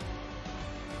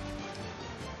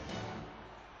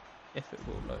 If it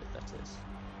will load, that is.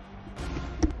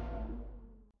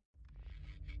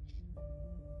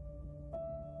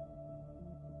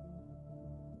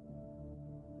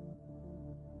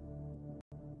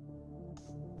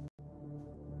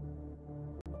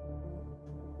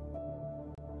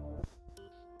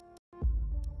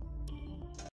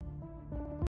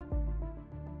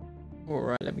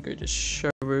 Alright, let me go to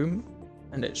showroom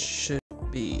and it should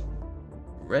be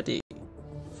ready.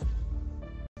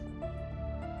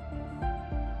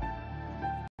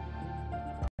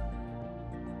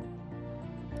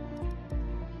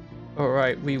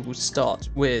 Alright, we will start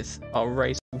with our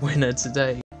race winner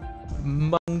today.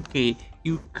 Monkey,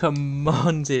 you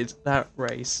commanded that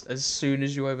race as soon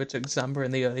as you overtook Zampa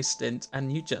in the early stint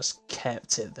and you just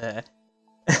kept it there.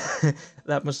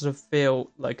 That must have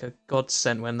felt like a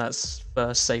godsend when that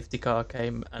first safety car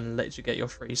came and let you get your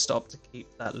free stop to keep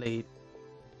that lead.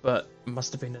 But it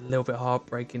must have been a little bit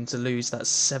heartbreaking to lose that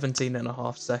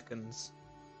 17.5 seconds.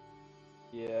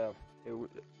 Yeah,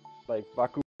 like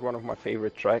Baku is one of my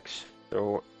favorite tracks,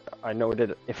 so I know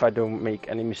that if I don't make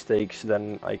any mistakes,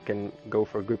 then I can go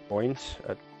for good points,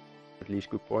 at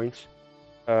least good points.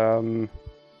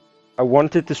 I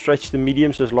wanted to stretch the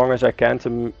mediums as long as I can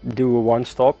to do a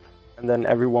 1-stop, and then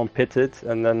everyone pitted,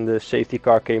 and then the safety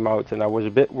car came out, and I was a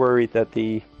bit worried that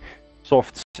the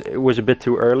softs, it was a bit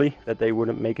too early, that they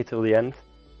wouldn't make it till the end.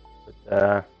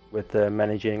 But with the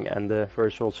managing and the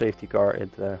first roll safety car,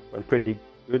 it went pretty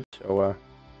good, so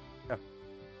yeah.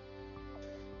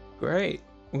 Great.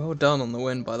 Well done on the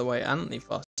win, by the way, and the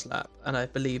fastest lap. And I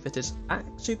believe it is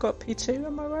actually got P2,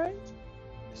 am I right?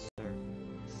 Yes, sir.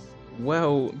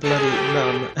 Well, bloody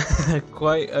none.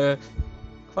 quite a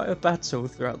battle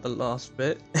throughout the last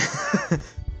bit.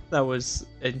 That was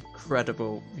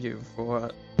incredible view for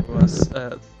us.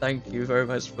 Thank you very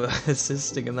much for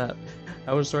assisting in that.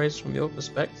 How was the race from your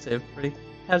perspective? Pretty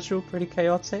casual, pretty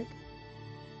chaotic?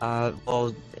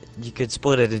 Well, you could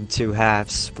split it in 2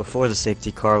 halves. Before the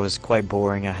safety car was quite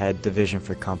boring. I had division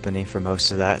for company for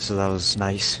most of that, so that was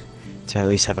nice to at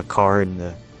least have a car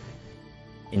in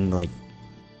like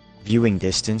viewing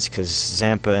distance, because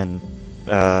Zampa and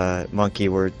Monkey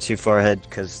were too far ahead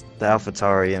because the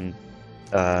AlphaTauri and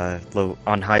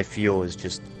on high fuel is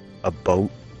just a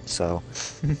boat. So,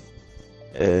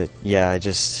 yeah, I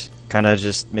just kind of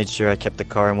just made sure I kept the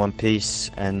car in one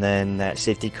piece, and then that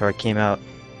safety car came out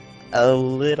a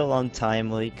little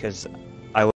untimely because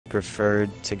I would have preferred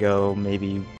to go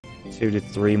maybe 2 to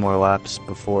 3 more laps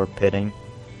before pitting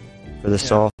for the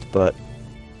soft, but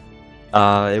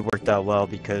it worked out well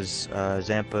because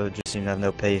Zampa just seemed to have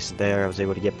no pace there. I was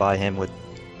able to get by him with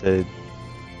the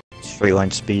straight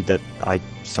line speed that I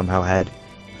somehow had,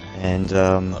 and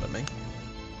Pardon me.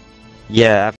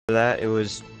 yeah, after that it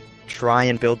was try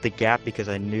and build the gap because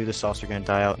I knew the softs were going to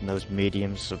die out in those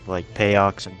mediums of like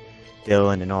Payox and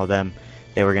Dylan and all them.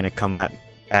 They were going to come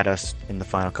at us in the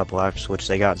final couple laps, which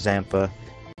they got Zampa,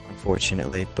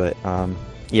 unfortunately, but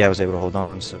yeah, I was able to hold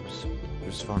on, so it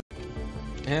was fun.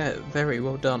 Yeah, very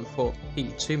well done for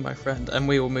P2, my friend. And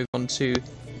we will move on to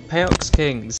Payox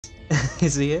Kings.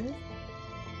 Is he here?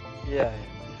 Yeah.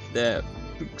 They're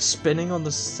spinning on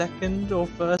the second or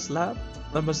first lap.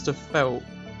 That must have felt...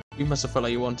 You must have felt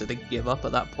like you wanted to give up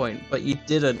at that point, but you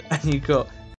didn't, and you got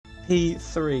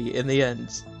P3 in the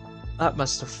end.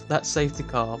 That safety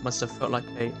car must have felt like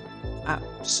a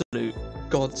absolute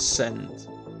godsend.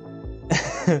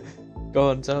 Go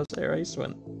on, tell us how your race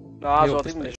went. No, I was Your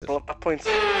already perspective. miserable at that point.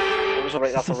 It was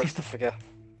alright, that's a race to forget.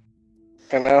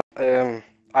 And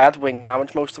I had wing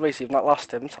damage most of the race, even that last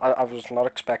stint. I was not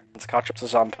expecting to catch up to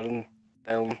Zampa and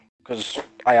Dylan, because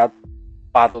I had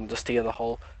bad understeer the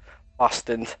whole last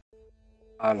stint.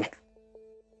 And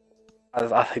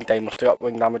I think they must have got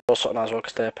wing damage or something as well,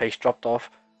 because their pace dropped off.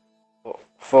 But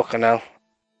fucking hell.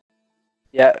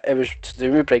 Yeah, it was to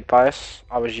do with brake bias.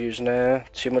 I was using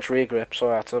too much rear grip,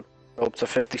 so I had to go up to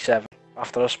 57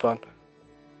 after I spun.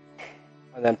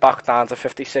 And then back down to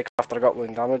 56 after I got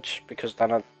wing damage, because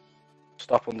then I'd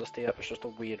stop understeer. It was just a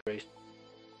weird race.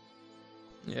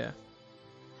 Yeah.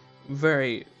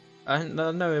 Very... I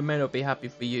know it may not be happy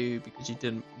for you because you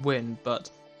didn't win, but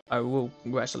I will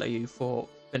congratulate you for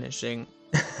finishing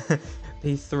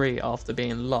P3 after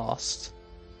being last.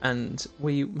 And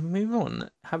we move on.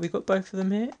 Have we got both of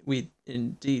them here? We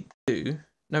indeed do.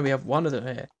 No, we have one of them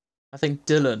here. I think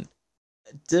Dylan.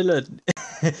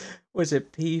 Was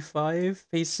it P5,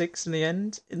 P6 in the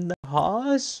end? In the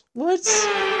Haas? What?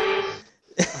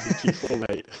 P4,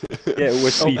 mate. Yeah, it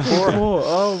was P4.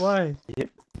 Oh my. Yep.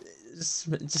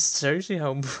 Just shows you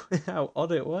how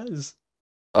odd it was.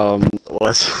 Well,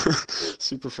 it's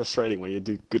super frustrating when you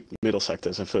do good middle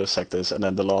sectors and first sectors, and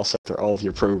then the last sector, all of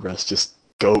your progress just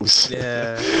goes.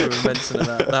 Yeah, we were mentioning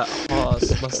that. That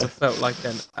Haas must have felt like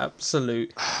an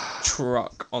absolute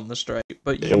truck on the straight,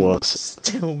 but you It was.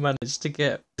 still managed to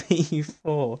get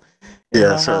P4. Yeah,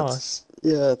 the so Haas.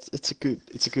 yeah, it's a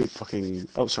good fucking.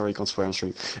 Oh, sorry, can't swear on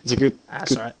stream. It's a good. That's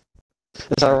good... alright. Is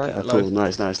that alright? Keep it Cool, low.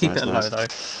 nice. Keep nice. it low though.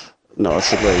 No,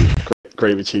 it's a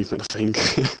great achievement, I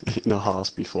think. In a Haas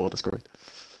before, that's great.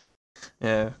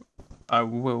 Yeah, I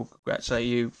will congratulate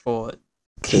you for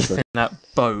Cheers, keeping that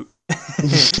boat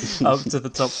up to the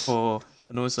top 4,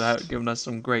 and also giving us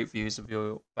some great views of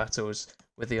your battles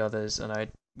with the others. And I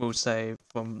will say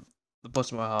from the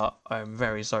bottom of my heart, I'm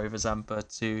very sorry for Zampa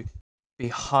to be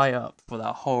high up for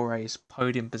that whole race,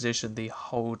 podium position the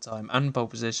whole time, and pole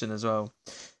position as well.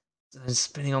 And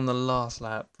spinning on the last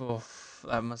lap,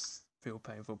 that must feel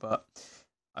painful, but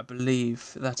I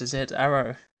believe that is it.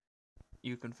 Arrow,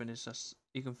 you can finish us.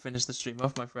 You can finish the stream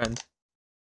off, my friend.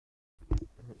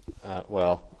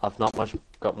 Well, I've not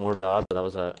got more to add, but that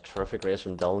was a terrific race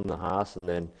from Dylan the Haas, and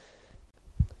then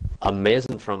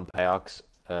amazing from Payox,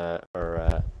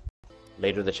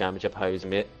 later the championship, how he was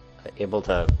able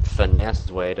to finesse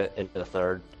his way into the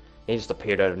third. He just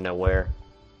appeared out of nowhere,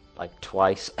 like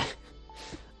twice.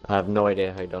 I have no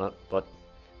idea how he done it, but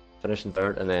finishing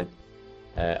third, and then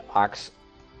Axe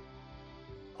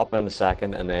up in the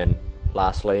second, and then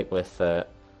lastly with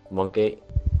Monkey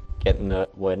getting the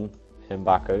win, him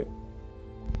back out.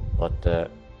 But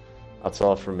that's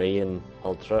all from me in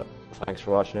Ultra. Thanks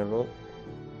for watching, everyone.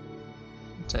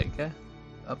 Take care.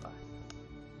 Bye bye.